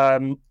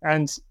 And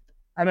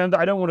I mean,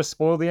 I don't want to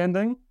spoil the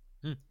ending,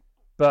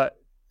 but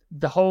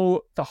the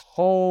whole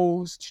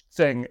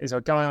thing is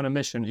a guy on a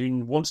mission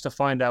who wants to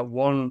find out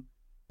one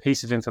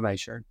piece of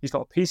information. He's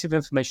got a piece of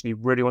information he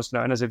really wants to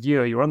know. And as a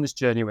viewer, you're on this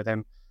journey with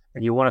him,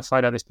 and you want to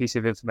find out this piece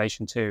of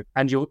information too.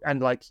 And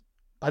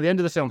by the end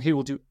of the film, he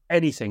will do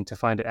anything to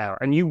find it out.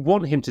 And you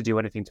want him to do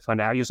anything to find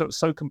it out. You're sort of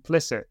so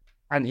complicit.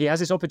 And he has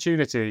this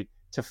opportunity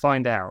to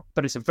find out,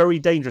 but it's a very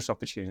dangerous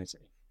opportunity.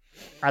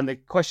 And the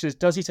question is,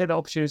 does he take that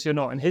opportunity or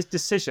not? And his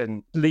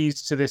decision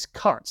leads to this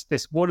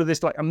one of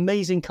this like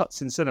amazing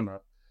cuts in cinema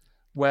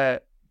where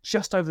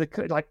just over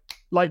the,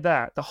 like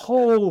that, the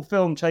whole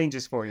film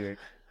changes for you.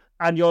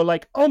 And you're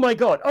like, oh my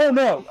God, oh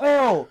no,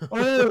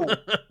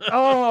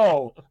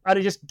 oh. And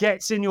it just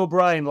gets in your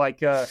brain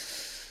like a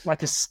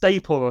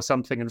staple or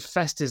something and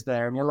festers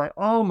there. And you're like,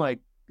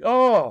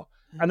 oh.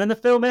 And then the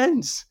film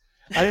ends.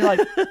 And you're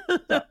like,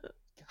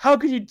 how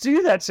could you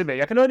do that to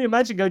me? I can only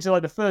imagine going to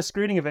like the first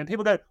screening of it and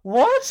people go,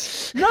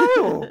 what?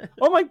 No.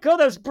 Oh my God,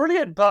 that's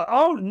brilliant. But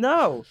oh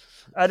no.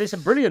 And it's a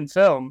brilliant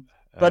film.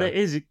 But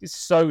it's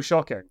so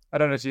shocking. I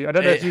don't know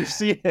if you've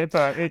seen it,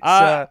 but it's.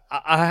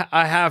 I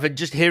have, and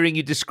just hearing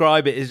you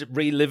describe it is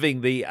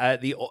reliving the.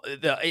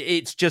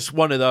 It's just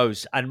one of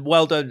those, and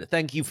well done.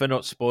 Thank you for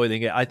not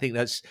spoiling it. I think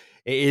it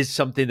is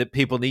something that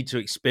people need to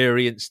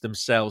experience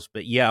themselves.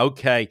 But yeah,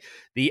 okay.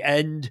 The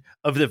end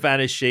of The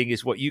Vanishing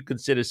is what you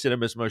consider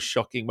cinema's most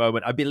shocking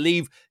moment. I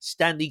believe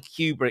Stanley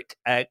Kubrick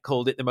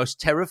called it the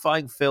most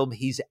terrifying film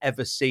he's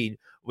ever seen,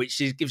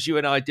 which gives you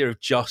an idea of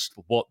just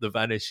what The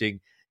Vanishing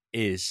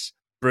is.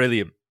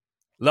 Brilliant.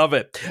 Love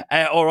it.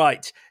 All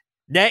right.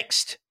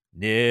 Next,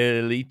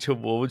 nearly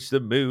towards the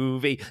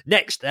movie.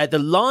 Next, the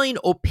line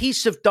or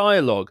piece of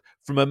dialogue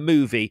from a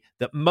movie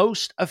that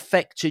most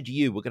affected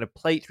you. We're going to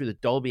play it through the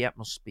Dolby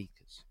Atmos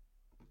speakers.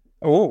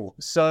 Oh,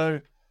 so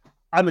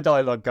I'm a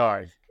dialogue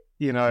guy.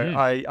 You know,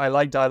 I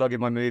like dialogue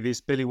in my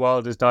movies. Billy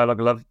Wilder's dialogue,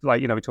 I love,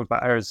 like, you know, we talked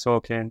about Aaron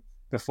Sorkin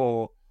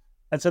before.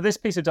 And so this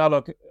piece of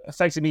dialogue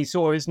affected me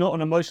sort of, it's not on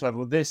an emotional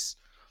level. This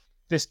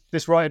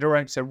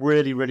writer-director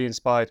really, really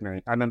inspired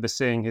me. I remember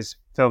seeing his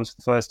films for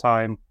the first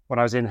time when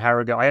I was in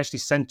Harrogate. I actually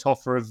sent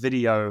off for a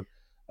video,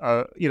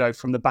 you know,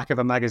 from the back of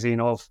a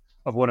magazine of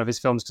one of his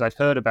films because I'd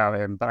heard about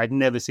him, but I'd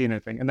never seen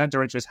anything. And that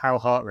director is Hal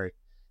Hartley,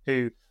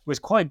 who was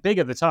quite big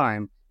at the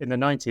time in the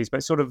 90s,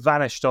 but sort of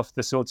vanished off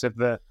the sorts of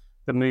the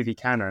movie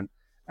canon.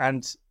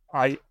 And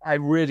I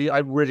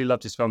really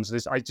loved his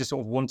films. I just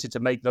sort of wanted to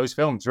make those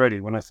films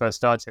really when I first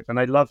started, and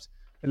I loved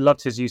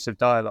his use of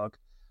dialogue.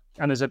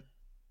 And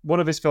one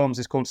of his films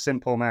is called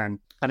Simple Man,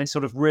 and it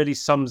sort of really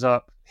sums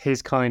up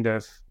his kind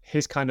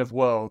of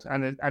world.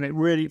 And it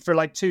really, for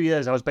like 2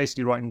 years, I was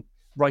basically writing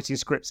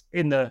scripts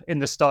in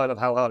the style of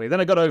Hal Hartley. Then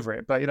I got over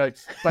it, but you know,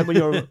 like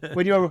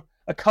when you're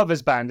a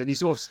covers band and you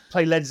sort of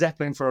play Led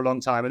Zeppelin for a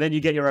long time, and then you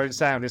get your own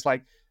sound. It's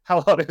like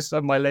Hal Hartley was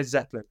my Led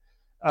Zeppelin.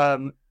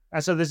 And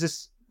so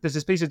there's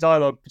this piece of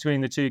dialogue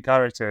between the two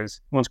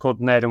characters. One's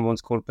called Ned and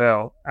one's called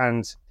Bill.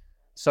 And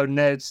so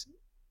Ned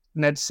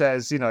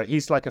says, you know,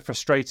 he's like a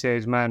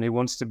frustrated man who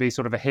wants to be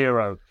sort of a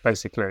hero,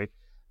 basically.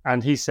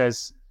 And he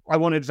says, I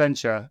want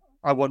adventure.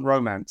 I want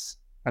romance.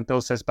 And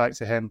Bill says back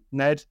to him,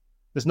 Ned,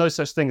 there's no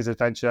such thing as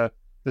adventure.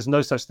 There's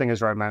no such thing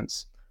as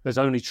romance. There's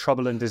only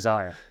trouble and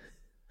desire.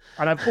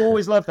 And I've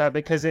always loved that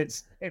because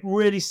it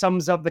really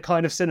sums up the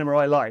kind of cinema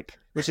I like,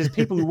 which is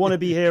people who want to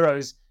be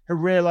heroes, who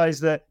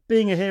realize that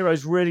being a hero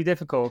is really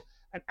difficult.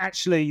 And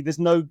actually, there's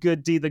no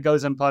good deed that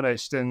goes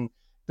unpunished. And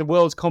the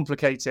world's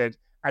complicated.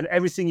 And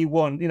everything you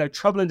want, you know,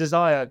 trouble and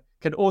desire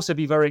can also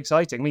be very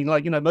exciting. I mean,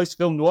 like, you know, most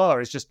film noir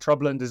is just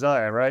trouble and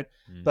desire, right?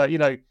 But, you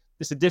know,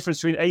 there's a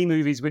difference between A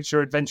movies, which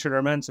are adventure and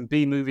romance, and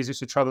B movies,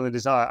 which are trouble and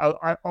desire.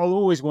 I'll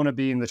always want to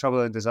be in the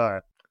trouble and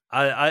desire.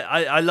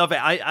 I love it.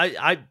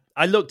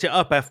 I looked it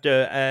up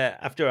after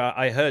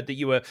I heard that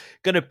you were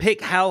going to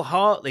pick Hal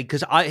Hartley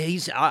because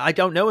I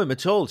don't know him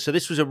at all. So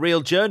this was a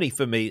real journey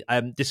for me,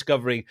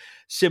 discovering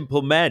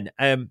Simple Men.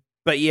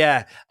 But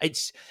yeah,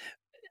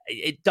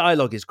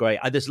 dialogue is great.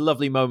 There's a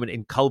lovely moment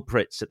in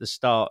Culprits at the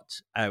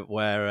start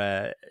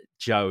where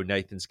Joe,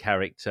 Nathan's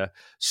character,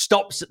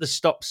 stops at the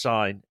stop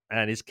sign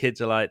and his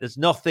kids are like, there's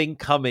nothing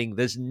coming.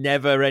 There's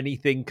never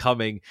anything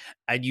coming.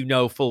 And you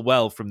know full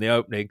well from the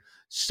opening,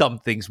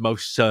 something's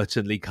most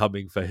certainly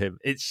coming for him.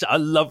 It's a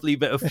lovely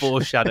bit of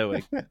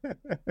foreshadowing.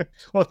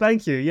 Well,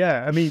 thank you.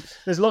 Yeah. I mean,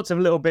 there's lots of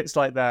little bits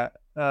like that.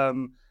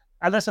 And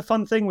that's a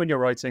fun thing when you're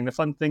writing. The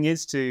fun thing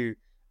is to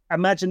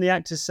imagine the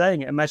actors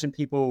saying it, imagine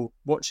people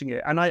watching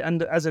it.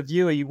 And as a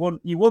viewer, you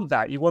want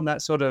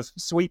that sort of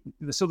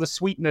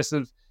sweetness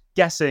of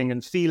guessing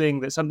and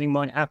feeling that something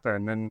might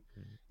happen. And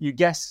you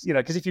guess, you know,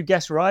 because if you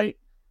guess right,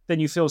 then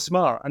you feel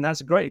smart, and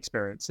that's a great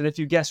experience. And if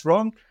you guess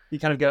wrong, you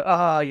kind of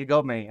go, you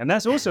got me. And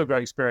that's also a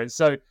great experience.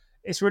 So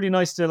it's really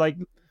nice to like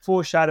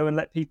foreshadow and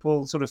let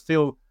people sort of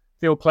feel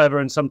clever,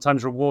 and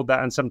sometimes reward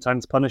that and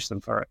sometimes punish them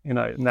for it, you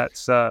know. And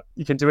that's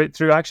you can do it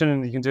through action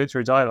and you can do it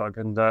through dialogue.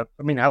 And I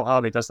mean, Hal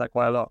Hartley does that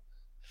quite a lot.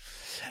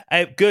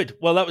 Good.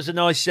 Well, that was a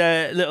nice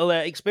little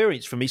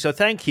experience for me. So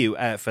thank you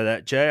for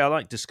that, Jay. I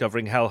like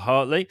discovering Hal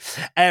Hartley.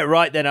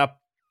 Right then, our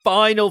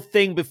final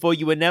thing before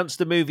you announce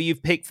the movie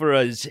you've picked for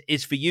us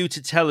is for you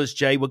to tell us,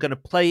 Jay, we're going to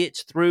play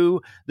it through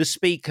the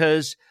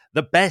speakers,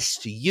 the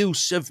best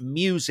use of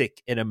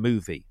music in a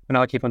movie. And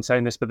I keep on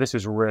saying this, but this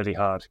is really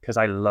hard because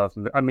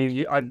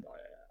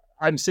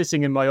I'm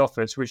sitting in my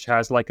office, which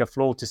has like a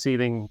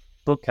floor-to-ceiling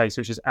bookcase,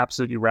 which is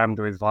absolutely rammed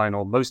with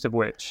vinyl, most of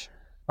which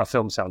are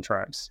film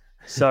soundtracks.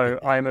 So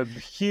I'm a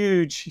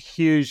huge,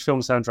 huge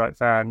film soundtrack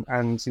fan.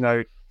 And, you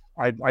know,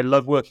 I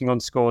love working on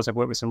scores. I've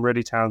worked with some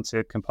really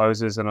talented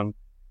composers, and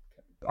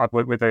I've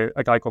worked with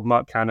a guy called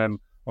Mark Canham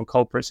on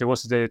Culprits, who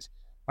also did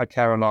I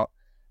Care a Lot.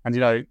 And,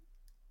 you know,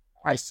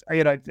 I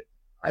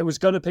was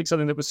going to pick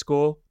something that was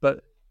score,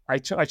 but I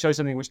chose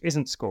something which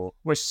isn't score,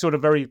 which sort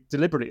of very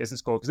deliberately isn't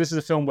score, because this is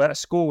a film where a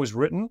score was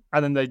written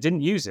and then they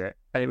didn't use it,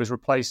 and it was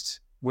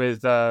replaced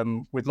with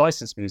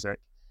licensed music.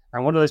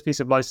 And one of those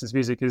pieces of licensed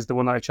music is the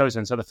one that I've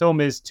chosen. So the film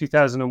is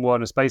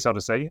 2001: A Space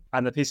Odyssey,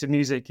 and the piece of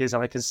music is,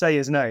 and I can say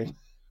his name,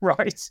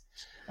 right?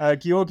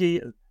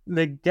 Gheorghi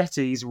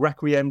Ligeti's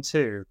Requiem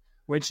 2,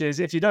 which is,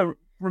 if you don't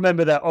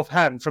remember that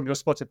offhand from your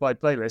Spotify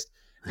playlist,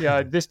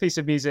 this piece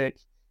of music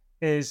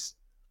is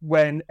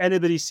when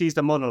anybody sees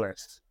the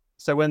monolith.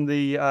 So when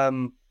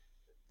the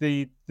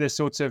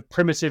sort of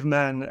primitive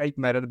man, ape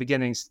men at the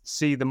beginning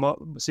see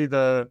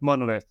the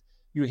monolith,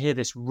 you hear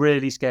this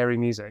really scary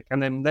music.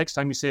 And then next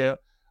time you see it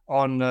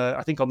on,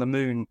 I think on the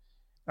moon,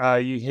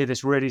 you hear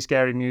this really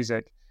scary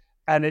music.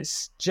 And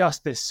it's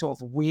just this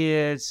sort of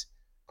weird,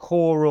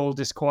 choral,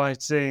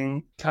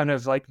 disquieting kind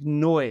of like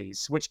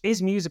noise, which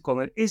is musical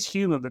and it is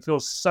human, but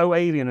feels so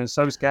alien and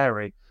so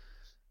scary.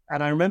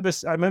 And I remember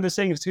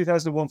seeing it in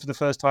 2001 for the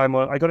first time.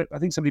 I got it. I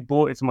think somebody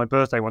bought it for my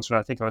birthday once when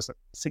I think I was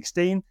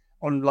 16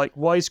 on like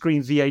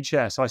widescreen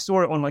VHS. So I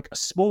saw it on like a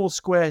small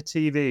square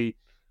TV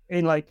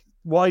in like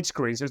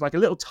widescreen. So it was like a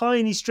little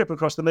tiny strip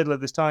across the middle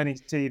of this tiny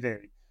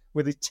TV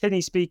with the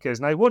tinny speakers.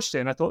 And I watched it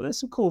and I thought, there's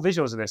some cool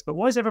visuals of this, but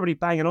why is everybody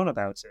banging on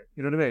about it?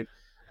 You know what I mean?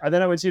 And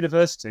then I went to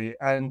university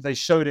and they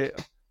showed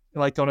it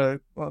like on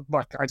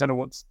I don't know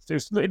what,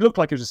 it looked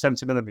like it was a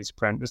 70mm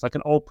print. It was like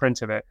an old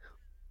print of it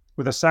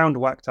with the sound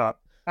whacked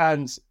up.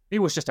 And it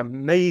was just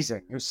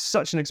amazing. It was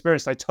such an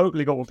experience. I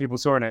totally got what people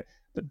saw in it.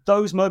 But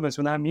those moments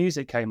when that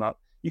music came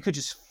up, you could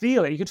just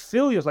feel it. You could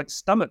feel your like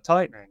stomach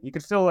tightening. You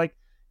could feel like,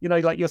 you know,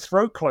 like your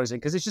throat closing,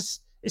 because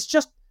it's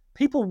just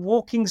people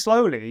walking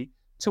slowly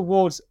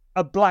towards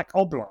a black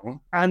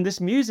oblong, and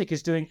this music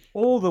is doing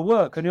all the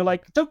work. And you're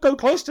like, don't go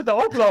close to the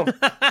oblong.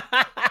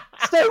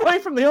 Stay away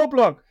from the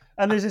oblong.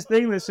 And there's this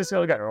thing that's just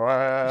going to go,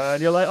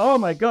 and you're like, oh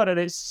my God. And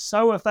it's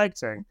so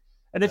affecting.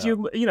 And if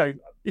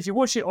if you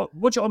watch it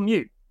on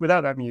mute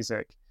without that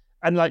music,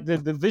 and like the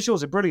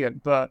visuals are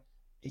brilliant, but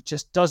it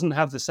just doesn't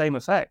have the same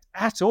effect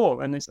at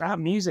all. And it's that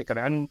music on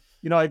it. And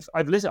you know,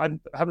 I've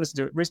listened. I haven't listened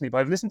to it recently, but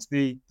I've listened to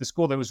the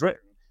score that was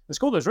written. The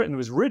score that was written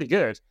was really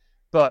good.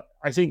 But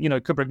I think, you know,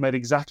 Kubrick made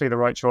exactly the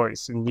right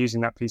choice in using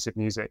that piece of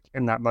music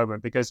in that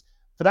moment, because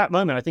for that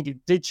moment, I think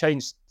it did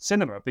change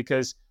cinema,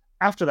 because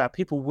after that,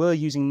 people were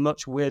using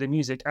much weirder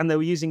music, and they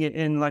were using it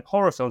in like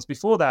horror films.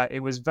 Before that, it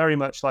was very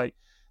much like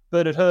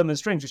Bernard Herrmann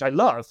strings, which I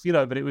love, you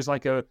know, but it was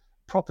like a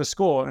proper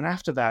score. And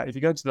after that, if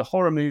you go to the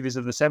horror movies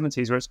of the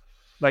 70s, where it's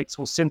like it's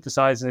all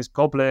synthesized and it's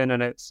Goblin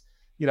and it's,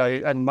 you know,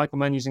 and Michael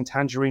Mann using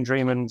Tangerine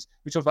Dream, and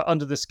we talked about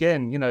Under the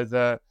Skin, you know,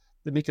 the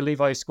Mika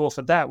Levi score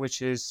for that,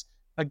 which is,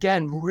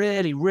 again,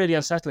 really, really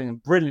unsettling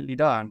and brilliantly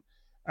done.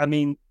 I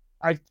mean,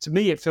 to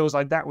me, it feels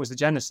like that was the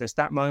genesis,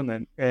 that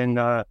moment in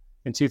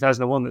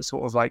 2001 that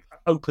sort of like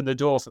opened the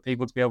door for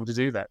people to be able to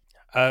do that.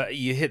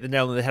 You hit the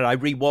nail on the head. I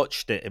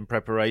rewatched it in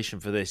preparation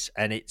for this,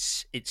 and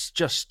it's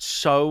just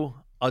so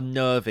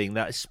unnerving,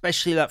 that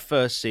especially that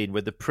first scene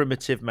with the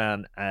primitive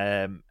man,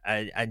 and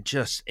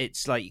just,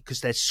 it's like,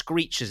 because there's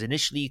screeches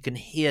initially, you can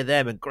hear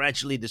them, and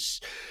gradually the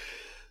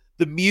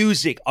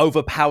music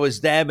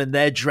overpowers them and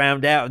they're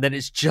drowned out, and then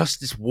it's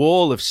just this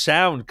wall of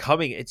sound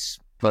coming. It's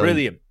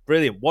brilliant.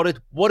 What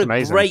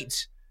a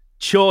great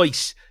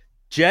choice,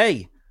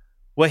 Jay.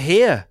 We're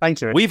here.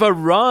 Thank you. We've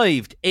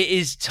arrived. It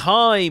is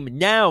time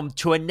now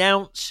to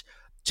announce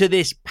to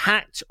this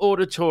packed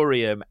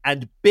auditorium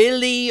and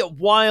Billy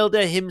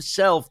Wilder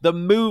himself the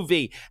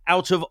movie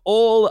out of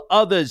all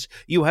others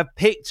you have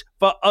picked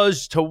for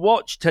us to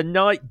watch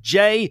tonight.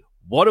 Jay,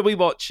 what are we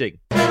watching?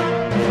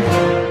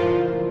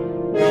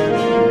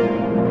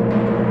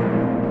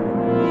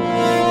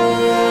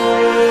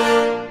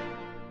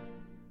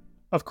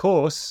 Of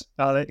course,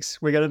 Alex,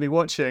 we're going to be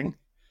watching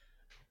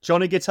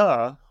Johnny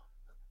Guitar,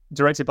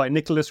 directed by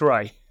Nicholas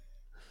Ray.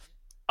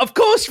 Of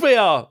course we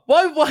are.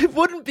 Why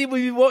wouldn't we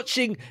be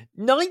watching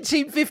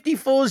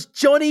 1954's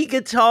Johnny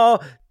Guitar?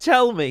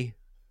 Tell me.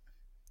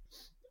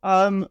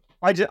 I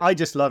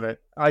just love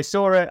it. I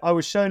saw it. I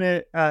was shown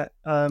it at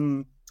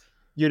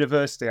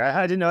university.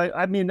 I didn't know.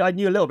 I mean, I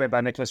knew a little bit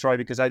about Nicholas Ray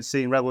because I'd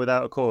seen Rebel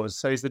Without a Cause.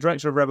 So he's the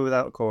director of Rebel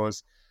Without a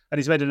Cause, and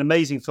he's made an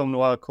amazing film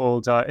noir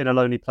called In a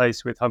Lonely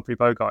Place with Humphrey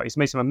Bogart. He's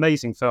made some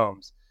amazing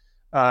films,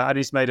 and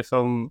he's made a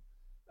film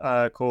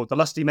called The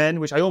Lusty Men,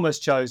 which I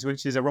almost chose,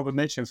 which is a Robert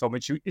Mitchum film,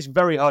 which is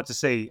very hard to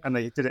see. And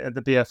they did it at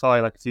the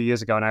BFI like a few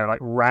years ago, and I like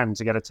ran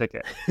to get a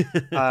ticket.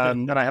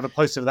 And I have a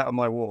poster of that on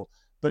my wall.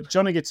 But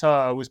Johnny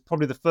Guitar was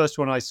probably the first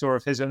one I saw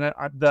of his, and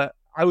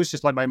I was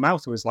just like, my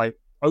mouth was like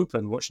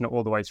open watching it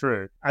all the way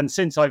through. And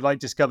since I've like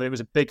discovered it,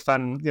 was a big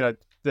fan, you know,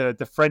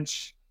 the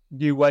French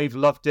New Wave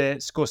loved it,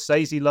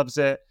 Scorsese loves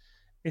it.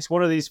 It's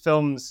one of these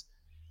films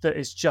that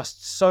is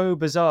just so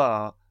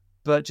bizarre,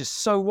 but just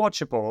so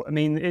watchable. I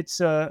mean, it's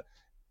a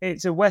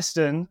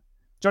Western.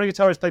 Johnny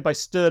Guitar is played by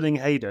Sterling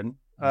Hayden,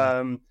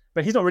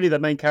 but he's not really the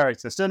main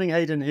character. Sterling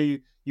Hayden, who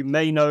you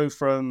may know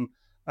from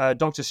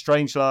Dr.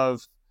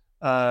 Strangelove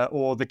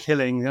or The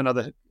Killing,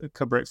 another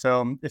Kubrick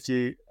film, if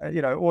you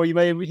know, or you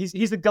may,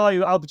 he's the guy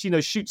who Al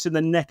Pacino shoots in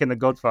the neck in The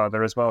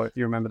Godfather as well, if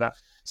you remember that.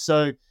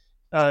 So,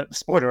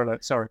 spoiler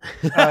alert, sorry.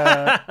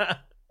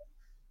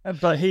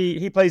 But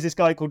he plays this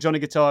guy called Johnny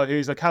Guitar,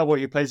 who's a cowboy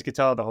who plays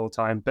guitar the whole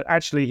time, but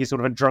actually he's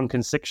sort of a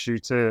drunken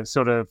six-shooter,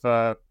 sort of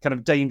kind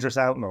of dangerous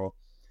outlaw.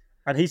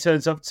 And he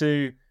turns up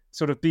to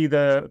sort of be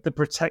the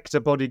protector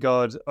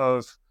bodyguard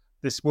of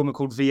this woman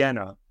called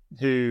Vienna,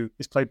 who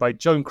is played by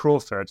Joan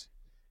Crawford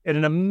in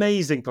an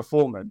amazing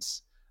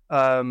performance.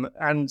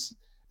 And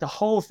the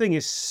whole thing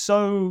is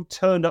so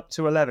turned up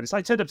to 11. It's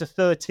like turned up to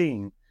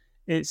 13.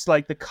 It's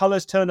like the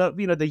colors turned up,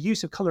 you know, the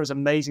use of color is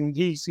amazing.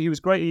 He was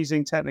great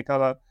using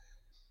Technicolor.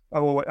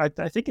 Oh, I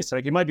think it's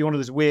like, it might be one of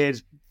those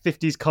weird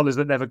 50s colors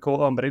that never caught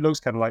on, but it looks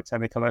kind of like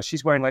Technicolor.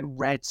 She's wearing like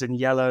reds and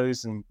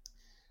yellows, and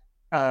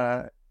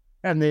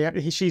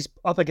she's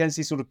up against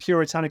these sort of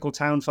puritanical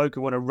town folk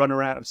who want to run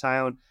her out of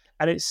town.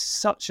 And it's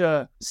such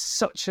a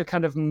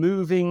kind of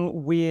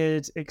moving,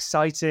 weird,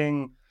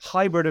 exciting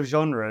hybrid of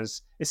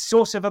genres. It's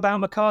sort of about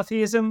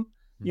McCarthyism,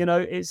 you know,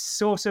 it's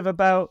sort of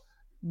about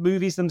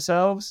movies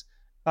themselves.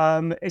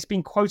 It's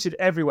been quoted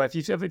everywhere. If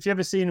you've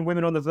ever seen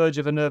Women on the Verge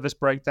of a Nervous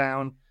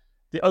Breakdown,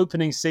 the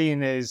opening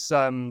scene is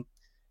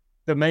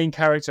the main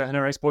character and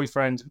her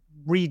ex-boyfriend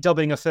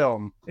redubbing a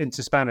film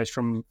into Spanish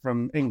from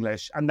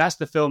English, and that's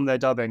the film they're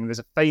dubbing. There's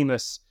a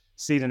famous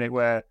scene in it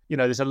where, you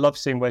know, there's a love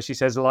scene where she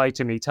says, "Lie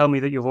to me, tell me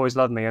that you've always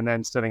loved me," and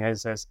then Sterling Hayden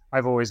says,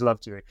 "I've always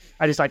loved you."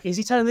 And it's like, is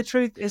he telling the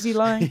truth? Is he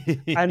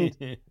lying? And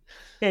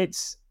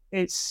it's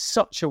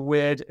such a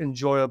weird,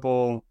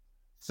 enjoyable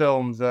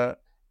film that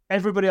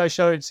everybody I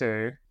show it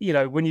to, you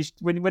know, when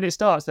it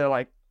starts, they're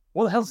like,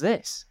 "What the hell's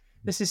this?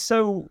 This is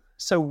so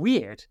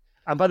weird."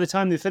 And by the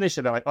time they finish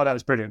it, they're like, "Oh, that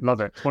was brilliant.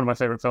 Love it. It's one of my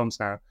favorite films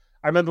now."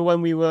 I remember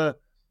when we were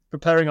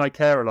preparing I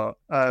Care a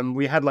Lot,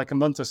 we had like a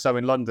month or so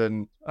in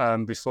London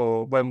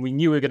before, when we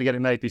knew we were going to get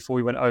it made, before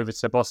we went over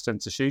to Boston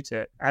to shoot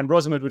it. And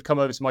Rosamund would come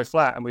over to my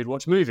flat and we'd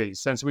watch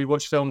movies. And so we'd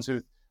watch films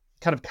with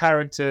kind of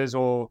characters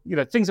or, you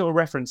know, things that were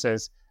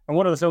references. And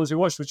one of the films we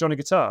watched was Johnny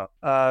Guitar,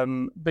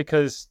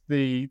 because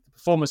the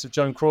performance of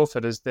Joan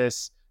Crawford as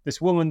this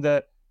woman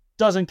that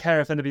doesn't care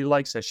if anybody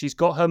likes her. She's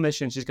got her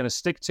mission. She's going to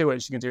stick to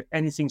it. She's going to do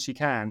anything she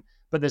can.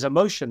 But there's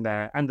emotion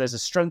there, and there's a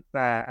strength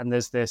there, and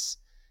there's this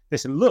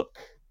look,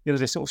 you know,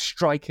 this sort of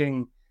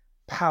striking,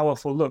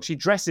 powerful look. She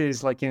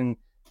dresses like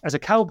as a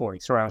cowboy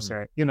throughout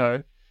it, you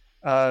know.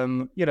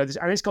 And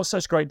it's got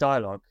such great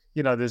dialogue.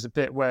 You know, there's a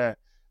bit where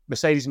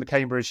Mercedes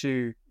McCambridge,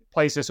 who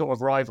plays her sort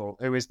of rival,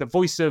 who is the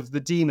voice of the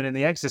demon in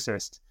The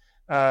Exorcist,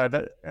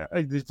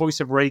 the voice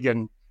of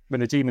Reagan when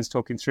the demon's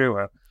talking through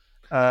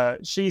her.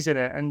 She's in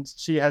it, and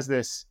she has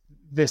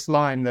this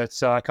line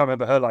that I can't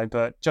remember her line,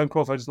 but Joan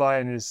Crawford's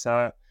line is,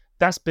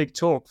 "That's big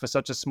talk for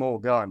such a small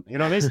gun." You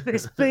know,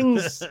 it's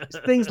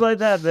things like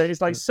that it's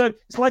like, so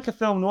it's like a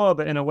film noir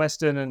but in a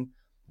Western. And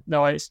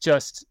no, it's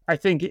just, I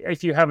think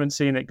if you haven't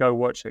seen it, go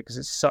watch it, because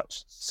it's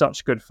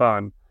such good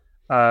fun.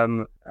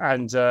 I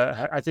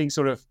think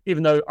sort of,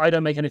 even though I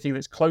don't make anything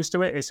that's close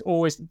to it, it's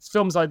always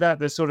films like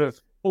that sort of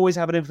always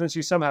have an influence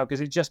you somehow,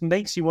 because it just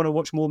makes you want to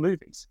watch more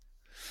movies.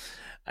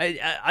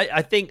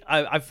 I think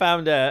I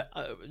found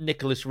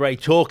Nicholas Ray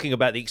talking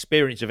about the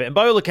experience of it, and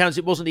by all accounts,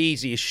 it wasn't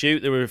easy to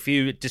shoot. There were a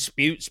few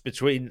disputes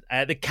between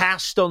the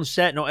cast on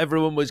set. Not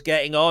everyone was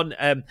getting on,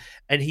 and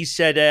he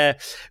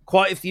said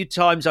quite a few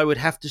times I would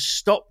have to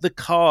stop the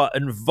car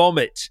and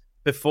vomit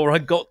before I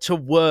got to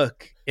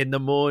work in the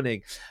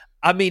morning.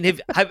 I mean,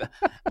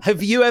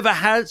 have you ever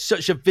had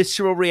such a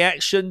visceral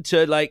reaction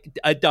to like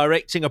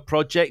directing a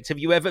project? Have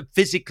you ever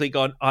physically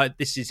gone,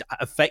 "This is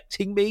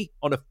affecting me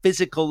on a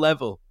physical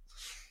level"?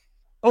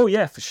 Oh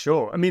yeah, for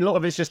sure. I mean, a lot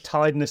of it's just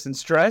tiredness and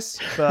stress,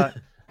 but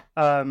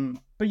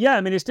yeah,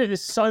 I mean,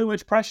 there's so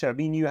much pressure. I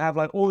mean, you have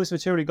like all this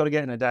material you've got to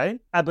get in a day,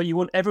 but you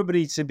want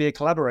everybody to be a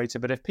collaborator.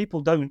 But if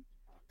people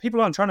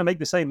aren't trying to make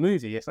the same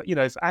movie, if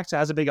actor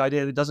has a big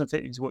idea that doesn't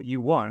fit into what you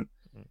want,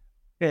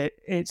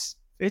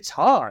 it's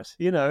hard,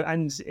 you know,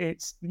 and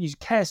you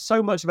care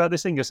so much about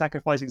this thing, you're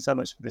sacrificing so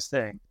much for this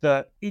thing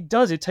that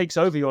it takes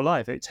over your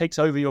life. It takes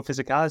over your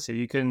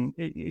physicality.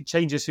 It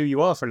changes who you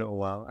are for a little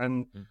while.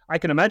 And I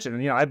can imagine,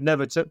 you know, I've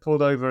never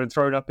pulled over and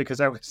thrown up because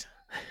I was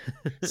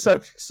so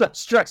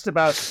stressed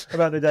about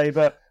the day,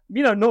 but,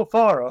 you know, not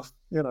far off,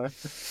 you know.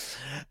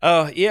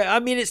 Oh, yeah. I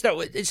mean, it's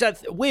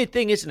that weird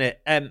thing, isn't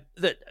it?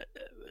 That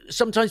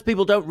sometimes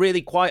people don't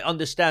really quite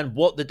understand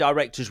what the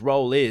director's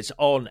role is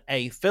on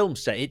a film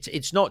set.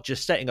 It's not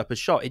just setting up a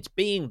shot. It's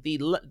being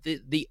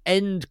the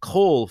end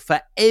call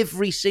for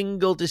every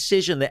single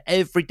decision that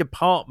every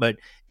department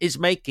is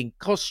making.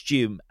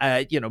 Costume,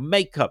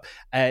 makeup,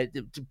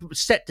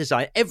 set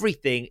design,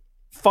 everything.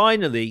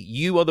 Finally,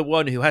 you are the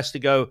one who has to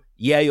go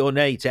yay or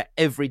nay to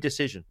every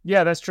decision.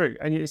 Yeah, that's true.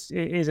 And it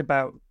is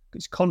about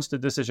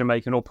constant decision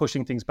making or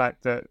pushing things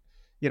back that,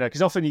 you know,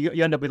 because often you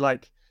end up with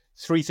like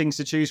 3 things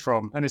to choose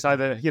from, and it's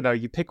either, you know,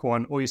 you pick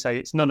one or you say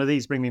it's none of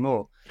these, bring me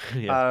more.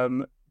 Yeah.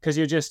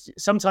 Because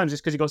sometimes it's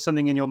because you've got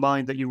something in your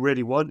mind that you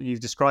really want and you've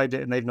described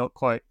it and they've not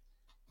quite,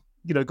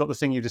 you know, got the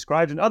thing you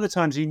described. And other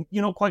times you're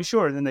not quite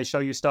sure, and then they show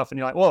you stuff and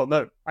you're like, well,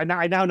 no, I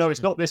now know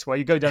it's not this way.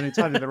 You go down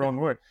entirely the wrong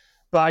way.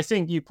 But I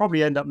think you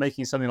probably end up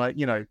making something like,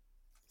 you know,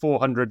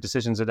 400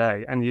 decisions a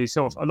day, and you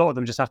sort of, a lot of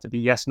them just have to be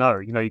yes, no.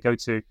 You know, I go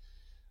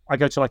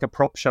to like a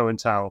prop show and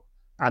tell,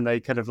 and they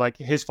kind of like,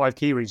 here's 5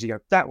 key rings. You go,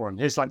 that one.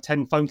 Here's like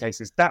 10 phone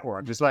cases. That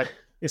one. It's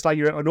like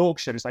you're at an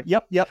auction. It's like,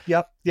 yep.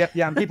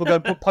 And people go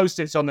put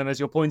Post-its on them as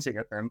you're pointing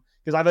at them,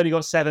 because I've only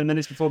got 7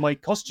 minutes before my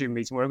costume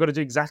meeting where I've got to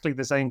do exactly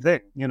the same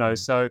thing, you know?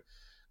 So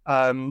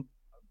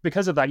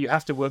because of that, you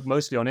have to work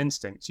mostly on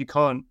instincts. You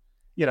can't,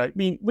 you know, I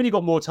mean, when you've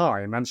got more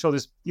time, I'm sure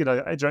there's, you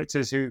know,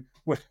 directors who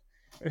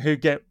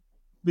get,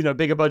 you know,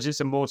 bigger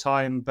budgets and more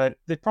time, but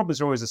the problems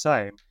are always the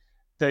same,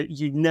 that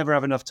you never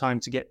have enough time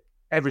to get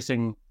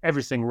everything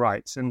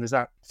right. And there's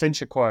that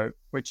Fincher quote,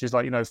 which is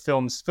like, you know,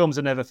 films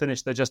are never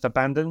finished, they're just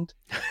abandoned.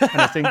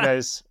 And I think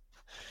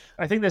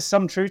there's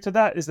some truth to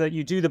that, is that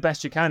you do the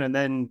best you can and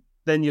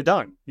then you're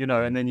done, you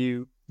know, and then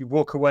you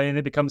walk away and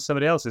it becomes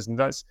somebody else's. And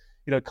that's,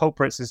 you know,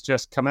 Culprits has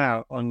just come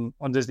out on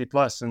Disney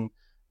Plus, and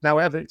now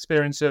I have the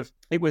experience of,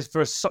 it was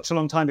for such a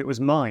long time it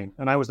was mine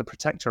and I was the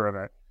protector of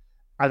it,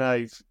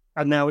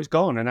 and now it's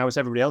gone, and now it's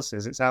everybody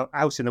else's. It's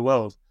out in the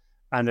world.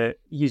 And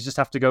you just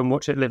have to go and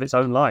watch it live its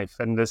own life.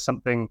 And there's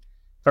something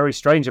very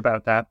strange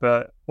about that,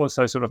 but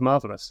also sort of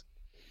marvelous.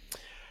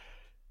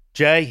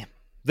 Jay,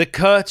 the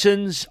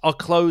curtains are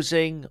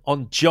closing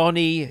on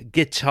Johnny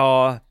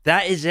Guitar.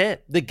 That is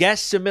it. The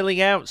guests are milling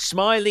out,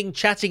 smiling,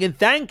 chatting, and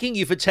thanking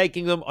you for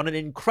taking them on an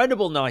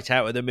incredible night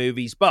out at the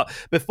movies. But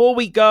before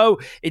we go,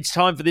 it's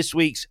time for this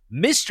week's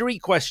mystery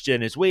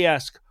question as we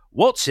ask,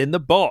 what's in the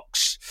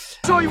box?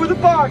 Saw you with the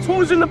box. What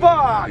was in the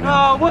box?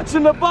 Oh, what's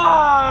in the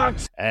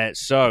box?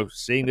 So,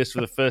 seeing this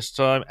for the first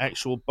time,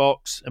 actual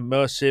box,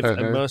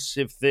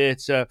 immersive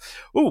theatre.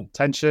 Ooh.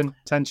 Tension.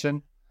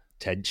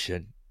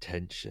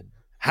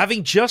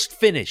 Having just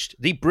finished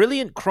the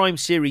brilliant crime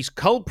series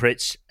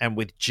Culprits, and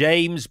with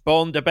James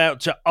Bond about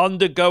to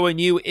undergo a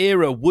new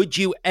era, would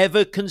you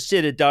ever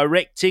consider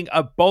directing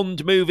a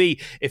Bond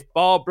movie if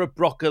Barbara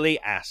Broccoli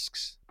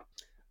asks?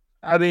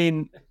 I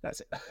mean,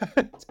 that's it.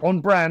 It's on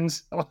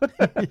brand.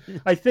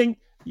 I think,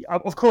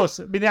 of course,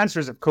 the answer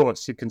is, of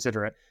course, you'd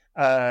consider it.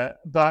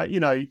 But,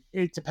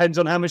 it depends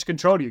on how much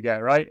control you get,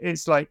 right?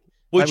 It's like,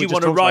 would you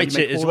want to write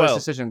it as well?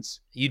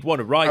 Decisions. You'd want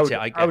to write it,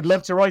 I guess. I would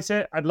love to write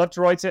it. I'd love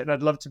to write it, and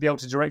I'd love to be able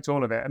to direct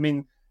all of it. I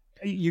mean,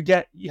 you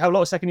have a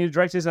lot of second-year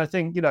directors, and I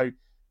think,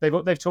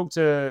 they've talked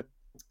to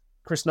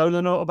Chris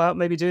Nolan about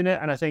maybe doing it,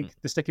 and I think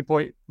the sticking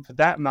point for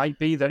that might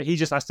be that he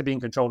just has to be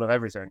in control of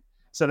everything.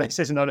 So they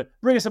say to Nolan,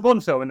 bring us a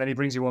Bond film, and then he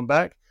brings you one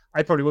back.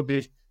 I probably would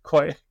be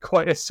quite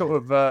a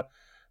sort of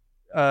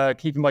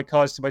keeping my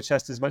cards to my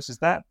chest as much as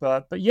that.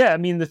 But yeah, I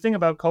mean, the thing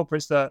about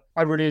Culprits that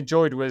I really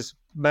enjoyed was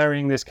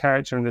marrying this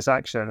character and this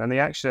action, and the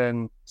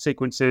action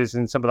sequences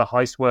and some of the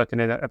heist work.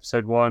 And in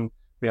episode 1,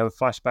 we have a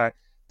flashback.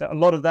 That a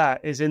lot of that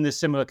is in this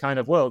similar kind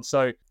of world.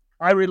 So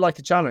I really like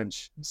a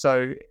challenge.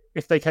 So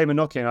if they came a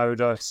knocking, I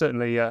would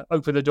certainly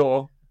open the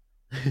door,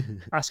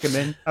 ask them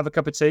in, have a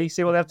cup of tea,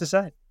 see what they have to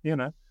say.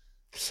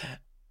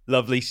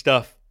 Lovely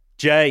stuff.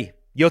 Jay,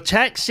 your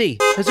taxi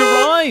has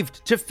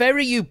arrived to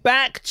ferry you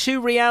back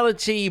to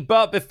reality.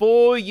 But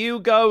before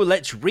you go,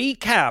 let's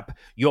recap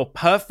your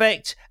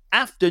perfect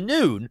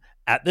afternoon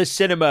at the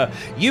cinema.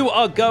 You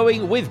are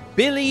going with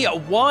Billy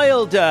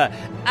Wilder.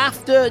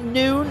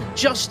 Afternoon,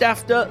 just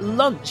after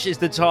lunch is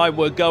the time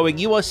we're going.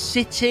 You are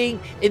sitting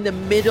in the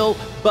middle,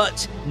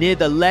 but near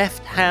the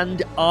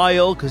left-hand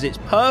aisle, because it's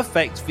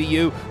perfect for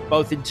you,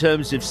 both in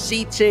terms of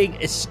seating,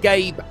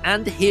 escape,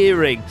 and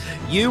hearing.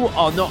 You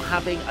are not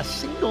having a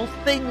single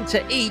thing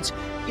to eat.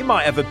 You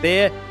might have a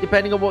beer,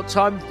 depending on what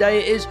time of day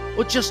it is,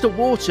 or just a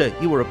water.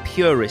 You are a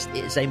purist.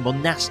 It is a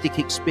monastic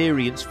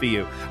experience for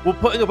you. We're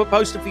putting up a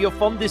poster for your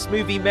fondest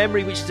movie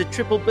memory, which is a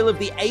triple bill of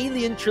the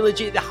Alien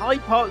trilogy at the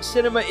Hyde Park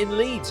Cinema in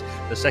Leeds.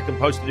 The second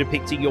poster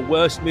depicting your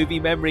worst movie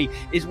memory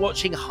is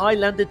watching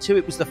Highlander 2.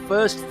 It was the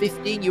first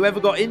 15 you ever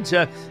got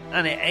into,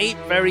 and it ain't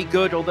very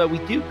good, although we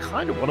do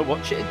kind of want to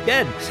watch it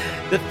again.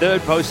 The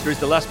third poster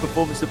is the last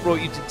performance that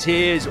brought you to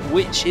tears,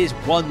 which is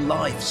One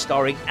Life,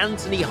 starring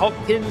Anthony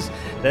Hopkins.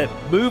 The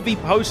movie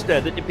poster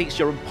that depicts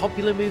your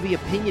unpopular movie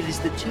opinion is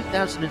the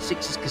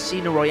 2006's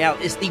Casino Royale.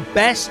 It's the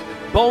best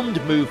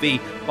Bond movie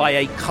by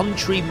a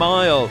country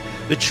mile.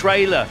 The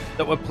trailer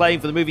that we're playing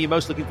for the movie you're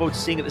most looking forward to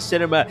seeing at the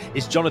cinema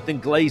is Jonathan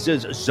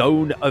Glazer's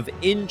Zone of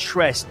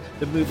Interest.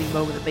 The movie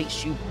moment that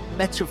makes you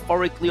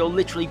metaphorically or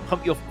literally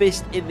pump your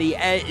fist in the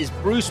air is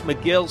Bruce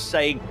McGill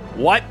saying,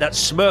 "Wipe that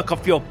smirk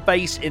off your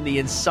face" in The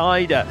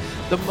Insider.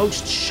 The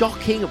most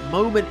shocking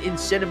moment in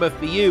cinema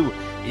for you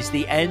is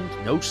the end,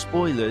 no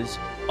spoilers,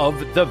 of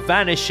The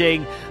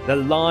Vanishing. The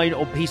line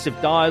or piece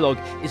of dialogue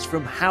is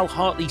from Hal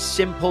Hartley's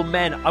Simple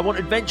Men. I want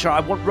adventure,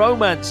 I want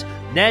romance.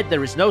 Ned,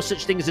 there is no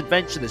such thing as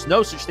adventure, there's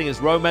no such thing as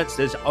romance,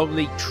 there's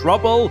only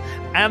trouble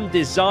and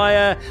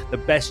desire. The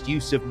best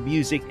use of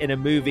music in a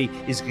movie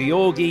is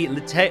Gheorghi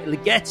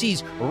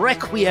Ligeti's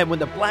Requiem when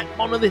the Black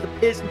Monolith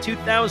appears in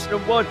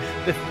 2001,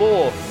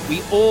 before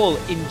we all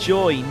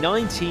enjoy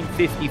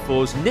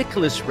 1954's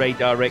Nicholas Ray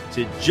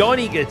directed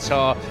Johnny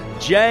Guitar.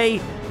 Jay,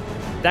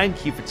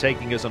 thank you for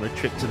taking us on a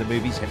trip to the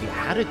movies. Have you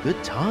had a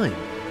good time?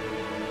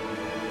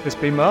 It's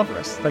been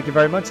marvellous. Thank you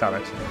very much,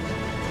 Alex.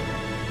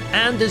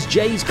 And as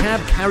Jay's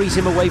cab carries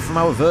him away from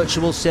our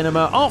virtual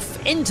cinema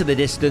off into the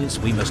distance,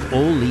 we must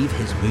all leave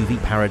his movie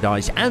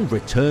paradise and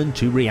return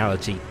to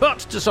reality. But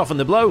to soften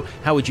the blow,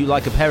 how would you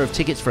like a pair of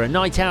tickets for a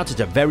night out at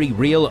a very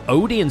real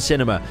Odeon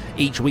cinema?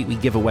 Each week we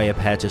give away a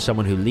pair to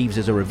someone who leaves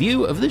us a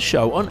review of the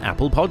show on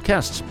Apple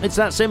Podcasts. It's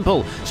that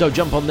simple. So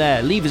jump on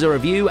there, leave us a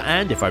review,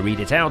 and if I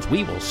read it out,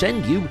 we will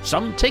send you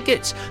some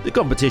tickets. The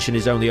competition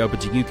is only open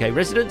to UK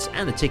residents,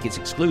 and the tickets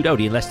exclude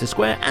Odeon Leicester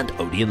Square and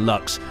Odeon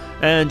Lux.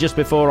 And just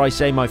before I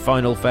say my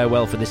final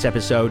farewell for this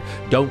episode,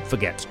 don't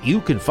forget,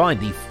 you can find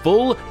the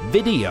full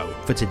video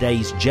for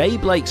today's Jay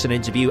Blakeson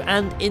interview,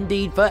 and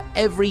indeed for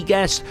every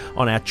guest,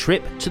 on our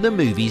Trip to the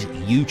Movies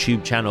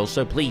YouTube channel.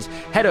 So please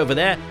head over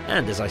there,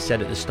 and as I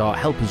said at the start,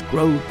 help us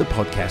grow the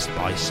podcast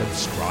by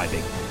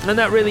subscribing. And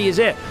that really is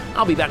it.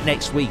 I'll be back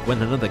next week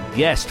when another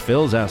guest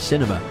fills our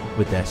cinema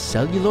with their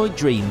celluloid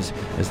dreams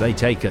as they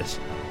take us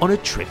on a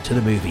trip to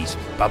the movies.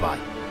 Bye-bye.